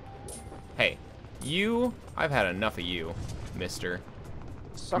 Hey, you... I've had enough of you, mister.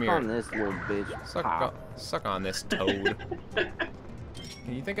 Suck here. on this little bitch. Pop. Suck on this toad.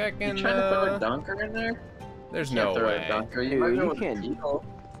 You think I You can, trying to throw a dunker in there? There's You no can't throw way. a dunker. You Dude, might you go with can't- a beetle.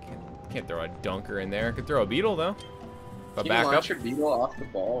 Can't throw a dunker in there. I could throw a beetle, though. If I Can back you up, launch your beetle off the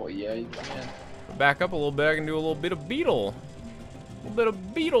ball? Yeah, you can. if I back up a little bit, I can do a little bit of beetle. A little bit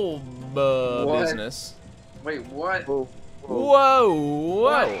of beetle What? business. Wait, what? Whoa. Whoa,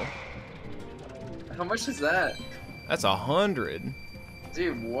 whoa. How much is that? That's 100.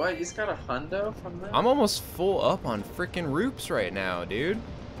 Dude, what? You just got a hundo from that? I'm almost full up on freaking roops right now, dude.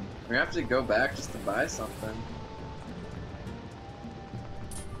 We have to go back just to buy something.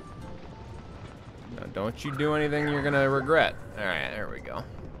 Now, don't you do anything you're gonna regret. Alright, there we go.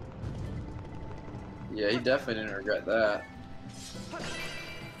 Yeah, he definitely didn't regret that.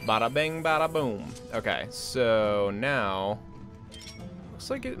 Bada bing, bada boom. Okay, so now looks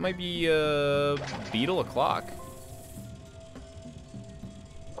like it might be beetle o'clock.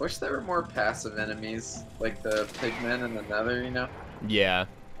 I wish there were more passive enemies, like the pigmen and the nether, you know? Yeah.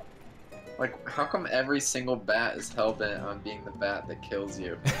 Like, how come every single bat is hellbent on being the bat that kills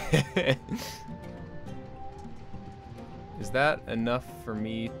you? Is that enough for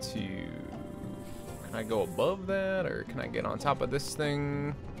me to... Can I go above that, or can I get on top of this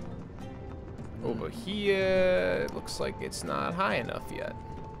thing? Over here, it looks like it's not high enough yet.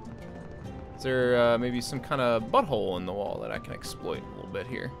 Is there maybe some kind of butthole in the wall that I can exploit a little bit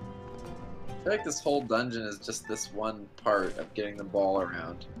here? I feel like this whole dungeon is just this one part of getting the ball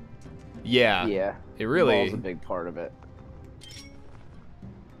around. Yeah. Yeah. It really... Ball's a big part of it.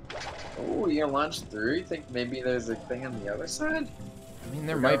 Oh, you gonna launch through? You think maybe there's a thing on the other side? I mean,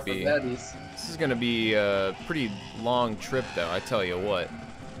 there Look out might for be. baddies. This is gonna be a pretty long trip, though, I tell you what.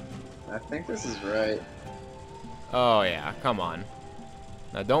 I think this is right. Oh, yeah, come on.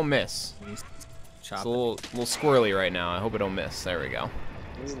 Now, don't miss. It's Chop a little squirrely right now. I hope I don't miss. There we go.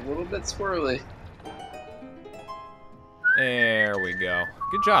 It's a little bit swirly. There we go.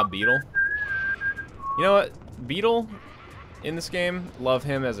 Good job, Beetle. You know what? Beetle in this game, love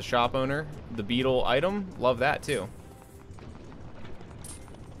him as a shop owner. The Beetle item, love that too.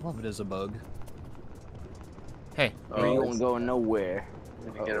 Love it as a bug. Hey. You ain't going nowhere.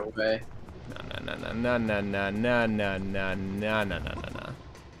 Gonna get away. No.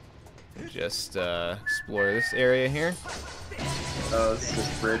 Just explore this area here. Oh, this is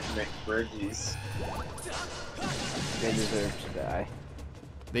just Bridge McBridgies. They deserve to die.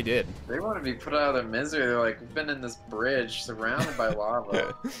 They did. They want to be put out of their misery. They're like, we've been in this bridge surrounded by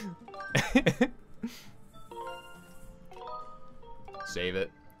lava. Save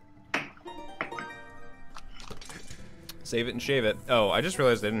it. Save it and shave it. Oh, I just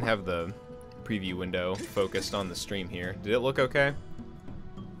realized I didn't have the preview window focused on the stream here. Did it look okay?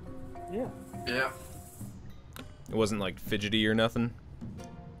 Yeah. Yeah. It wasn't like fidgety or nothing?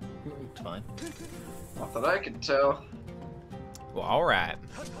 It's fine. Not that I could tell. Well, alright.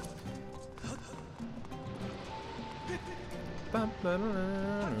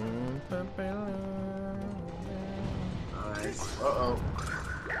 Nice. Uh-oh.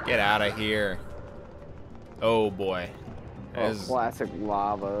 Get out of here. Oh boy. That Oh, is- classic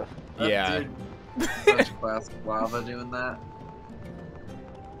lava. yeah. Dude, such classic lava doing that.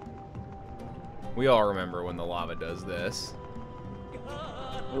 We all remember when the lava does this.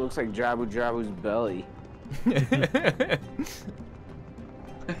 It looks like Jabu Jabu's belly.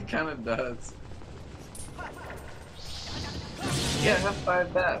 It kind of does. Yeah, have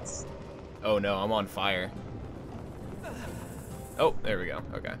 5 bats. Oh no, I'm on fire. Oh, there we go.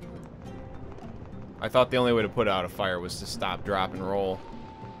 Okay. I thought the only way to put out a fire was to stop, drop, and roll.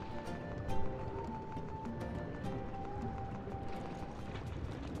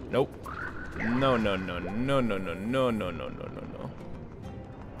 Nope. No.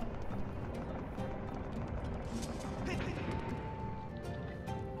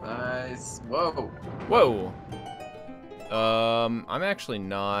 Nice. Whoa. Whoa. I'm actually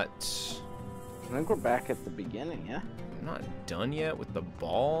not... I think we're back at the beginning, yeah? I'm not done yet with the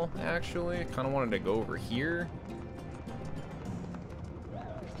ball, actually. I kind of wanted to go over here.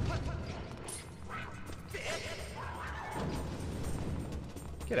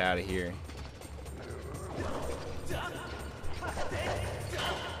 Get out of here.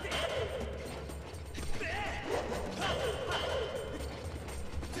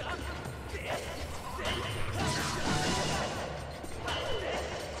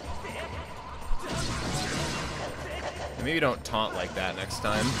 And maybe don't taunt like that next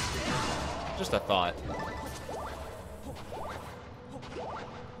time. Just a thought.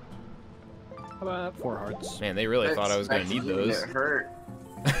 How about 4 hearts? Man, they really thought I was going to need those. Get hurt.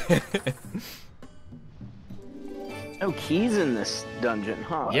 No keys in this dungeon,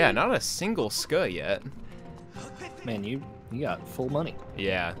 huh? Yeah, not a single ska yet. Man, you got full money.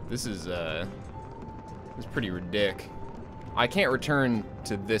 Yeah, this is pretty ridiculous. I can't return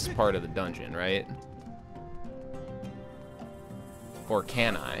to this part of the dungeon, right? Or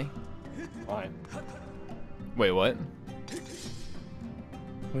can I? Why? Wait, what?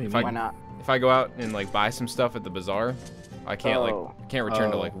 Why not? If I go out and like buy some stuff at the bazaar, I can't Oh. can't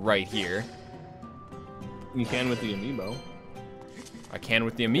return to like right here. You can with the amiibo. I can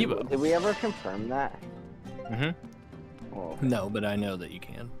with the amiibo. Did we ever confirm that? Mm-hmm. Oh, No, but I know that you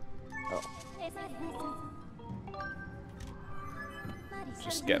can.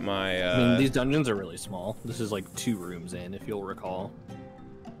 Just get my. I mean, these dungeons are really small. This is like 2 rooms in, if you'll recall.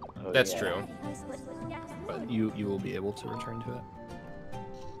 oh, That's yeah. true. But you will be able to return to it.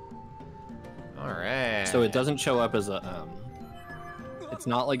 All right. So it doesn't show up as a it's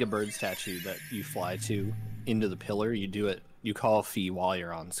not like a bird statue that you fly to into the pillar. You do it. You call Fee while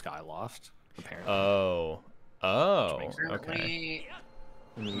you're on Skyloft. Apparently. Oh. Oh. Makes Okay. Currently,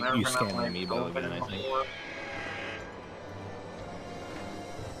 And then never you been scan up, the like, amiibo open again, I think. before.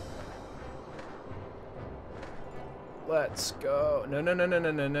 Let's go. No, no, no, no,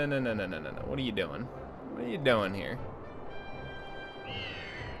 no, no, no, no, no, no, no, no. What are you doing? What are you doing here?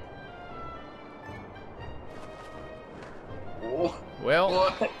 Oh, Well,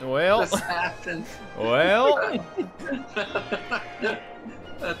 what well, just happened? well. That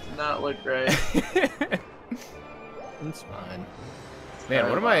did not look right. It's fine. Man,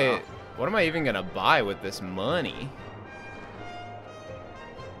 what am Wow. what am I even gonna buy with this money?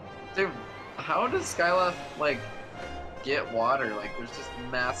 Dude, how does Skyloft, like, get water? Like, there's just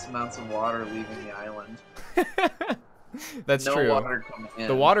mass amounts of water leaving the island. That's no true. water coming in.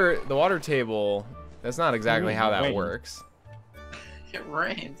 The water table. That's not exactly how that Rain. works. It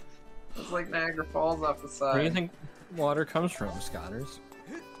rained. It's like Niagara Falls off the side. Where do you think water comes from, Scotters?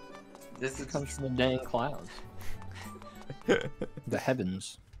 This It is comes from the dang clouds. The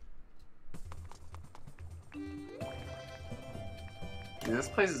heavens. Dude, this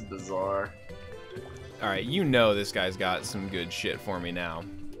place is bizarre. All right, you know this guy's got some good shit for me now.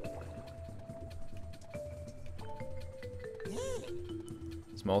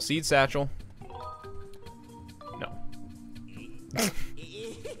 Small seed satchel. No.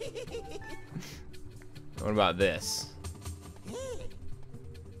 What about this?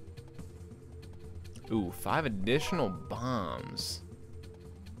 Ooh, 5 additional bombs.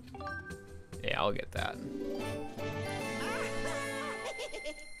 Yeah, I'll get that.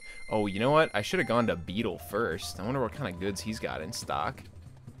 Oh, you know what? I should have gone to Beetle first. I wonder what kind of goods he's got in stock.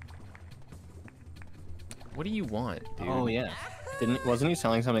 What do you want, dude? Oh yeah. Wasn't he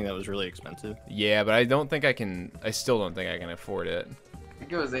selling something that was really expensive? Yeah, but I don't think I can. I still don't think I can afford it. I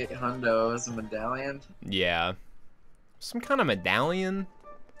think it was 8 hundo as a medallion. Yeah. Some kind of medallion?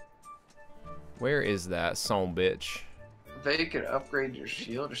 Where is that son bitch? I bet you could upgrade your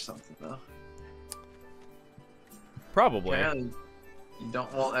shield or something, though. Probably. Apparently,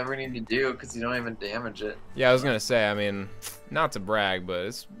 won't ever need to do because you don't even damage it. Yeah, I was gonna say, I mean, not to brag, but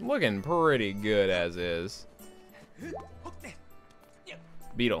it's looking pretty good as is.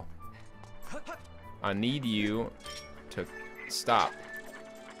 Beetle. I need you to stop.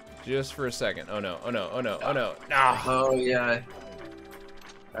 Just for a second. Oh no, oh no, oh no, oh no. Ah. Oh, yeah.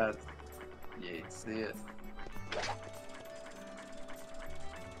 That's... Yeah, you see it.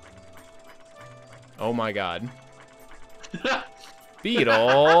 Oh my god.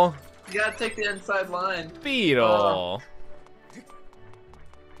 Beetle! You gotta take the inside line. Beetle!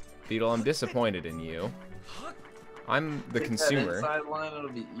 Beetle, I'm disappointed in you. I'm the Take consumer. That inside line, it'll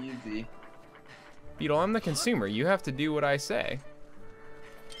be easy. Beetle, I'm the consumer. You have to do what I say.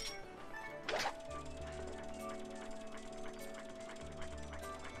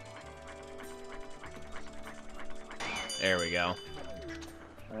 There we go.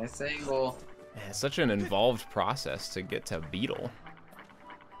 Nice angle. Man, it's such an involved process to get to Beetle.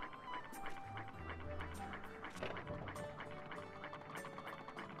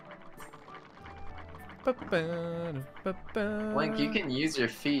 Link, you can use your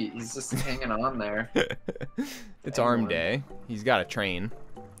feet. He's just hanging on there. It's arm day. He's got a train.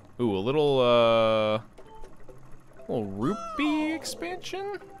 Ooh, a little rupee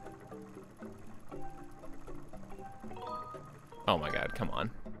expansion? Oh my god, come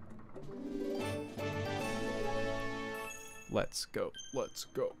on. Let's go, let's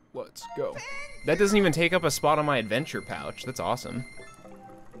go, let's go. That doesn't even take up a spot on my adventure pouch. That's awesome.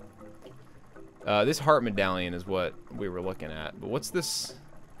 This heart medallion is what we were looking at. But what's this?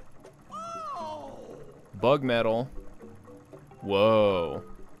 Bug metal. Whoa.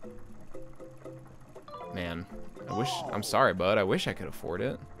 Man, I'm sorry, bud. I wish I could afford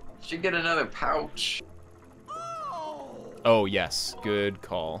it. Should get another pouch. Oh, yes. Good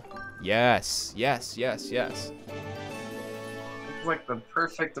call. Yes, yes, yes, yes. It's like the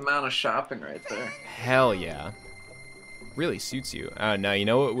perfect amount of shopping right there. Hell yeah. really suits you. Now, you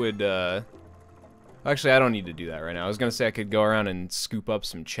know what would, actually, I don't need to do that right now. I was going to say I could go around and scoop up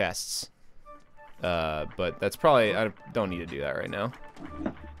some chests. But that's probably, I don't need to do that right now.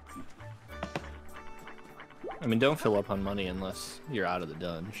 I mean, don't fill up on money unless you're out of the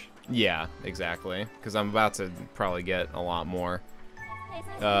dungeon. Yeah, exactly. Because I'm about to probably get a lot more.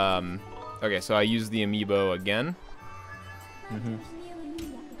 Okay, so I use the amiibo again. Mm-hmm.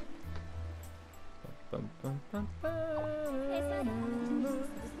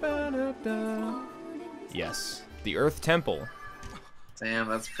 Yes, the Earth Temple. Damn,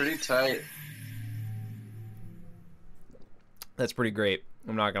 that's pretty tight. That's pretty great.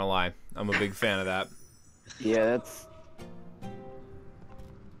 I'm not gonna lie. I'm a big fan of that. Yeah, that's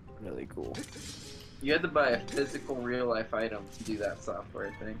really cool. You had to buy a physical real-life item to do that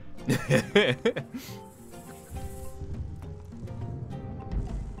software thing.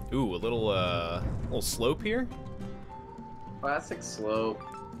 Ooh, a little slope here. Classic slope.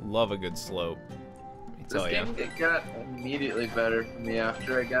 Love a good slope. Let me This tell ya. game it got immediately better for me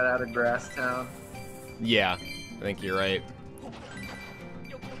after I got out of Grass Town. Yeah, I think you're right.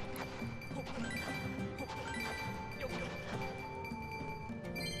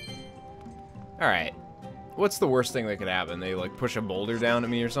 Alright. What's the worst thing that could happen? They, like, push a boulder down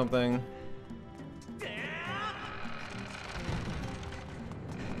at me or something?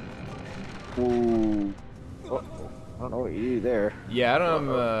 Ooh. Oh, I don't know what you do there. Yeah, I'm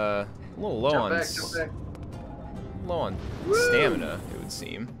a little low Jump on back, jump back. low on stamina, it would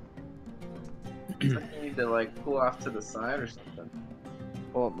seem. It's like you need to like pull off to the side or something.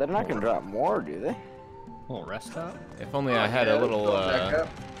 Well, they're not gonna drop more, do they? A little rest stop? If only I had a little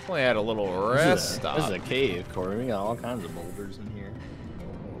if only I had a little rest stop. This is a cave, Corey. We got all kinds of boulders in here.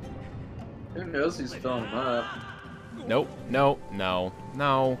 Who knows who's filling them up? Nope, nope, no,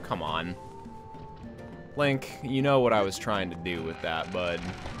 no, come on. Link, you know what I was trying to do with that, bud.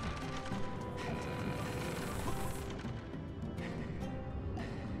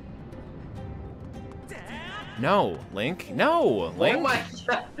 No, Link, no, Link. Oh my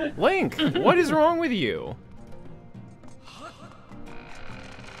god! Link, what is wrong with you?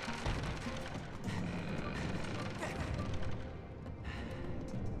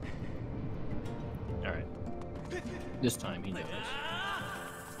 Alright. This time he knows.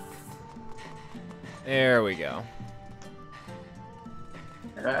 There we go.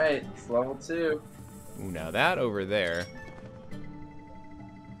 Alright, it's level 2. Ooh, now that over there.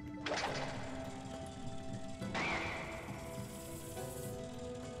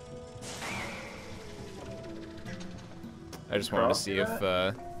 I just wanted to see if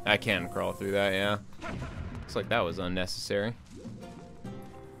I can crawl through that, yeah. Looks like that was unnecessary.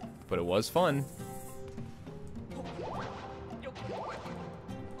 But it was fun.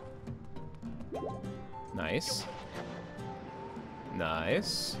 Nice.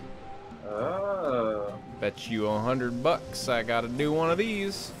 Nice. Oh. Bet you $100 I gotta do one of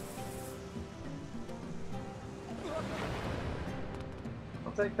these.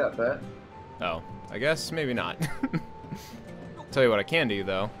 I'll take that bet. Oh, I guess maybe not. Tell you what I can do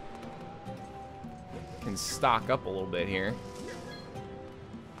though. Can stock up a little bit here.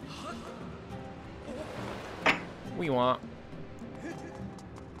 We want.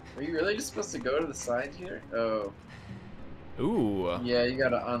 Are you really just supposed to go to the side here? Oh. Ooh. Yeah, you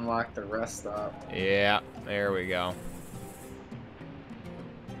gotta unlock the rest stop. Yeah, there we go.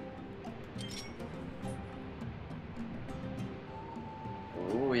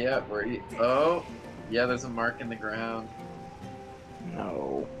 Oh, yeah, oh, yeah, there's a mark in the ground.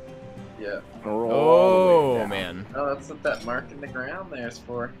 No. Yeah. Roll all the way Oh, down. man. Oh, that's what that mark in the ground there is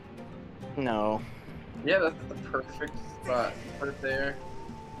for. No. Yeah, that's the perfect spot. Put it there.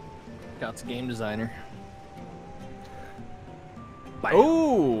 Scott's a game designer.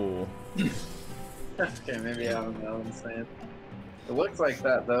 Oh. Okay, maybe I don't know what I'm saying. It looks like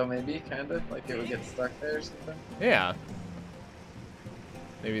that though, maybe, kinda. Like it would get stuck there or something. Yeah.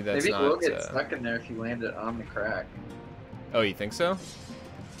 Maybe that's Maybe not. it will get stuck in there if you land it on the crack. Oh, you think so?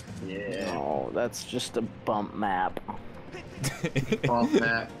 Yeah. No, that's just a bump map. Bump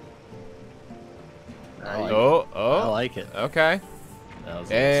map. I like Oh, I oh. like it. Okay. That was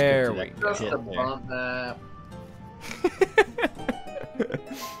There scripted we go. Just hit a there. bump map.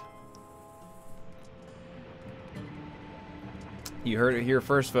 You heard it here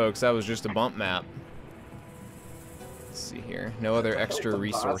first, folks. That was just a bump map. Let's see here. No other extra The boss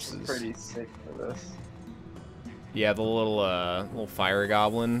is resources. pretty sick for this. Yeah, the little fire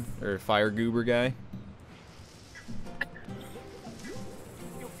goblin or fire goober guy.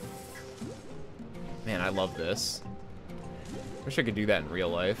 Man, I love this. Wish I could do that in real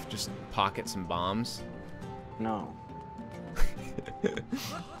life. Just pocket some bombs. No.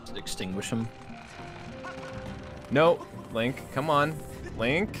 Just extinguish them. No, Link, come on,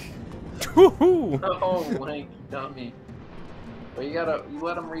 Link. Woohoo! Oh, Link, you dummy. But you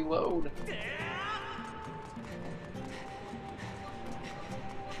let him reload.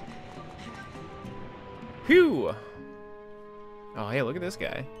 Phew! Oh, hey, look at this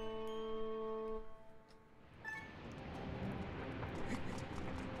guy.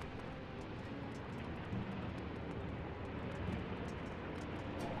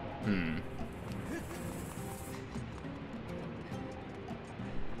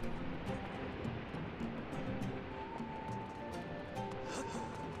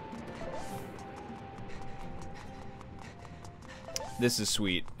 This is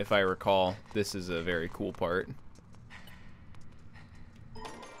sweet. If I recall, this is a very cool part.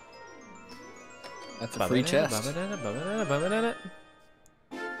 That's a free chest.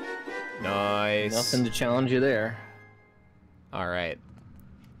 Nice. Nothing to challenge you there. All right.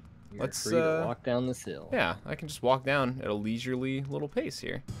 You're Let's free to walk down this hill. Yeah, I can just walk down at a leisurely little pace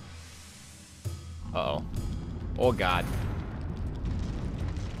here. Uh-oh. Oh, God.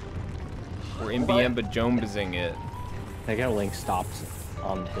 We're in BM, but Jonesing it. I got Link stops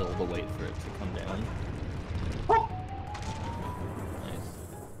on the hill to wait for it to come down. Nice.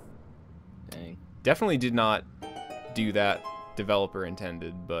 Dang. Definitely did not do that developer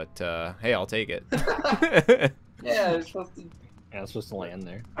intended, but hey, I'll take it. Yeah, it's supposed to. Yeah, it's supposed to land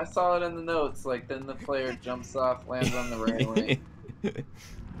there. I saw it in the notes. Like then the player jumps off, lands on the railing.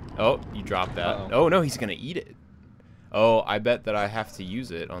 Oh, you dropped that. Uh-oh. Oh no, he's gonna eat it. Oh, I bet that I have to use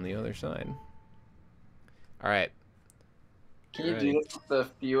it on the other side. All right. Can you do this with the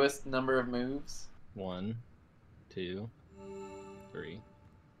fewest number of moves? 1, 2, 3.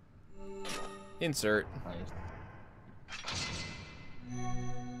 Insert. Nice.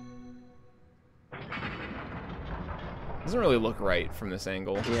 Doesn't really look right from this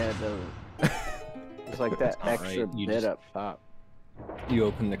angle. Yeah, it doesn't. It's like that extra Alright, you bit just- up top. You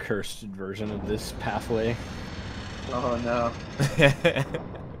open the cursed version of this pathway. Oh no.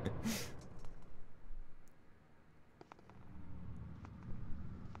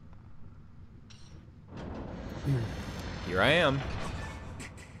 Here I am.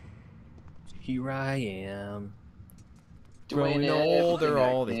 Here I am. Growing Doing older everything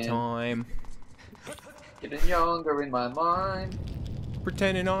I all the can. time. Getting younger in my mind.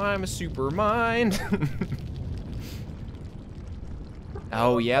 Pretending I'm a super mind.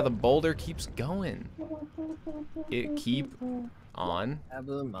 Oh yeah, the boulder keeps going. It keep on Have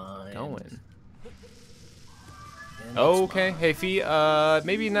a mind. going. And Oh, it's okay. mine. Hey, Fee,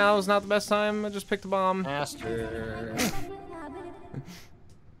 maybe now is not the best time. I just picked a bomb. Master.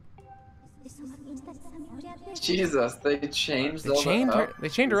 Jesus, they changed They chained her. They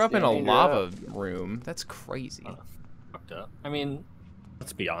chained her up in a Chained her lava room. That's crazy. Fucked up. I mean,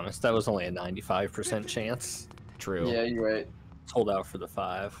 let's be honest. That was only a 95% chance. True. Yeah, you're right. Let's hold out for the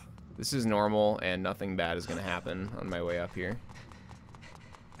 5. This is normal, and nothing bad is gonna happen on my way up here.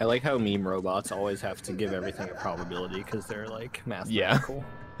 I like how meme robots always have to give everything a probability because they're like mathematical.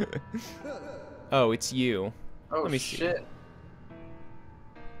 Oh, it's you. Oh Let me see. shit.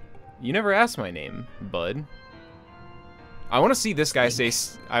 You never asked my name, bud. I want to see this guy say.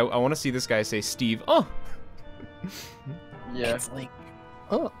 I want to see this guy say Steve. Oh. Yeah. It's like,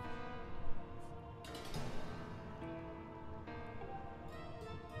 oh.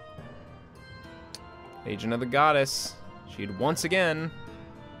 Agent of the Goddess. She'd once again.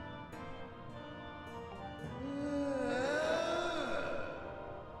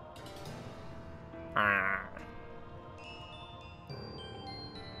 Ah.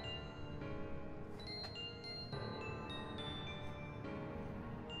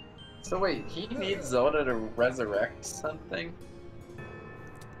 So wait, he needs Zelda to resurrect something?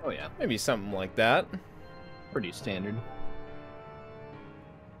 Oh yeah, Maybe something like that. pretty standard.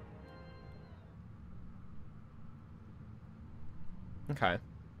 Okay.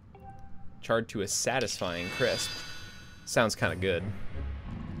 Charred to a satisfying crisp. Sounds kind of good.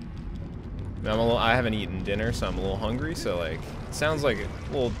 I haven't eaten dinner, so I'm a little hungry. So like, it sounds like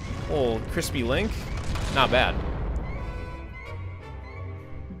a little crispy Link. Not bad.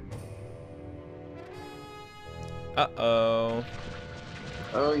 Uh-oh.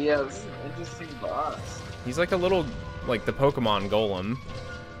 Oh yeah, this is an interesting boss. He's like a little, like the Pokemon Golem,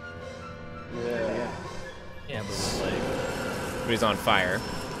 Yeah. Yeah, but like, but he's on fire,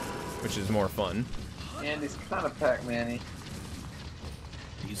 which is more fun. And he's kind of Pac-Man-y.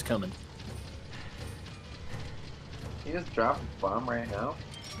 he's coming. He just dropped a bomb right now.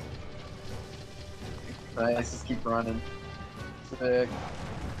 Nice, just keep running. Sick.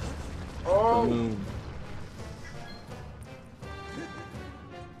 Oh! Boom.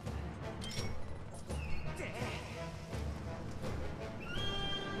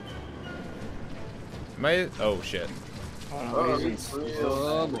 Am I? Oh shit. Oh, he's real.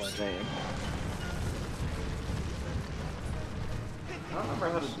 oh boy. I don't remember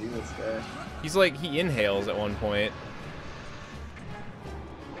how to do this guy. He's like, he inhales at one point.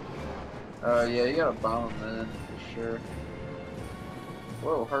 Oh yeah, you gotta bomb him in for sure.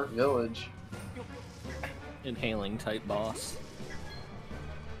 Whoa, Heart Village. Inhaling type boss.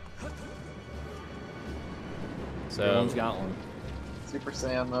 So Everyone's got one. Super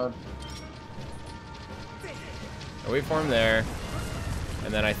Saiyan mode. I wait for him there,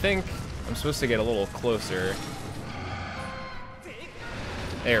 and then I think I'm supposed to get a little closer.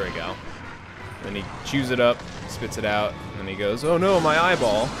 There we go. Then he chews it up, spits it out, and then he goes, "Oh no, my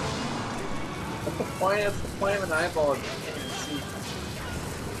eyeball!" What's the point? It's the point of an eyeball. You can't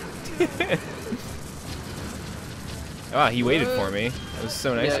see. Ah, he waited for me. That was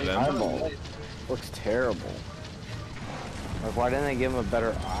so nice of him. Eyeball looks terrible. Like, why didn't they give him a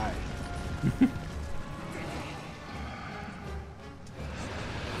better eye?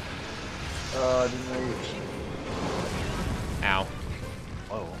 Oh, I didn't reach. Ow.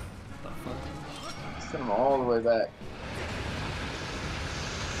 Whoa. Send him all the way back.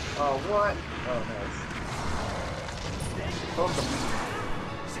 Oh, what? Oh, nice. Hold them.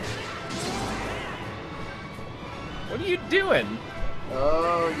 What are you doing?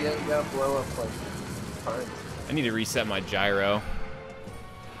 Oh, yeah, you gotta blow up like parts. I need to reset my gyro.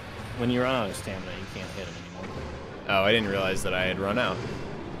 When you run out of stamina, you can't hit him anymore. Oh, I didn't realize that I had run out.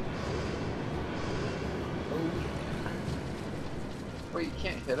 Wait, you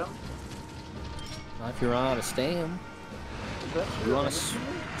can't hit him? Not if you run out of stam. Is that You true? want to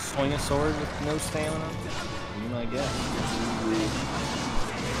swing a sword with no stamina? You might guess.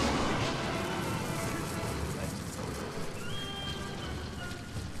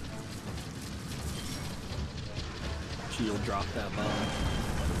 Shield drop that bomb.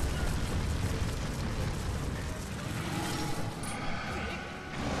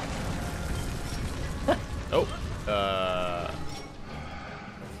 Oh,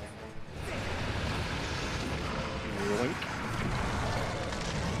 Yoink.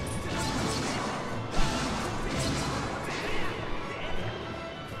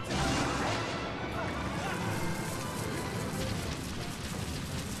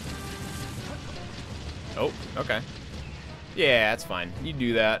 oh, okay. Yeah, that's fine. You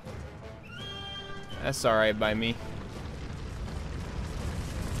do that. That's alright by me.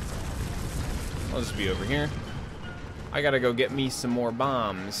 I'll just be over here. I gotta go get me some more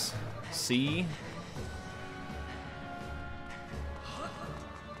bombs. See?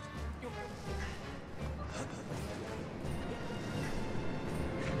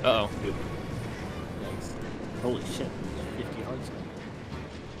 Uh-oh. Nice. Holy shit. 50 hearts.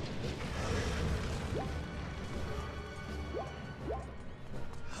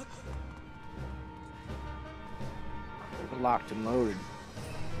 Locked and loaded.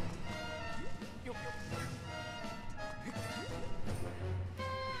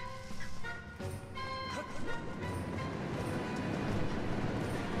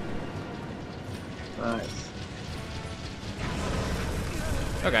 Nice.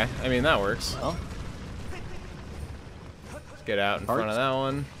 Okay, I mean, that works. Well, Let's get out in front of that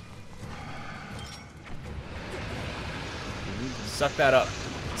one. Suck that up.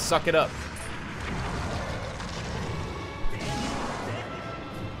 Suck it up.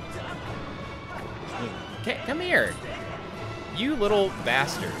 Okay, come here. You little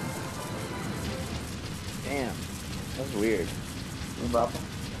bastard. Damn. That's weird. You bop him?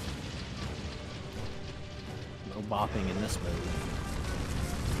 no bopping in this mode.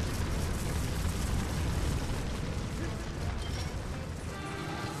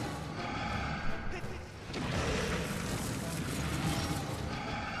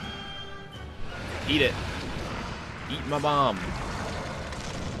 Eat it. Eat my bomb.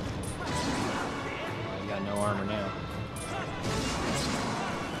 You got no armor now.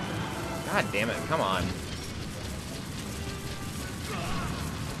 God damn it, come on.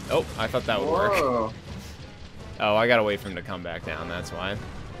 Oh, I thought that would work. Whoa. Oh, I gotta wait for him to come back down, that's why.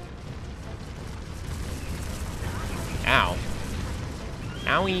 Ow.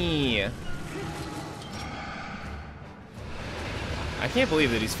 Owie. I can't believe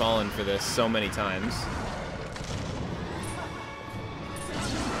that he's fallen for this so many times.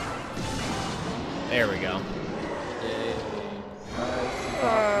 There we go.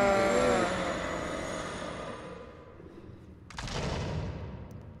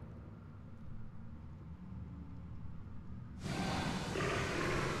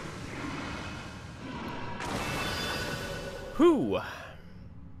 Whew.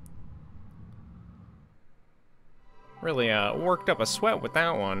 Really worked up a sweat with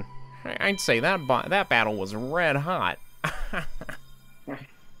that one. I'd say that battle was red hot.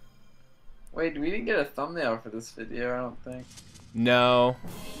 Wait, we didn't get a thumbnail for this video, I don't think. No.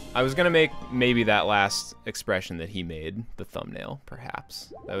 I was gonna make maybe that last expression that he made the thumbnail,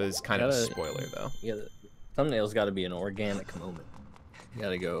 perhaps. That was kind of a spoiler, though. Yeah, the thumbnail's got to be an organic moment. You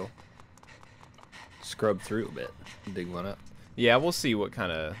gotta go scrub through a bit, dig one up. Yeah, we'll see what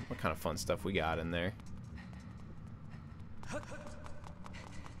kind of fun stuff we got in there. There's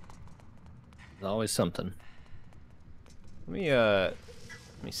always something. Let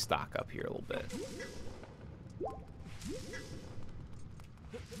me stock up here a little bit.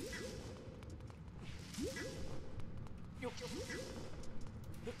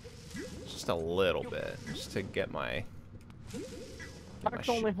 Just a little bit, just to get my. I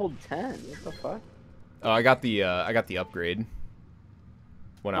can only hold 10. What the fuck? Oh, I got the upgrade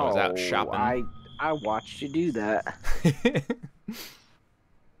when I was out shopping. I watched you do that.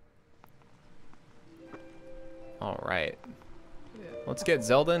 All right, let's get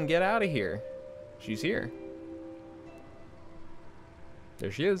Zelda and get out of here. She's here.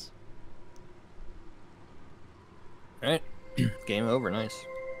 There she is. All right, game over. Nice.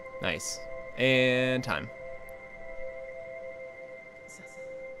 Nice. And time.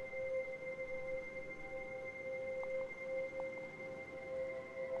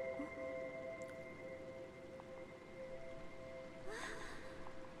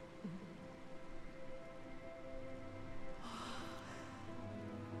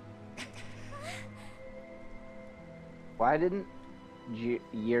 Why didn't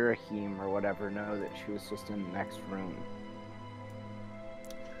Yerahim or whatever know that she was just in the next room?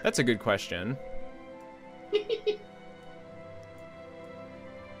 That's a good question.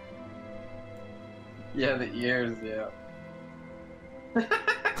 Yeah, the ears, yeah.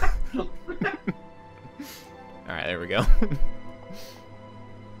 Alright, there we go.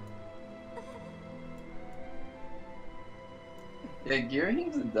 Yeah,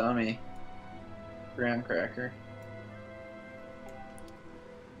 Girahim's a dummy. Graham Cracker.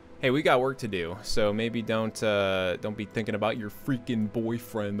 Hey, we got work to do, so maybe don't be thinking about your freaking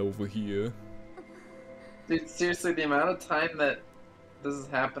boyfriend over here. Dude, seriously, the amount of time that this has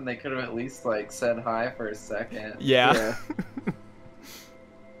happened, they could have at least, like, said hi for a second. Yeah.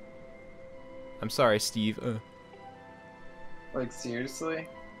 I'm sorry, Steve. Like, seriously?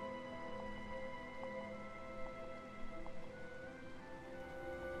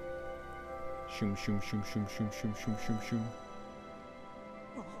 Shoom, shoom, shoom, shoom, shoom, shoom, shoom, shoom, shoom.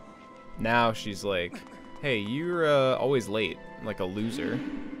 Now she's like, hey, you're always late, like a loser.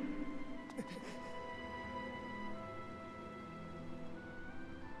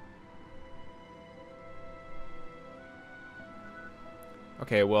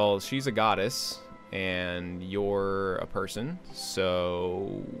 Okay, well, she's a goddess, and you're a person,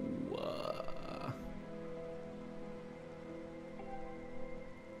 so...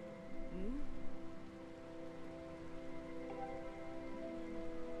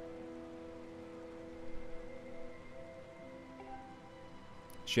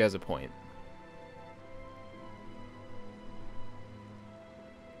 She has a point.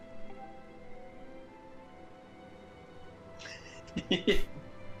 You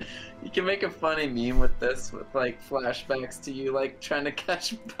can make a funny meme with this, with like flashbacks to you like trying to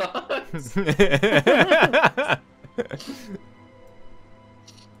catch bugs.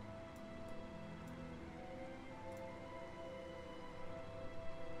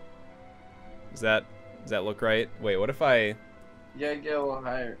 Does that look right? Wait, what if I... Yeah, get a little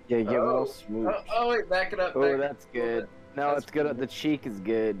higher. Yeah, get a little smooth. Oh, wait, back it up. Oh, that's good. No, it's good. The cheek is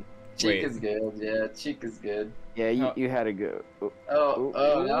good. Cheek is good. Yeah, cheek is good. Yeah, you had to go.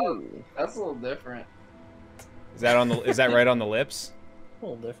 That's a little different. Is that on the? Is that right on the lips? A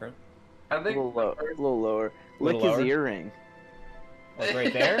little different. I A think little lower. Lick Little his lower? earring. Like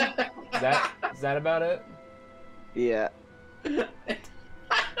right there? Is that about it? Yeah.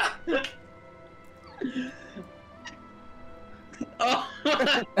 Oh.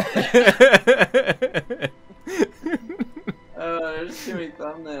 There's too many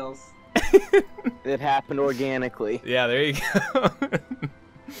thumbnails. It happened organically. Yeah, there you go.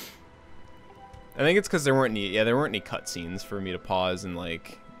 I think it's because there weren't any cutscenes for me to pause and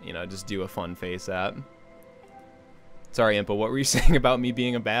like, you know, just do a fun face at. Sorry, Impa, what were you saying about me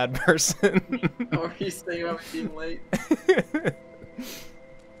being a bad person? What were you saying about me being late?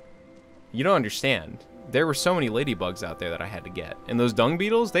 You don't understand. There were so many ladybugs out there that I had to get. And those dung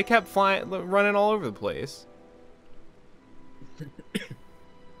beetles, they kept running all over the place.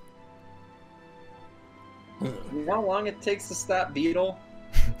 You know how long it takes to stop beetle?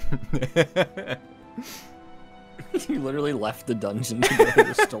 You literally left the dungeon to go to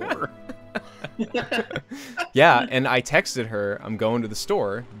the store. Yeah, and I texted her, I'm going to the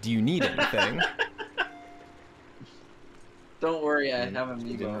store. Do you need anything? Don't worry, I have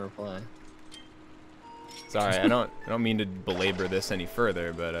Didn't amiibo. reply. Sorry, I don't mean to belabor this any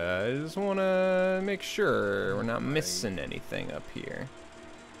further, but I just want to make sure we're not missing anything up here.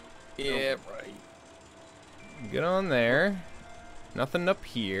 Yeah, right. Get on there. Nothing up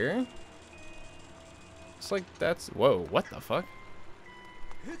here. Looks like that's... Whoa, what the fuck?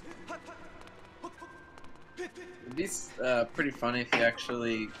 It'd be pretty funny if you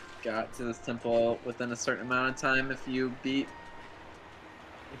actually got to this temple within a certain amount of time if you beat...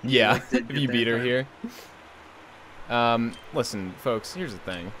 Yeah, like, did if you get beat there her in here. Listen, folks, here's the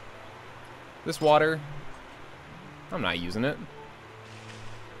thing. This water, I'm not using it.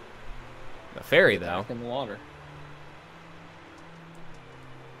 The ferry, though. Back in the water.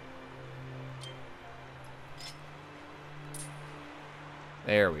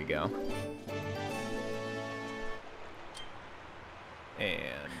 There we go. And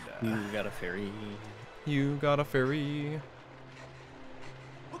You got a ferry. you got a ferry.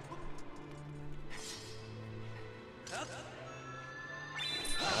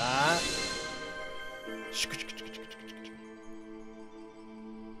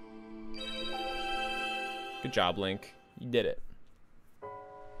 Good job, Link. You did it.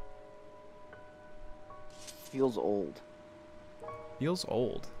 Feels old. Feels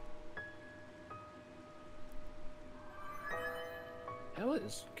old. That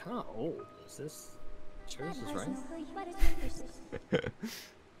was kind of old. Is this? Sure, this is right.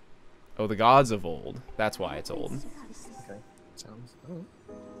 Oh, the gods of old. That's why it's old. Okay. Sounds. Oh,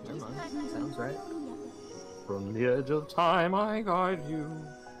 never mind. Sounds right. From the edge of time, I guide you.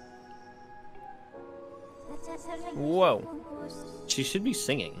 Whoa. She should be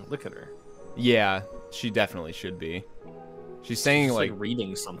singing. Look at her. Yeah, she definitely should be. She's saying She's like,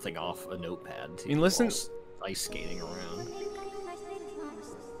 reading something off a notepad. Too, I mean, listen- while ice skating around.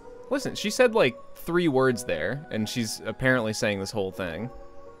 listen, she said like 3 words there, and she's apparently saying this whole thing.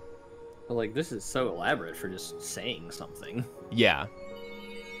 But like, this is so elaborate for just saying something. Yeah.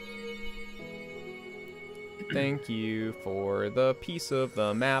 Thank you for the piece of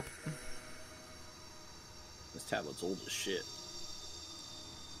the map. This tablet's old as shit.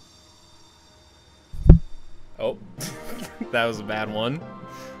 Oh, that was a bad one.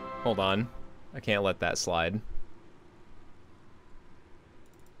 Hold on. I can't let that slide.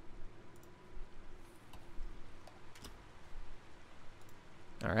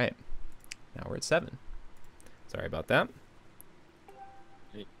 All right. Now we're at 7. Sorry about that.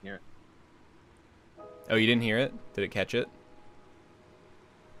 Hey, here. Oh, you didn't hear it? Did it catch it?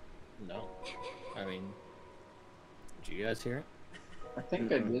 No. I mean, did you guys hear it? I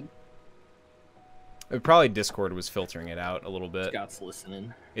think I did. Probably Discord was filtering it out a little bit. Scott's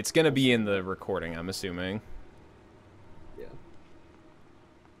listening. It's going to be in the recording, I'm assuming. Yeah.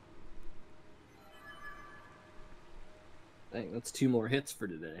 Dang, that's 2 more hits for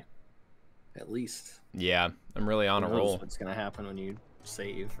today. At least. Yeah, I'm really on a Who knows roll. what's gonna happen when you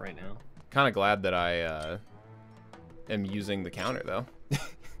save right now? Kind of glad that I am using the counter, though.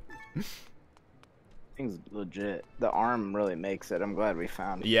 Thing's legit. The arm really makes it. I'm glad we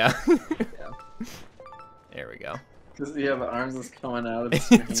found it. Yeah. Yeah. There we go. Because you have arms that's coming out of the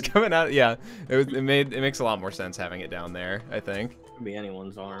screen. It's coming out. Yeah, it makes a lot more sense having it down there, I think. Could be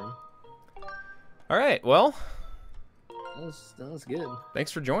anyone's arm. All right. Well, That was good.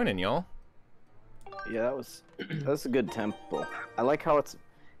 thanks for joining, y'all. Yeah, that's a good temple. I like how it's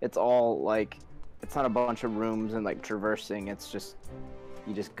all like, it's not a bunch of rooms and like traversing. It's just,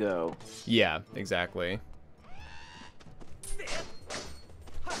 you just go. Yeah, exactly.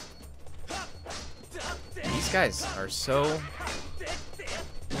 These guys are so...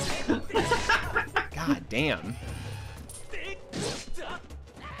 God damn.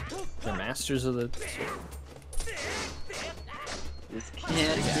 They're masters of the. Just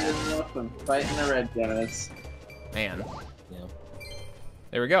can't do enough of fighting the red guys. Man. Yeah.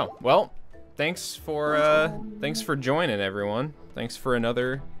 There we go. Well, thanks for joining, everyone. Thanks for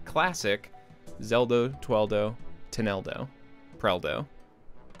another classic Zeldo Toneldo. Preldo.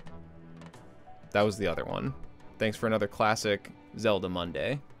 That was the other one. Thanks for another classic Zelda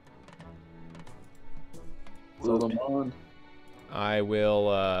Monday. Zelda on. I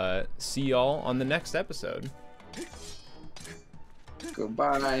will see y'all on the next episode.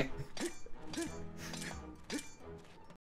 Goodbye.